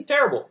because he's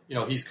terrible. You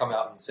know, he's come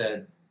out and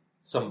said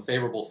some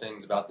favorable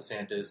things about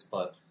DeSantis,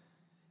 but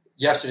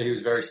yesterday he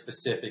was very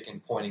specific in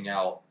pointing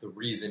out the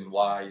reason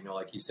why. You know,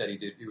 like he said,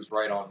 he was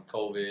right on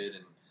COVID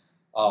and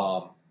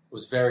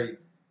was very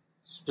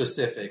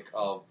specific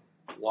of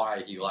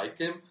why he liked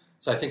him.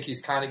 So I think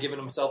he's kind of given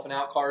himself an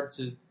out card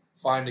to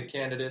find a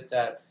candidate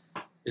that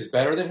is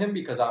better than him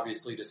because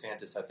obviously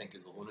DeSantis, I think,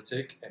 is a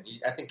lunatic, and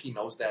I think he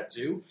knows that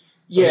too.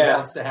 So he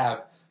wants to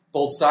have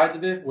both sides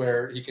of it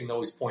where he can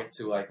always point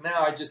to like, no,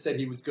 I just said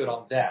he was good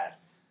on that.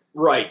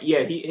 Right,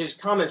 yeah. His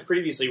comments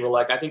previously were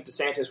like, I think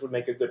DeSantis would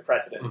make a good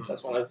president. Mm-hmm.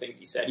 That's one of the things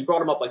he said. He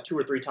brought him up like 2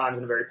 or 3 times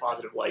in a very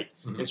positive light,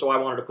 and so I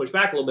wanted to push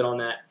back a little bit on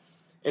that.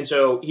 And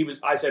so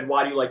I said,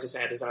 why do you like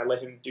DeSantis? And I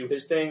let him do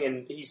his thing.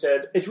 And he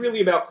said, it's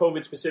really about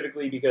COVID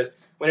specifically because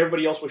when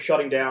everybody else was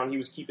shutting down, he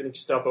was keeping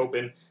stuff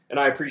open. And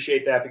I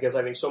appreciate that because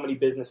I think so many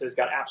businesses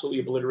got absolutely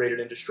obliterated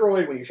and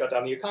destroyed when you shut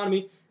down the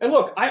economy. And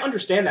look, I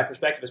understand that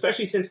perspective,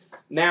 especially since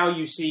now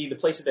you see the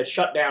places that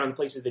shut down and the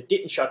places that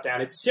didn't shut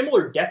down. It's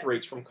similar death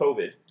rates from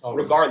COVID,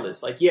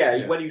 regardless. Like,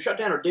 whether you shut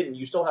down or didn't,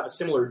 you still have a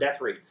similar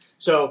death rate.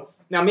 So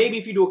now maybe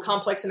if you do a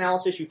complex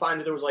analysis, you find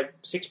that there was like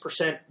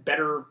 6%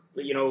 better,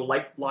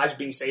 lives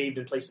being saved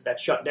in places that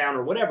shut down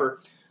or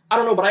whatever. I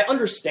don't know, but I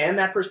understand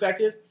that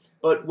perspective.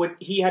 But what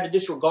he had to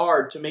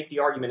disregard to make the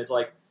argument is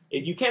like,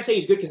 you can't say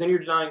he's good because then you're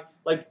denying,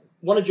 like,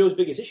 one of Joe's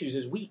biggest issues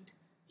is weed.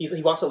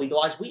 He wants to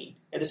legalize weed.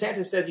 And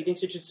DeSantis says he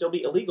thinks it should still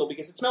be illegal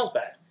because it smells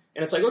bad.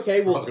 And it's like,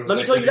 okay, well, let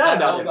me tell you that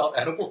about him. About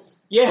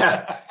edibles?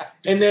 Yeah.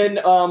 And then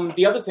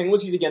the other thing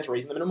was he's against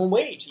raising the minimum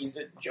wage.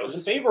 Joe's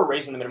in favor of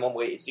raising the minimum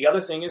wage. The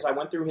other thing is I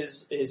went through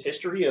his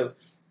history of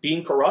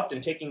being corrupt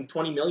and taking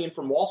 $20 million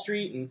from Wall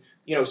Street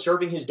and,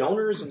 serving his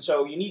donors. And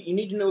so you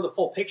need to know the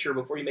full picture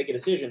before you make a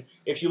decision.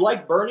 If you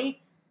like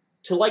Bernie,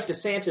 to like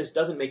DeSantis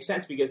doesn't make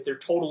sense because they're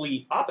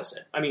totally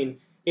opposite. I mean,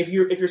 if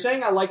you're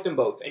saying I like them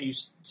both and you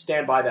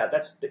stand by that,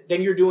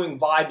 then you're doing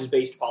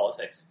vibes-based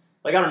politics.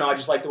 Like, I don't know, I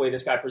just like the way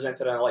this guy presents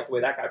it and I like the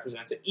way that guy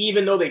presents it,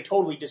 even though they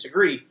totally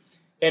disagree.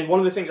 And one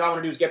of the things I want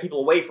to do is get people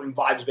away from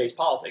vibes-based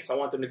politics. I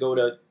want them to go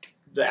to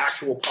the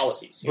actual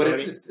policies. But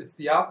it's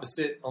the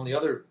opposite on the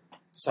other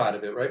side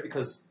of it, right?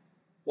 Because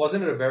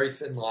wasn't it a very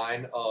thin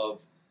line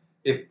of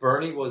if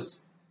Bernie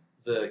was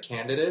the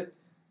candidate,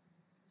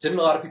 didn't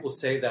a lot of people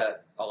say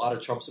that a lot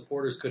of Trump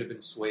supporters could have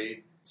been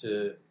swayed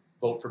to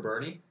vote for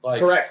Bernie? Like,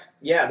 correct.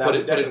 Yeah, but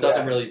it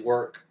doesn't really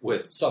work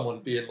with someone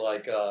being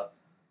like a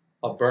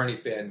Bernie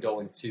fan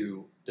going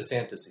to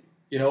DeSantis,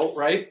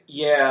 right?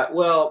 Yeah,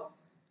 well,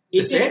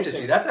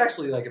 DeSantis, that's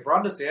actually like if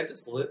Ron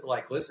DeSantis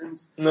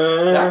listens,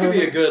 that could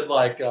be a good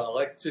little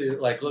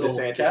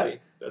DeSantis.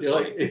 That's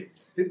funny.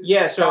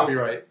 Yeah, so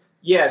copyright.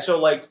 Yeah, so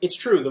like it's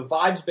true. The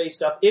vibes based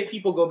stuff. If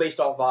people go based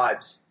off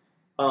vibes,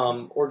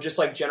 or just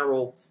like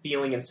general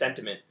feeling and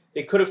sentiment,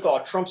 they could have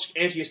thought Trump's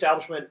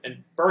anti-establishment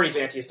and Bernie's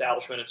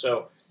anti-establishment, and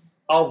so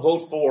I'd vote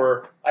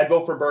for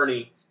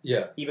Bernie.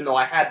 Yeah. Even though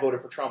I had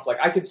voted for Trump, like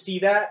I could see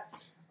that.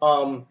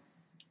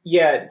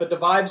 Yeah, but the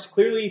vibes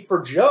clearly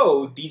for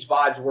Joe, these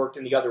vibes worked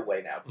in the other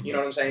way now. You know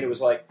what I'm saying? It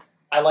was like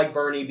I like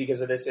Bernie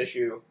because of this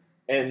issue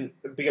and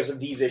because of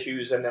these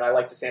issues, and then I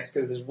like DeSantis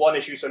because of this one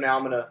issue. So now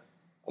I'm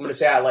gonna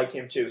say I like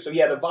him too. So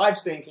yeah, the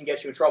vibes thing can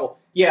get you in trouble.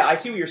 Yeah, I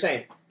see what you're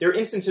saying. There are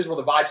instances where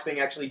the vibes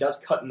thing actually does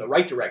cut in the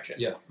right direction.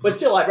 Yeah. But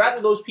still, I'd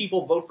rather those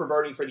people vote for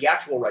Bernie for the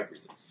actual right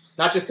reasons.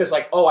 Not just because,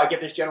 like, oh, I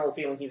get this general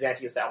feeling he's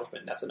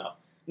anti-establishment and that's enough.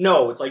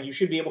 No, it's like you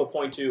should be able to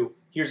point to,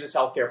 here's his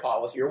healthcare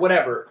policy or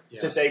whatever,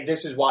 to say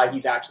this is why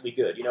he's actually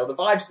good. The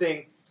vibes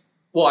thing,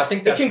 well, I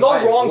think that's it can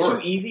go wrong too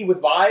easy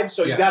with vibes,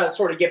 so you got to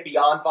sort of get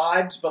beyond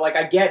vibes. But, like,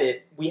 I get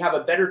it. We have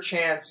a better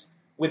chance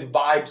with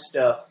vibe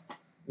stuff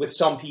with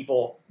some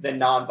people than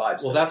non-vibe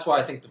stuff. Well, that's why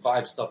I think the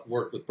vibe stuff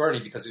worked with Bernie,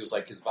 because he was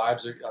like, his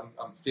vibes are,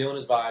 I'm feeling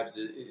his vibes.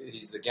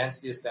 He's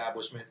against the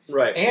establishment.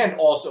 Right. And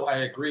also, I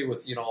agree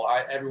with,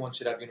 everyone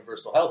should have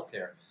universal health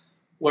care.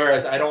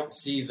 Whereas I don't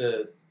see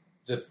the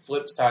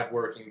flip side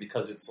working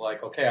because it's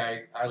like,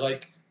 okay, I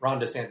like Ron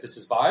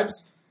DeSantis'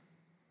 vibes,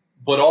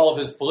 but all of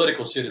his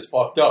political shit is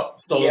fucked up.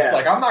 So it's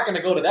like, I'm not going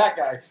to go to that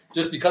guy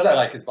just because I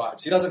like his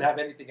vibes. He doesn't have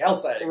anything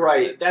else I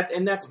agree with.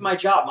 That's my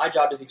job. My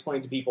job is to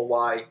explain to people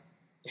why,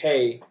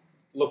 hey,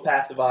 look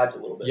past the vibes a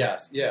little bit.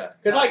 Yes, yeah.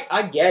 Because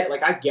I get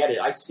it.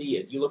 I see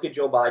it. You look at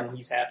Joe Biden,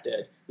 he's half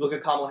dead. You look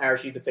at Kamala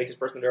Harris, she's the fakest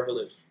person that ever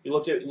lived. You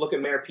look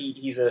at Mayor Pete,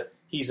 he's a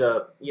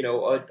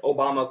an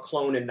Obama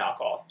clone and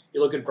knockoff. You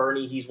look at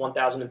Bernie, he's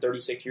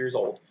 1,036 years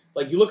old.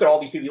 Like, you look at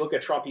all these people, you look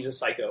at Trump, he's a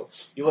psycho.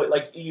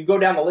 You go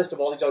down the list of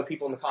all these other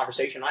people in the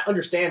conversation. I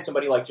understand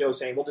somebody like Joe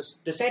saying, well,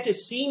 DeSantis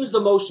seems the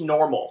most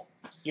normal.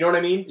 You know what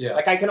I mean? Yeah.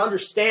 Like, I can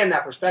understand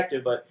that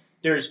perspective, but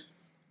there's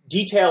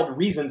detailed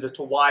reasons as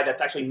to why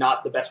that's actually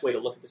not the best way to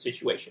look at the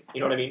situation. You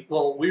know what I mean?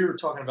 Well, we were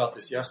talking about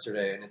this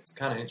yesterday, and it's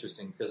kind of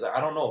interesting because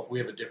I don't know if we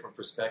have a different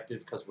perspective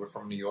because we're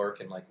from New York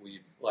and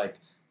we've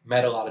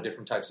met a lot of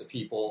different types of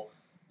people,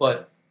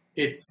 but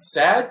it's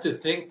sad to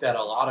think that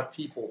a lot of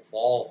people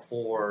fall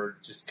for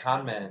just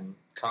con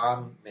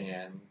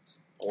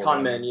mans or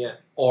Con men, yeah.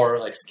 or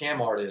like scam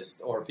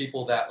artists, or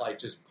people that like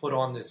just put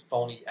on this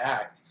phony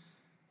act,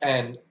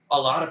 and a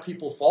lot of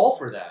people fall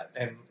for that.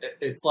 And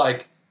it's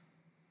like,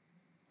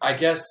 I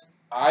guess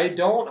I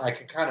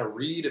can kind of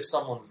read if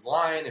someone's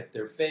lying, if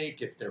they're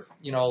fake, if they're,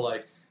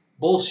 like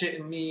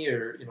bullshitting me,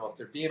 or, if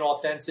they're being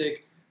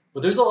authentic.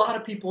 But there's a lot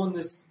of people in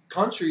this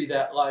country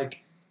that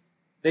like,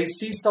 they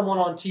see someone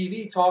on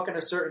TV talking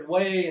a certain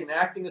way and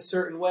acting a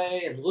certain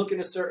way and looking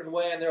a certain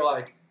way, and they're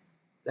like,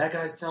 that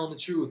guy's telling the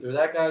truth, or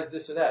that guy's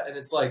this or that. And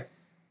it's like,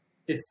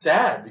 it's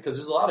sad because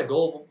there's a lot of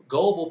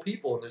gullible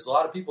people, and there's a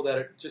lot of people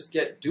that just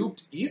get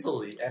duped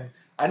easily. And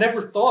I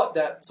never thought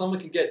that someone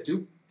could get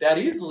duped that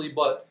easily,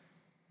 but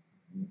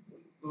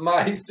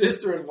my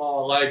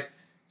sister-in-law, like,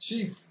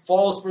 she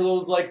falls for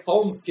those like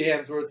phone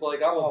scams where it's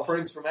like, I'm a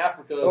prince from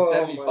Africa,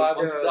 send me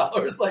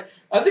 $500. Like,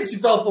 I think she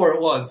fell for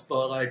it once,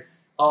 but like,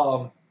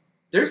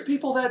 there's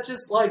people that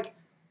just like,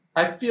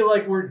 I feel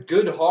like we're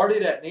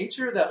good-hearted at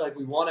nature, that like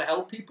we want to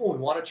help people, we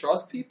want to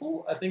trust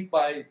people, I think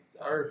by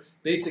our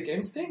basic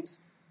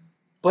instincts.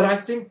 But I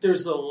think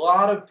there's a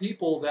lot of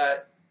people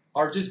that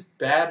are just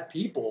bad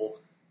people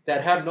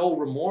that have no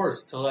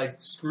remorse to like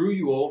screw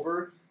you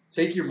over,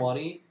 take your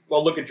money.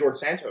 Well, look at George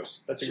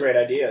Santos. That's a great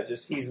idea.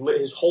 Just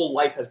his whole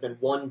life has been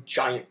one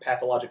giant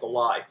pathological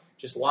lie.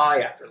 Just lie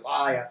after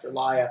lie after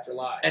lie after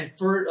lie. And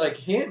for like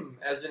him,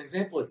 as an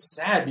example, it's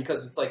sad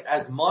because it's like,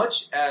 as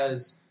much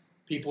as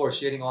people are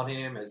shitting on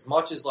him, as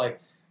much as like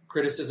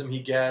criticism he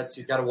gets,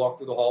 he's got to walk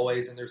through the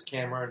hallways and there's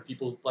camera and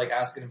people like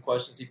asking him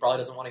questions he probably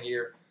doesn't want to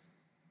hear.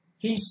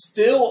 He's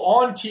still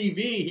on TV.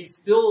 He's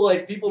still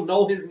like, people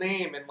know his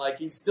name, and like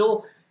he's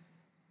still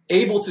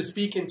able to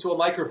speak into a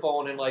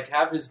microphone and like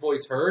have his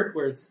voice heard,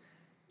 where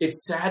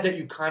it's sad that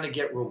you kind of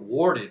get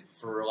rewarded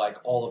for like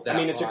all of that. I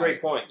mean, it's a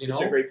great point. You know?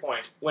 It's a great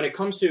point. When it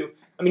comes to,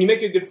 I mean, you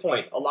make a good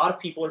point. A lot of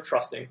people are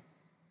trusting,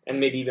 and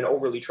maybe even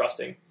overly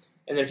trusting.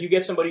 And if you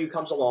get somebody who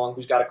comes along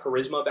who's got a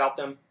charisma about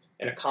them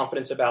and a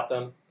confidence about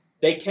them,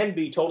 they can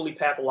be totally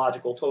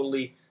pathological,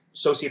 totally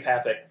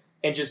sociopathic,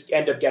 and just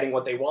end up getting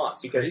what they want.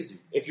 Because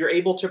if you're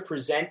able to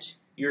present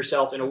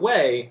yourself in a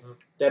way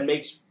that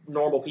makes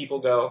normal people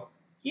go,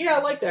 yeah,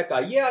 I like that guy.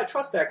 Yeah, I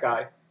trust that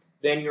guy.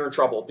 Then you're in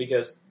trouble,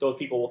 because those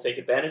people will take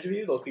advantage of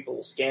you. Those people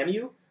will scam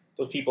you.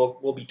 Those people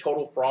will be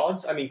total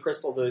frauds. I mean,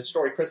 Crystal, the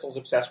story Crystal's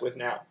obsessed with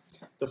now.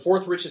 The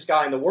fourth richest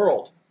guy in the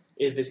world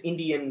is this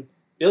Indian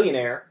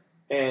billionaire,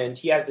 and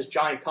he has this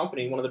giant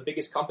company, one of the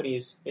biggest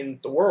companies in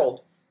the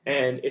world,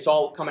 and it's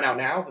all coming out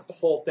now that the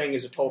whole thing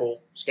is a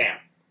total scam.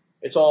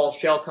 It's all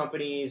shell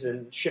companies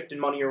and shifting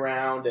money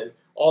around, and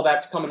all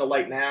that's coming to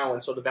light now,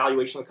 and so the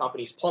valuation of the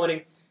company is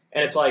plummeting.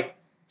 And it's like,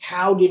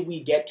 how did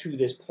we get to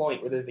this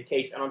point where this is the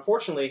case? And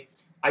unfortunately,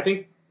 I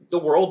think the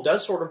world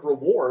does sort of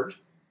reward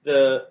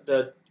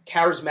the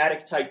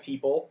charismatic type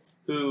people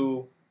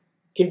who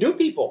can do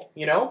people,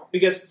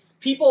 Because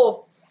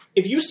people,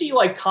 if you see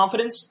like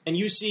confidence and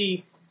you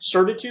see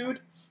certitude,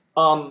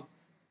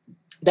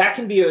 that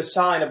can be a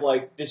sign of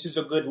like, this is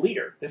a good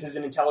leader. This is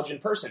an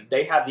intelligent person.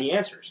 They have the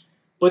answers.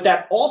 But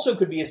that also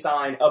could be a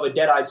sign of a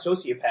dead-eyed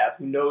sociopath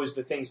who knows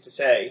the things to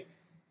say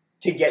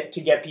to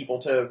get people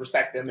to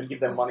respect them and give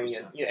them money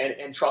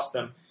and trust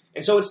them.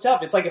 And so it's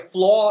tough. It's like a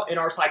flaw in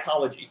our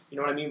psychology. You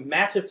know what I mean?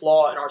 Massive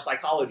flaw in our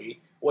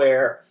psychology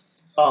where...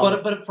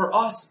 But for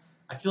us,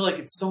 I feel like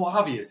it's so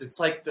obvious. It's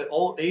like the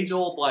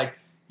age-old, like,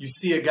 you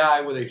see a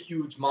guy with a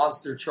huge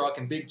monster truck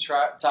and big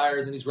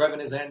tires and he's revving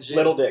his engine.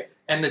 Little dick.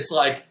 And it's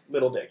like...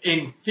 Little dick.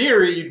 In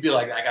theory, you'd be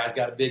like, that guy's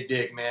got a big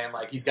dick, man.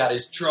 Like, he's got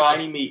his truck.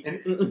 Tiny meat.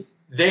 And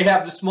they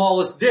have the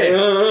smallest dick.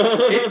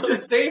 It's the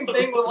same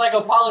thing with like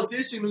a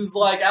politician who's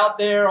like out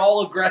there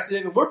all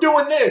aggressive and we're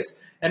doing this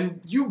and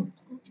you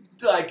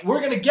like, we're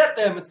going to get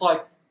them. It's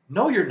like,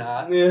 no, you're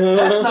not.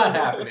 That's not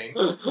happening.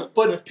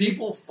 But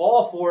people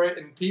fall for it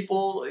and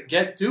people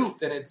get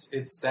duped, and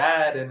it's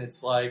sad, and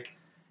it's like,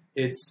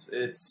 it's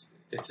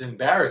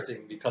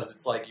embarrassing, because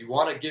it's like, you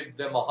want to give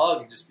them a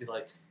hug and just be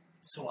like,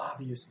 it's so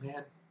obvious,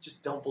 man.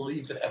 Just don't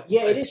believe them.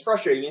 Yeah, it is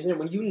frustrating, isn't it?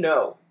 When you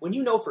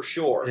know for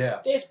sure,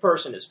 this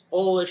person is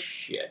full of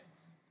shit,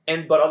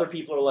 but other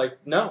people are like,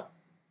 no,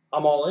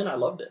 I'm all in. I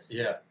love this.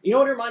 Yeah. You know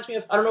what it reminds me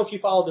of? I don't know if you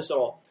followed this at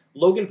all.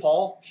 Logan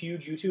Paul,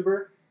 huge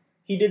YouTuber,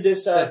 he did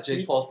this.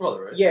 Jake Paul's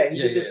brother, right? Yeah, he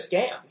did this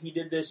scam. He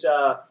did this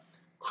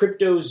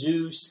crypto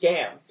zoo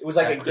scam. It was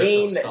like a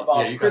game that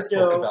involves you crypto. Guys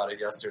spoke about it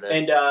yesterday.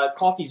 And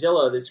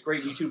CoffeeZilla, this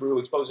great YouTuber who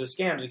exposes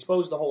scams,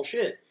 exposed the whole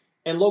shit.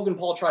 And Logan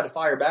Paul tried to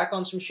fire back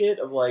on some shit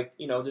of like,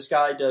 this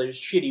guy does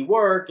shitty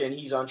work and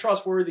he's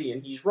untrustworthy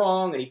and he's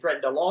wrong, and he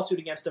threatened a lawsuit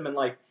against him, and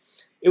like,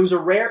 it was a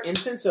rare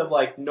instance of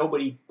like,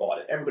 nobody bought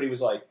it. Everybody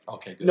was like,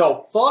 okay, good.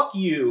 No, fuck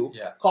you.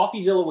 Yeah.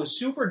 CoffeeZilla was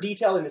super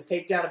detailed in his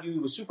takedown of you. He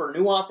was super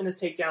nuanced in his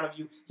takedown of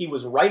you. He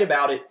was right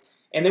about it.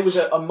 And there was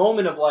a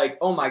moment of like,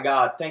 oh my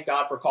God, thank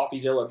God for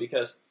CoffeeZilla,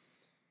 because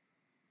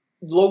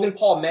Logan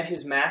Paul met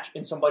his match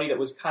in somebody that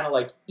was kind of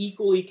like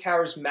equally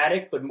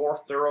charismatic but more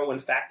thorough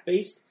and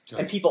fact-based. Sure.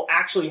 And people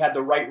actually had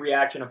the right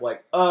reaction of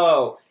like,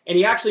 oh. And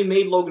he actually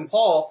made Logan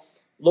Paul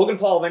Logan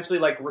Paul eventually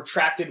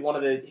retracted one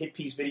of the hit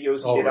piece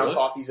videos he did on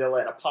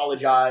CoffeeZilla and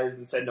apologized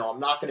and said, no, I'm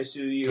not going to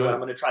sue you, and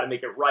I'm going to try to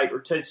make it right, or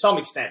to some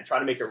extent try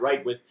to make it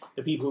right with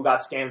the people who got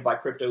scammed by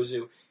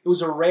CryptoZoo. It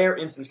was a rare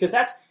instance, because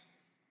that's,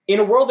 in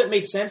a world that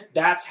made sense,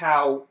 that's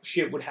how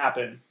shit would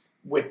happen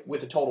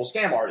with a total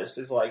scam artist,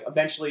 is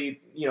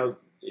eventually,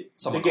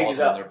 someone the gig calls is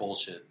them up. on their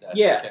bullshit.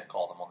 You can't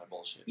call them on their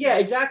bullshit. Yeah,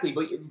 exactly.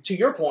 But to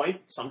your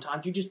point,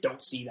 sometimes you just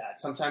don't see that.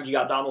 Sometimes you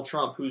got Donald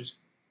Trump, who's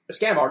a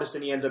scam artist,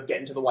 and he ends up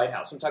getting to the White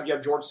House. Sometimes you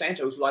have George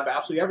Santos, who lied about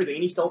absolutely everything,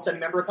 and he's still a sitting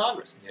member of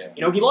Congress.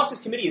 Yeah. He lost his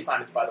committee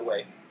assignments, by the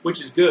way,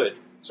 which is good.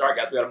 Sorry,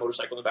 guys, we got a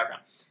motorcycle in the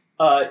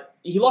background.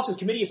 He lost his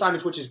committee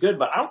assignments, which is good,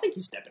 but I don't think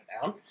he's stepping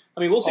down. I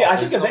mean, we'll see. I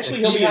think eventually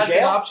he'll be in jail. If he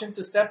has an option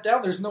to step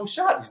down, there's no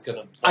shot he's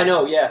going to... I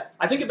know, yeah.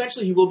 I think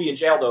eventually he will be in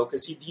jail, though,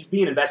 because he's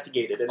being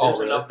investigated, and there's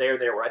enough there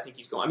where I think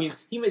he's going. I mean,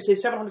 he made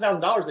his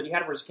 $700,000 that he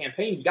had for his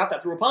campaign. He got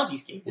that through a Ponzi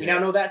scheme. We now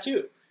know that,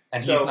 too.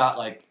 And he's not,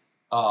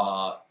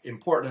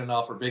 important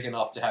enough or big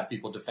enough to have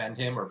people defend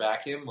him or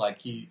back him.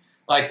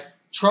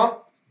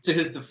 Trump, to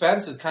his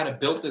defense, has kind of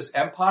built this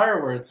empire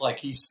where it's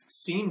he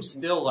seems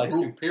still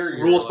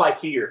superior. Rules by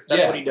fear.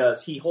 That's what he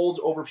does. He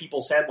holds over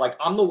people's head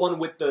I'm the one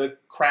with the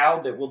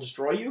crowd that will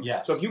destroy you.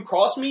 Yes. So if you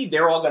cross me,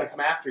 they're all going to come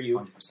after you.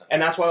 100%.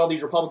 And that's why all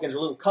these Republicans are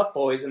little cut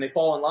boys, and they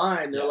fall in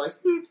line. They're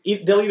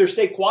they'll either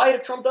stay quiet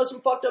if Trump does some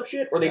fucked up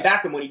shit, or they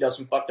back him when he does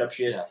some fucked up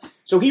shit. Yes.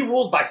 So he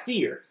rules by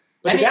fear.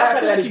 But and the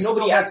downside of that he is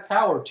nobody has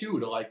power, too,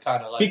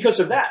 to because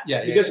of that.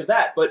 Because of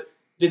that. But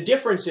the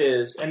difference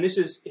is, and this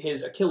is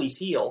his Achilles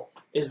heel,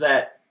 is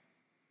that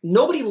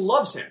nobody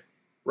loves him,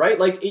 right?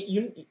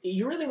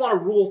 You really want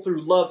to rule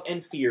through love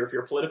and fear if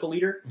you're a political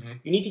leader. Mm-hmm.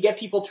 You need to get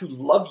people to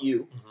love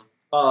you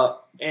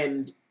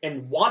and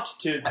want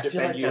to defend you. I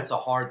feel like that's a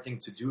hard thing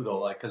to do,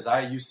 though, because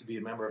I used to be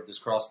a member of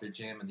this CrossFit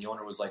gym, and the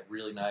owner was,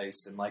 really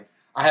nice, and,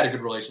 I had a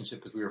good relationship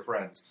because we were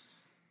friends.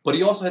 But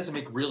he also had to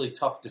make really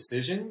tough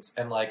decisions,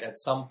 and, at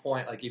some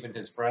point, even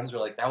his friends were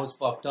like, that was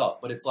fucked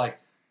up. But it's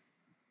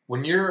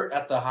when you're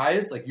at the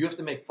highest, you have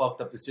to make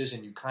fucked up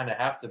decisions. You kind of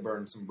have to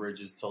burn some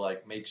bridges to,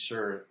 make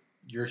sure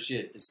your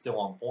shit is still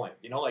on point.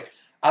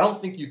 I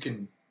don't think you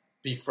can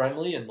be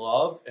friendly and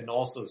love and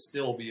also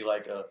still be,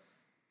 a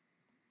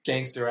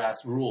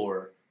gangster-ass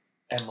ruler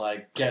and,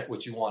 get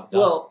what you want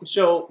done. Well,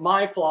 so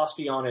my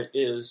philosophy on it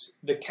is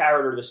the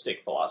carrot or the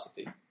stick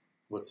philosophy.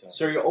 What's that?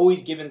 So you're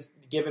always giving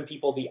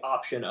people the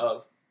option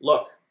of,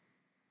 look,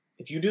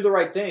 if you do the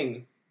right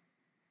thing,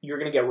 you're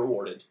going to get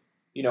rewarded.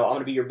 I'm going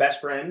to be your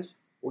best friend.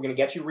 We're going to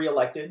get you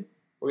reelected.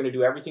 We're going to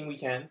do everything we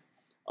can.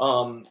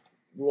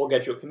 We'll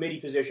get you a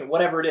committee position,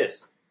 whatever it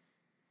is.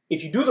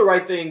 If you do the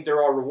right thing,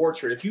 there are rewards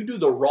for it. If you do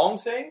the wrong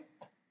thing,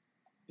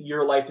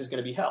 your life is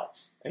going to be hell,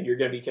 and you're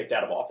going to be kicked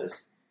out of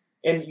office.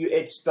 And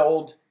it's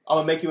spelled, I'm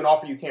going to make you an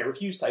offer you can't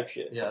refuse type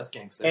shit. Yeah, that's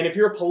gangster. And if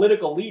you're a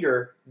political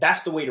leader,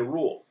 that's the way to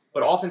rule.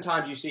 But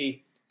oftentimes you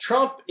see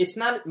Trump, it's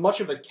not much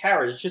of a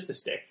carrot, it's just a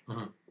stick,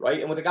 right?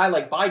 And with a guy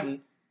like Biden,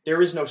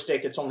 there is no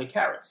stick, it's only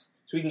carrots.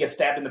 So he can get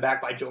stabbed in the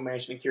back by Joe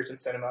Manchin and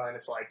Kyrsten Sinema, and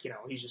it's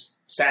he's just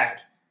sad,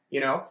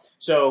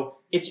 So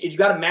you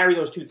got to marry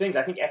those two things.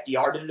 I think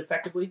FDR did it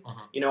effectively.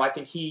 I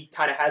think he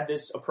kind of had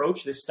this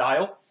approach, this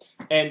style.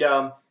 And,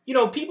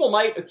 people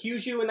might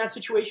accuse you in that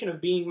situation of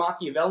being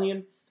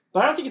Machiavellian,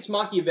 but I don't think it's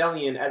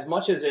Machiavellian as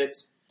much as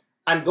it's,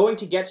 I'm going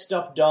to get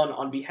stuff done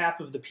on behalf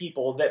of the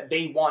people that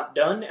they want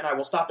done, and I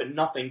will stop at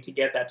nothing to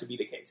get that to be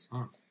the case.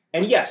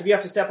 And yes, if you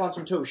have to step on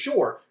some toes,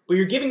 sure, but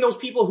you're giving those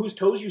people whose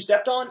toes you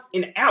stepped on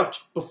an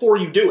out before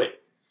you do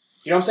it.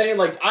 You know what I'm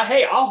saying?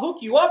 Hey, I'll hook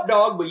you up,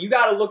 dog, but you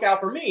got to look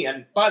out for me.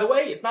 And by the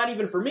way, it's not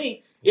even for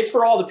me; it's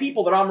for all the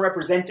people that I'm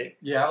representing.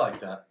 Yeah, I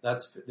like that.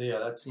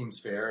 That seems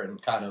fair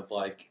and kind of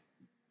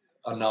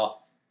enough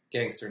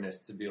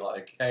gangsterness to be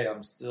hey,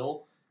 I'm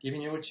still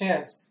giving you a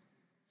chance.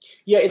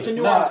 Yeah, it's a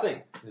nuanced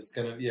thing. It's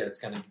gonna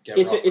get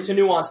It's a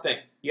nuanced thing.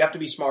 You have to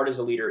be smart as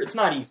a leader. It's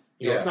not easy.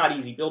 It's not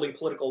easy building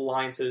political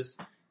alliances.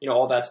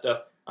 All that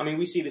stuff. I mean,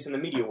 we see this in the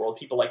media world.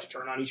 People like to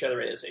turn on each other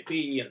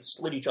ASAP and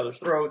slit each other's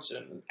throats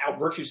and out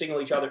virtue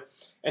signal each other.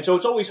 And so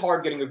it's always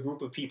hard getting a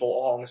group of people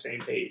all on the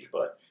same page.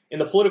 But in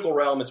the political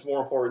realm, it's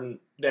more important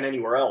than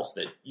anywhere else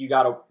that you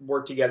got to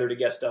work together to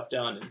get stuff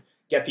done and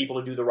get people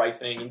to do the right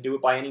thing and do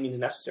it by any means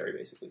necessary,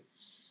 basically.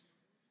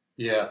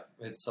 Yeah,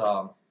 it's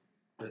a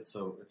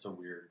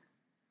weird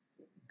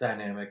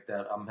dynamic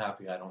that I'm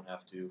happy I don't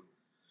have to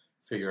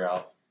figure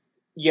out.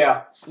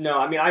 Yeah, no,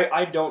 I mean,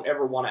 I don't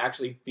ever want to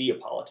actually be a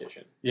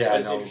politician. Yeah, I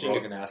know.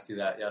 Rogan asked you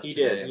that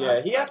yesterday. He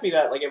did, he asked me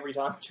that every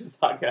time to the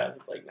podcast.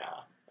 It's nah,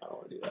 I don't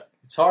want to do that.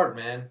 It's hard,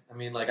 man. I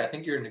mean, I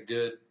think you're in a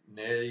good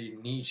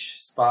niche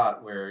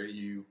spot where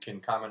you can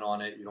comment on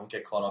it. You don't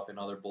get caught up in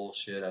other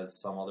bullshit as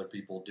some other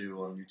people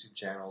do on YouTube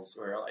channels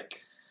where,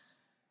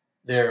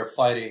 they're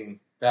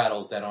fighting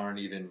battles that aren't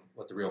even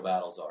what the real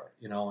battles are,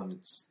 and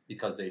it's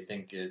because they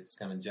think it's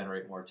going to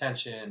generate more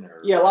attention.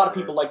 Or a lot of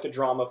people like the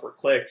drama for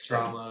clicks.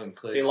 And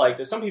clicks. They like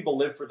this. Some people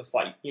live for the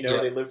fight.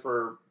 They live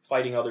for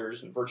fighting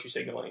others and virtue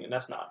signaling, and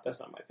that's not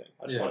my thing.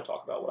 I just want to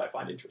talk about what I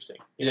find interesting.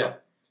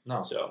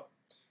 No. So,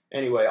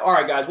 anyway, all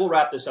right, guys, we'll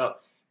wrap this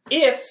up.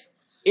 If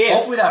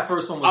hopefully that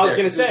first one was. I was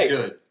going to say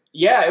good.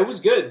 Yeah, it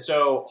was good.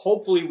 So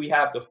hopefully we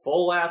have the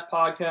full ass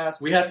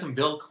podcast. We had some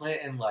Bill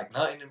Clinton like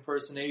nutting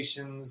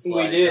impersonations.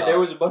 We did. There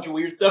was a bunch of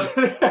weird stuff.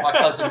 My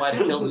cousin might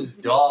have killed his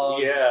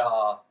dog.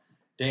 Yeah.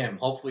 Damn.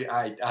 Hopefully,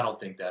 I don't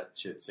think that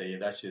shit's safe.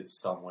 That shit's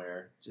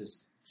somewhere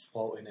just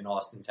floating in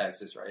Austin,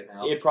 Texas right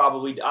now. It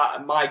probably.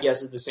 My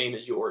guess is the same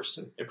as yours.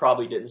 It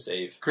probably didn't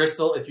save.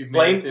 Crystal, if you've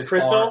made it this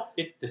far,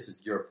 this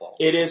is your fault.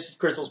 It is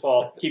Crystal's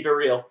fault. Keep it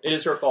real. It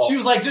is her fault. She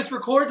was like, "Just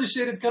record the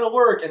shit. It's gonna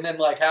work." And then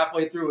like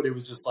halfway through it, it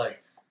was just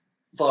like,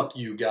 "Fuck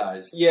you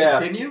guys." Yeah.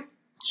 Continue.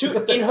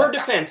 In her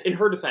defense,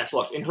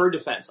 look, in her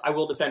defense, I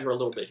will defend her a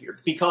little bit here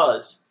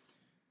because,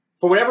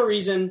 for whatever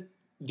reason,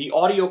 the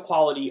audio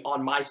quality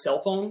on my cell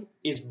phone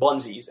is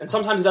bunsies, and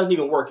sometimes it doesn't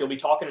even work. You'll be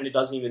talking and it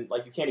doesn't even,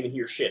 like, you can't even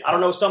hear shit. I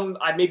don't know,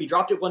 I maybe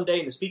dropped it one day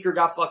and the speaker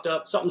got fucked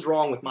up. Something's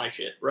wrong with my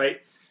shit,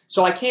 right?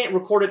 So I can't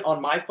record it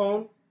on my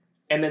phone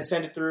and then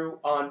send it through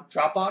on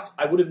Dropbox.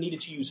 I would have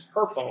needed to use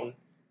her phone.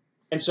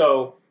 And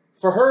so,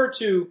 for her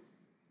to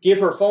give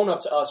her phone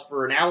up to us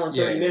for an hour and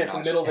 30 minutes in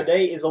the middle of the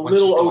day is a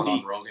little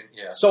OD.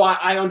 Yeah. So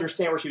I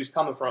understand where she was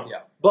coming from.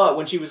 Yeah. But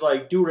when she was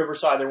like, do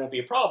Riverside, there won't be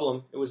a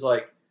problem, it was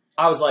like,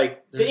 I was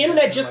like, the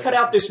internet just cut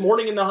out this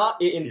morning in the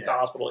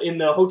hospital, in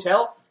the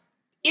hotel.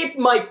 It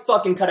might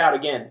fucking cut out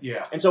again.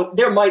 Yeah. And so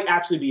there might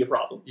actually be a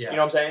problem. Yeah. You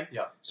know what I'm saying?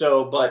 Yeah.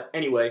 So, but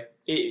anyway.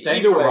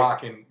 Thanks for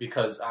rocking,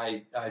 because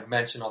I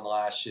mentioned on the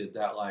last shit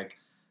that, like,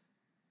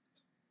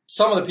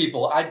 some of the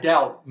people I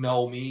doubt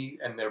know me,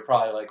 and they're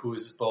probably like, "Who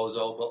is this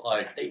bozo?" But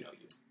like, they know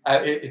you.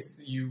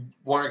 It's you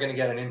weren't going to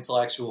get an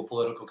intellectual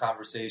political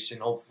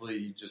conversation. Hopefully,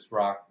 you just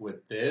rock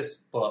with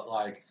this. But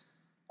like,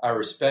 I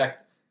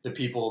respect the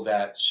people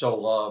that show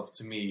love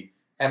to me,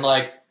 and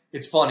like,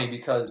 it's funny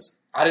because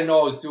I didn't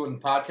know I was doing a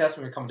podcast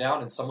when we were coming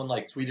down, and someone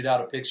like tweeted out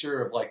a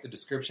picture of like the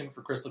description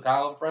for Crystal,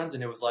 Kyle, and Friends,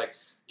 and it was like,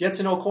 "Get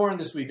to know Corin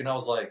this week," and I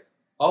was like,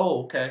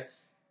 "Oh, okay."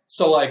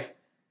 So like,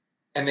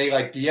 and they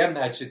like DM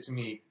that shit to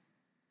me.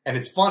 And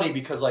it's funny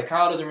because, like,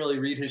 Kyle doesn't really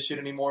read his shit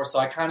anymore, so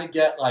I kind of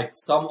get, like,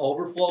 some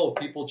overflow of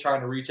people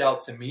trying to reach out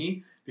to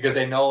me because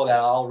they know that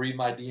I'll read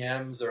my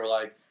DMs or,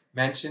 like,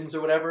 mentions or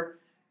whatever.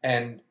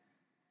 And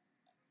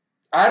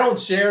I don't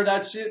share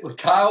that shit with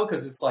Kyle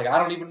because it's, like, I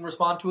don't even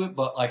respond to it.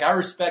 But, like, I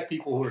respect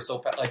people who are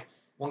so... Like,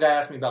 one guy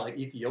asked me about, like,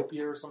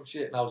 Ethiopia or some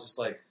shit, and I was just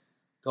like,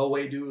 go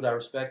away, dude. I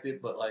respect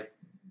it, but, like,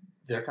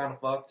 they're kind of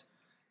fucked.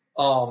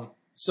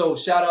 So,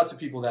 shout out to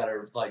people that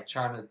are, like,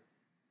 trying to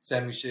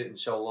send me shit and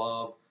show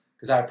love.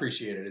 Because I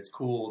appreciate it. It's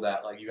cool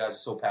that like you guys are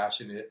so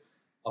passionate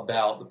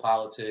about the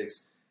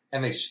politics,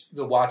 and they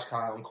watch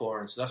Kyle and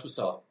Corin, so that's what's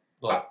up.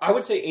 But I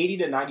would say 80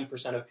 to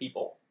 90% of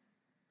people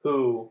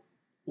who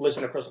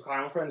listen to Crystal,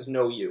 Kyle, and Friends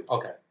know you.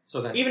 Okay,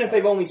 so then even if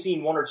they've only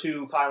seen one or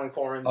two Kyle and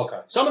Corins, okay,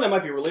 some of them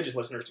might be religious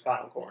listeners to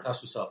Kyle and Corin.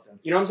 That's what's up then.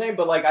 You know what I'm saying?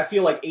 But like I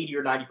feel like 80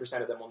 or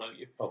 90% of them will know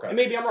you. Okay, and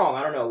maybe I'm wrong.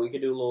 I don't know. We could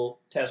do a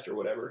little test or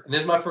whatever. And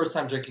this is my first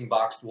time drinking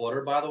boxed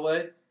water, by the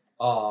way.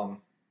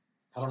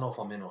 I don't know if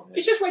I'm in on it.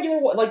 It's just regular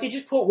water. Like, they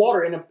just put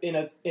water in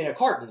a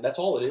carton. That's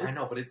all it is. I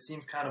know, but it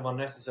seems kind of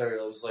unnecessary.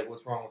 I was like,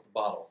 what's wrong with the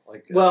bottle?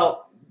 Like,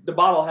 well, the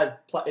bottle has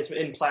it's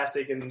in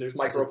plastic, and there's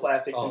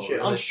microplastics and shit.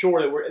 Really? I'm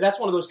sure that that's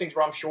one of those things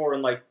where I'm sure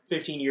in like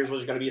 15 years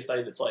there's going to be a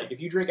study that's like, if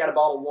you drink out of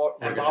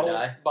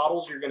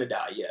bottles, you're going to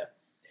die.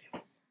 Yeah.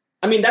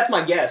 I mean, that's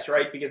my guess,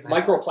 right? Because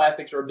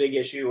microplastics are a big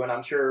issue, and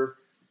I'm sure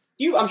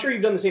you've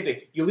done the same thing.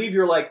 You leave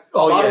your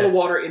bottle of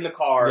water in the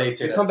car.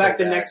 You come back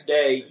the next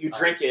day, you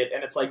drink it,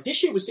 and it's like, this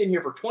shit was sitting here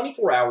for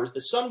 24 hours.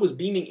 The sun was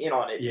beaming in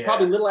on it. Yeah.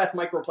 Probably little ass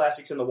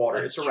microplastics in the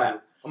water. It's a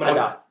wrap. I'm gonna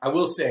die. I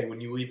will say, when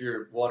you leave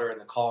your water in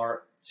the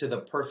car to the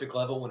perfect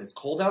level when it's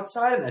cold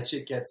outside, and that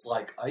shit gets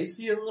like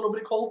icy and a little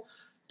bit cold,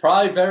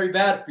 probably very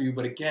bad for you.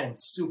 But again,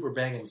 super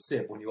banging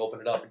sip when you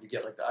open it up and you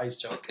get like the ice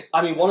chunk.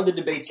 I mean, one of the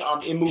debates I'm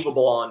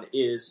immovable on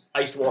is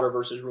iced water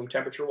versus room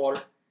temperature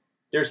water.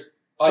 There's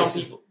some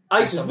people.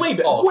 Ice is way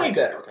better. Way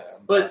better. Okay,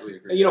 but,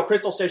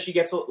 Crystal says she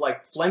gets,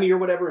 like, phlegmy or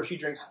whatever if she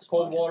drinks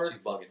cold water. She's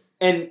bugging.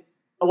 And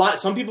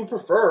some people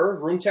prefer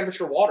room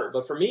temperature water.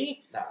 But for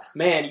me,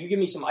 man, you give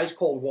me some ice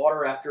cold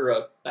water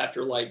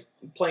after like,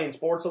 playing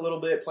sports a little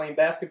bit, playing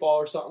basketball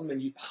or something,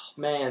 and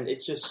man,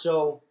 it's just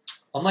so...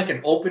 I'm like an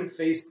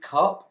open-faced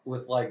cup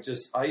with, like,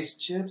 just ice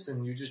chips,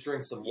 and you just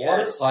drink some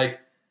water. Like...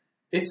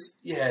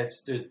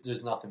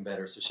 There's nothing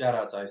better. So shout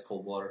out to ice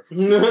cold water.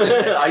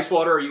 Ice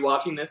water, are you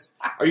watching this?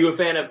 Are you a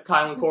fan of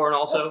Kyle and Corin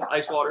also?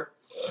 Ice water?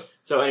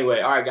 So anyway,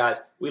 all right guys,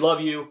 we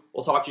love you.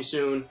 We'll talk to you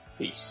soon.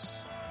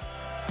 Peace.